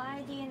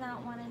 why do you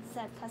not want to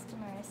set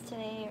customers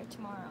today or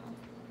tomorrow?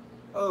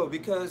 Oh,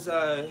 because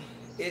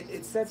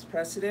it sets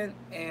precedent,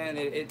 and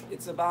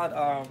it's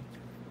about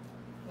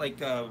like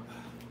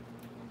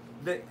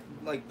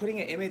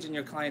putting an image in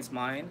your client's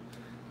mind.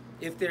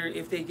 If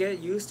they get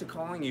used to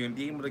calling you and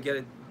being able to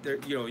get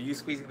you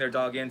squeezing their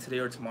dog in today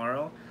or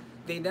tomorrow,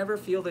 they never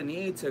feel the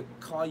need to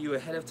call you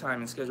ahead of time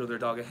and schedule their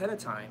dog ahead of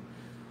time.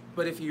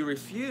 But if you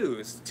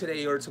refuse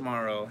today or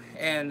tomorrow,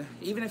 and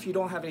even if you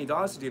don't have any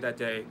dogs to do that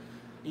day,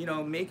 you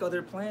know, make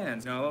other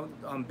plans. You know,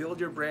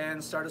 build your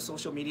brand, start a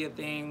social media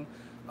thing,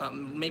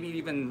 maybe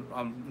even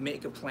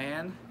make a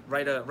plan,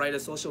 write a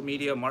social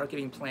media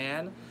marketing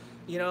plan.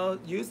 You know,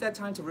 use that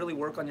time to really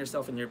work on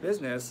yourself and your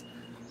business.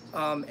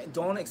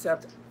 Don't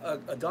accept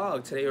a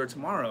dog today or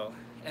tomorrow,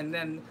 and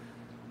then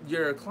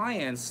your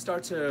clients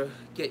start to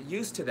get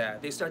used to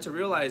that. They start to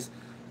realize,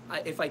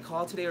 if I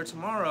call today or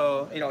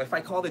tomorrow, you know, if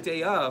I call the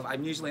day of,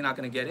 I'm usually not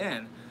going to get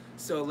in.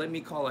 So let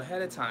me call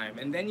ahead of time.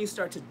 And then you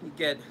start to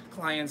get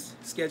clients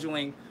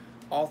scheduling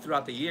all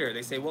throughout the year.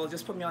 They say, well,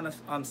 just put me on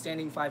a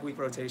standing 5-week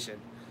rotation.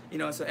 You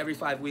know, so every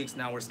 5 weeks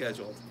now we're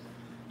scheduled.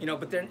 You know,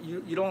 but then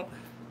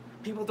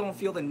people don't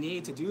feel the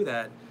need to do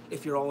that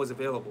if you're always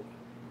available,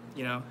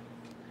 you know?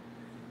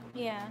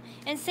 Yeah,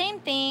 and same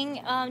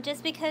thing,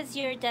 just because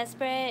you're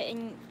desperate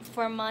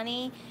for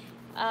money,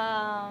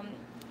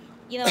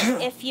 you know,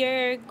 if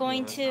you're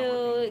going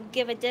to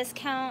give a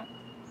discount,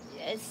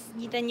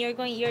 then you're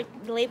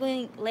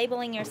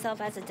labeling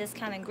yourself as a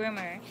discounted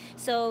groomer.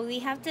 So we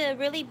have to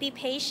really be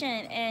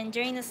patient, and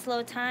during the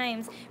slow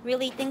times,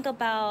 really think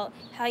about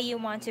how you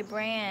want to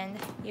brand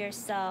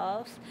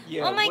yourself.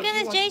 Yeah, oh my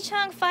goodness, J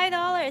Chung,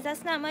 $5.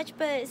 That's not much,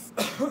 but it's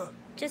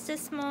just a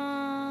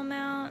small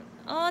amount.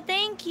 Oh,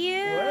 thank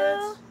you.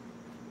 What?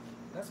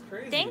 That's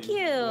crazy. Thank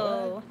you.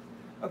 What?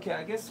 Okay,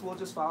 I guess we'll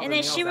just follow. And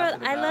then she wrote,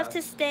 "I love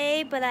to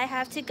stay, but I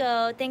have to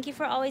go. Thank you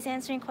for always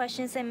answering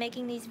questions and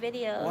making these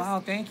videos."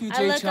 Wow, thank you,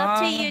 Jay I look up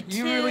to you too.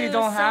 You really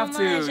don't have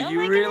to. Oh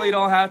you really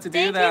don't have to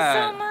do that.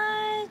 Thank you so much.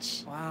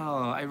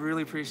 Wow, I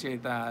really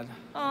appreciate that.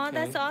 Oh, okay.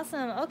 That's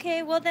awesome.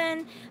 Okay, well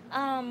then,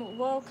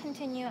 we'll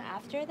continue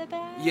after the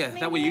bag. Yeah, maybe?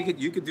 That way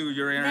you could do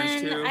your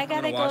errands then too. I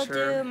gotta go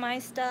do my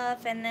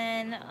stuff, and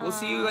then we'll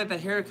see you at the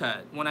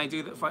haircut. When I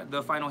do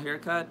the final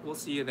haircut, we'll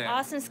see you there.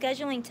 Awesome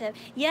scheduling tip.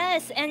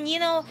 Yes, and you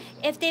know,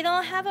 if they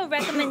don't have a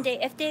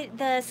recommendation,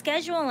 the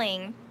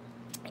scheduling.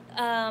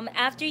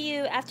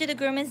 After the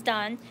groom is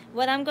done,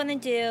 what I'm gonna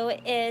do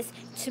is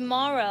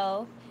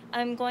tomorrow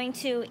I'm going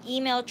to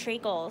email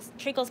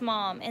Treacle's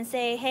mom, and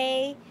say,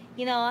 hey,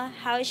 you know,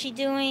 how is she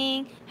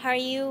doing? How are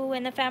you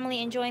and the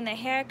family enjoying the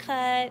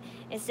haircut?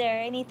 Is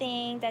there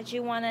anything that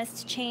you want us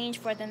to change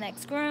for the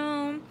next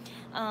groom?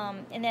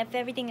 And if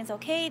everything is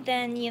okay,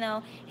 then, you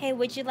know, hey,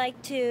 would you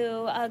like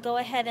to go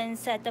ahead and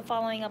set the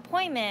following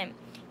appointment?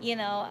 You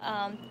know,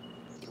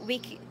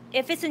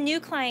 if it's a new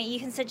client, you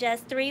can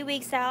suggest 3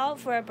 weeks out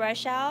for a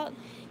brush out.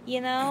 You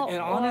know,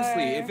 and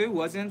honestly, if it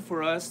wasn't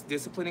for us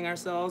disciplining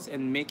ourselves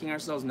and making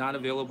ourselves not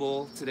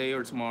available today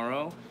or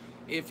tomorrow,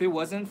 if it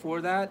wasn't for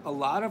that, a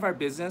lot of our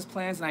business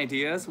plans and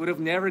ideas would have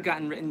never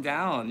gotten written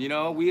down. You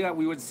know, we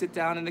would sit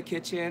down in the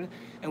kitchen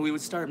and we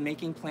would start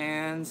making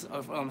plans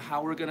of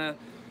how we're gonna,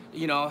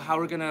 you know, how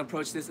we're gonna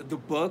approach this. The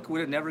book would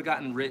have never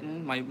gotten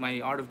written.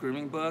 My Art of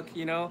Grooming book,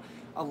 you know.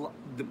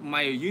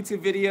 My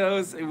YouTube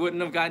videos, it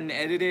wouldn't have gotten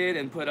edited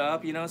and put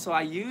up. You know, so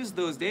I used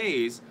those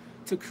days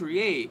to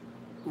create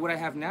what I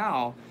have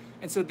now.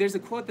 And so there's a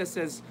quote that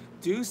says,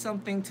 do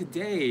something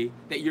today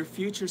that your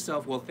future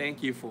self will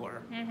thank you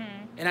for.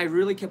 Mm-hmm. And I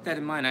really kept that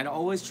in mind. I'd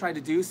always try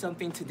to do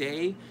something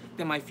today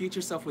that my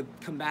future self would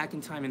come back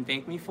in time and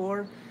thank me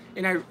for.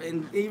 And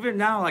even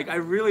now, like, I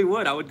really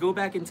would. I would go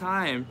back in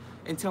time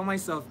and tell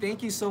myself,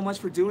 thank you so much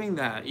for doing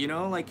that. You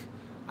know, like,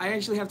 I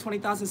actually have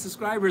 20,000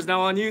 subscribers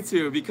now on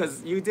YouTube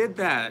because you did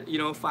that, you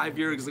know, 5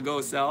 years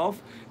ago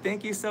self.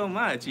 Thank you so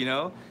much, you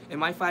know. And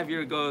my 5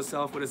 year ago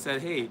self would have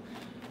said, hey,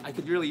 I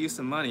could really use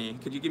some money.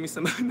 Could you give me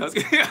some money? No,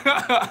 okay,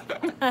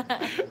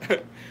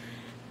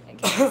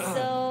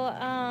 so,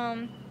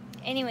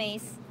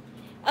 anyways,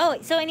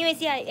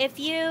 yeah, if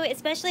you,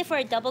 especially for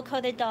a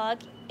double-coated dog,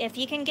 if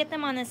you can get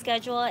them on a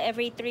schedule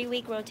every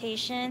 3-week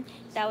rotation,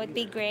 that would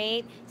be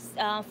great.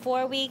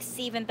 4 weeks,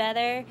 even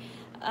better.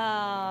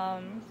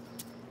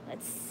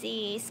 Let's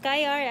see.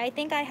 Skyar, I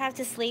think I have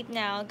to sleep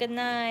now. Good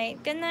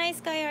night. Good night,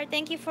 Skyar.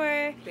 Thank you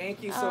for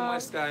Thank you so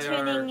much, Skyar.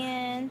 tuning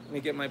in. Let me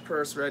get my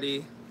purse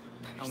ready.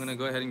 I'm gonna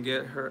go ahead and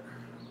get her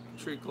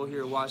treacle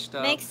here washed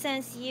up. Makes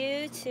sense.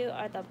 You two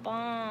are the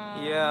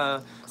bomb.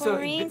 Yeah. So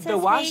Corrine the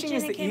says, washing "Hey,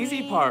 is the Jenna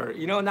easy Kimmy." part.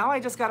 You know, now I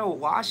just gotta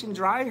wash and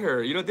dry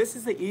her. You know, this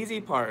is the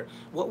easy part.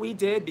 What we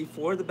did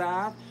before the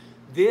bath,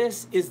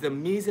 this is the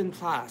mise en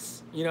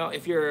place. You know,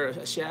 if you're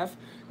a chef,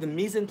 the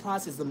mise en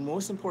place is the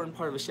most important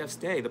part of a chef's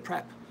day, the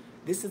prep.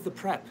 This is the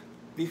prep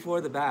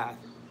before the bath.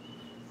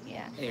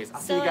 Yeah. Anyways,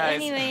 I'll see So you guys.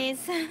 anyways,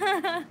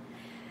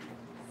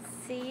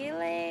 see you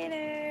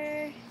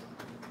later.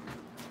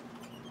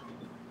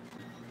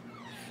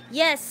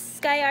 Yes,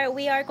 Skyar,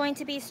 we are going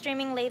to be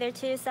streaming later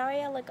too.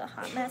 Sorry I look a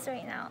hot mess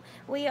right now.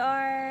 We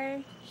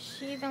are,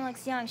 she even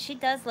looks young. She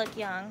does look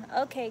young.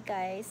 Okay,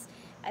 guys,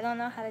 I don't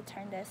know how to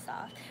turn this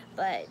off,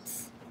 but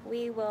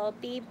we will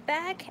be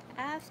back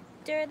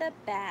after the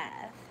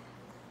bath.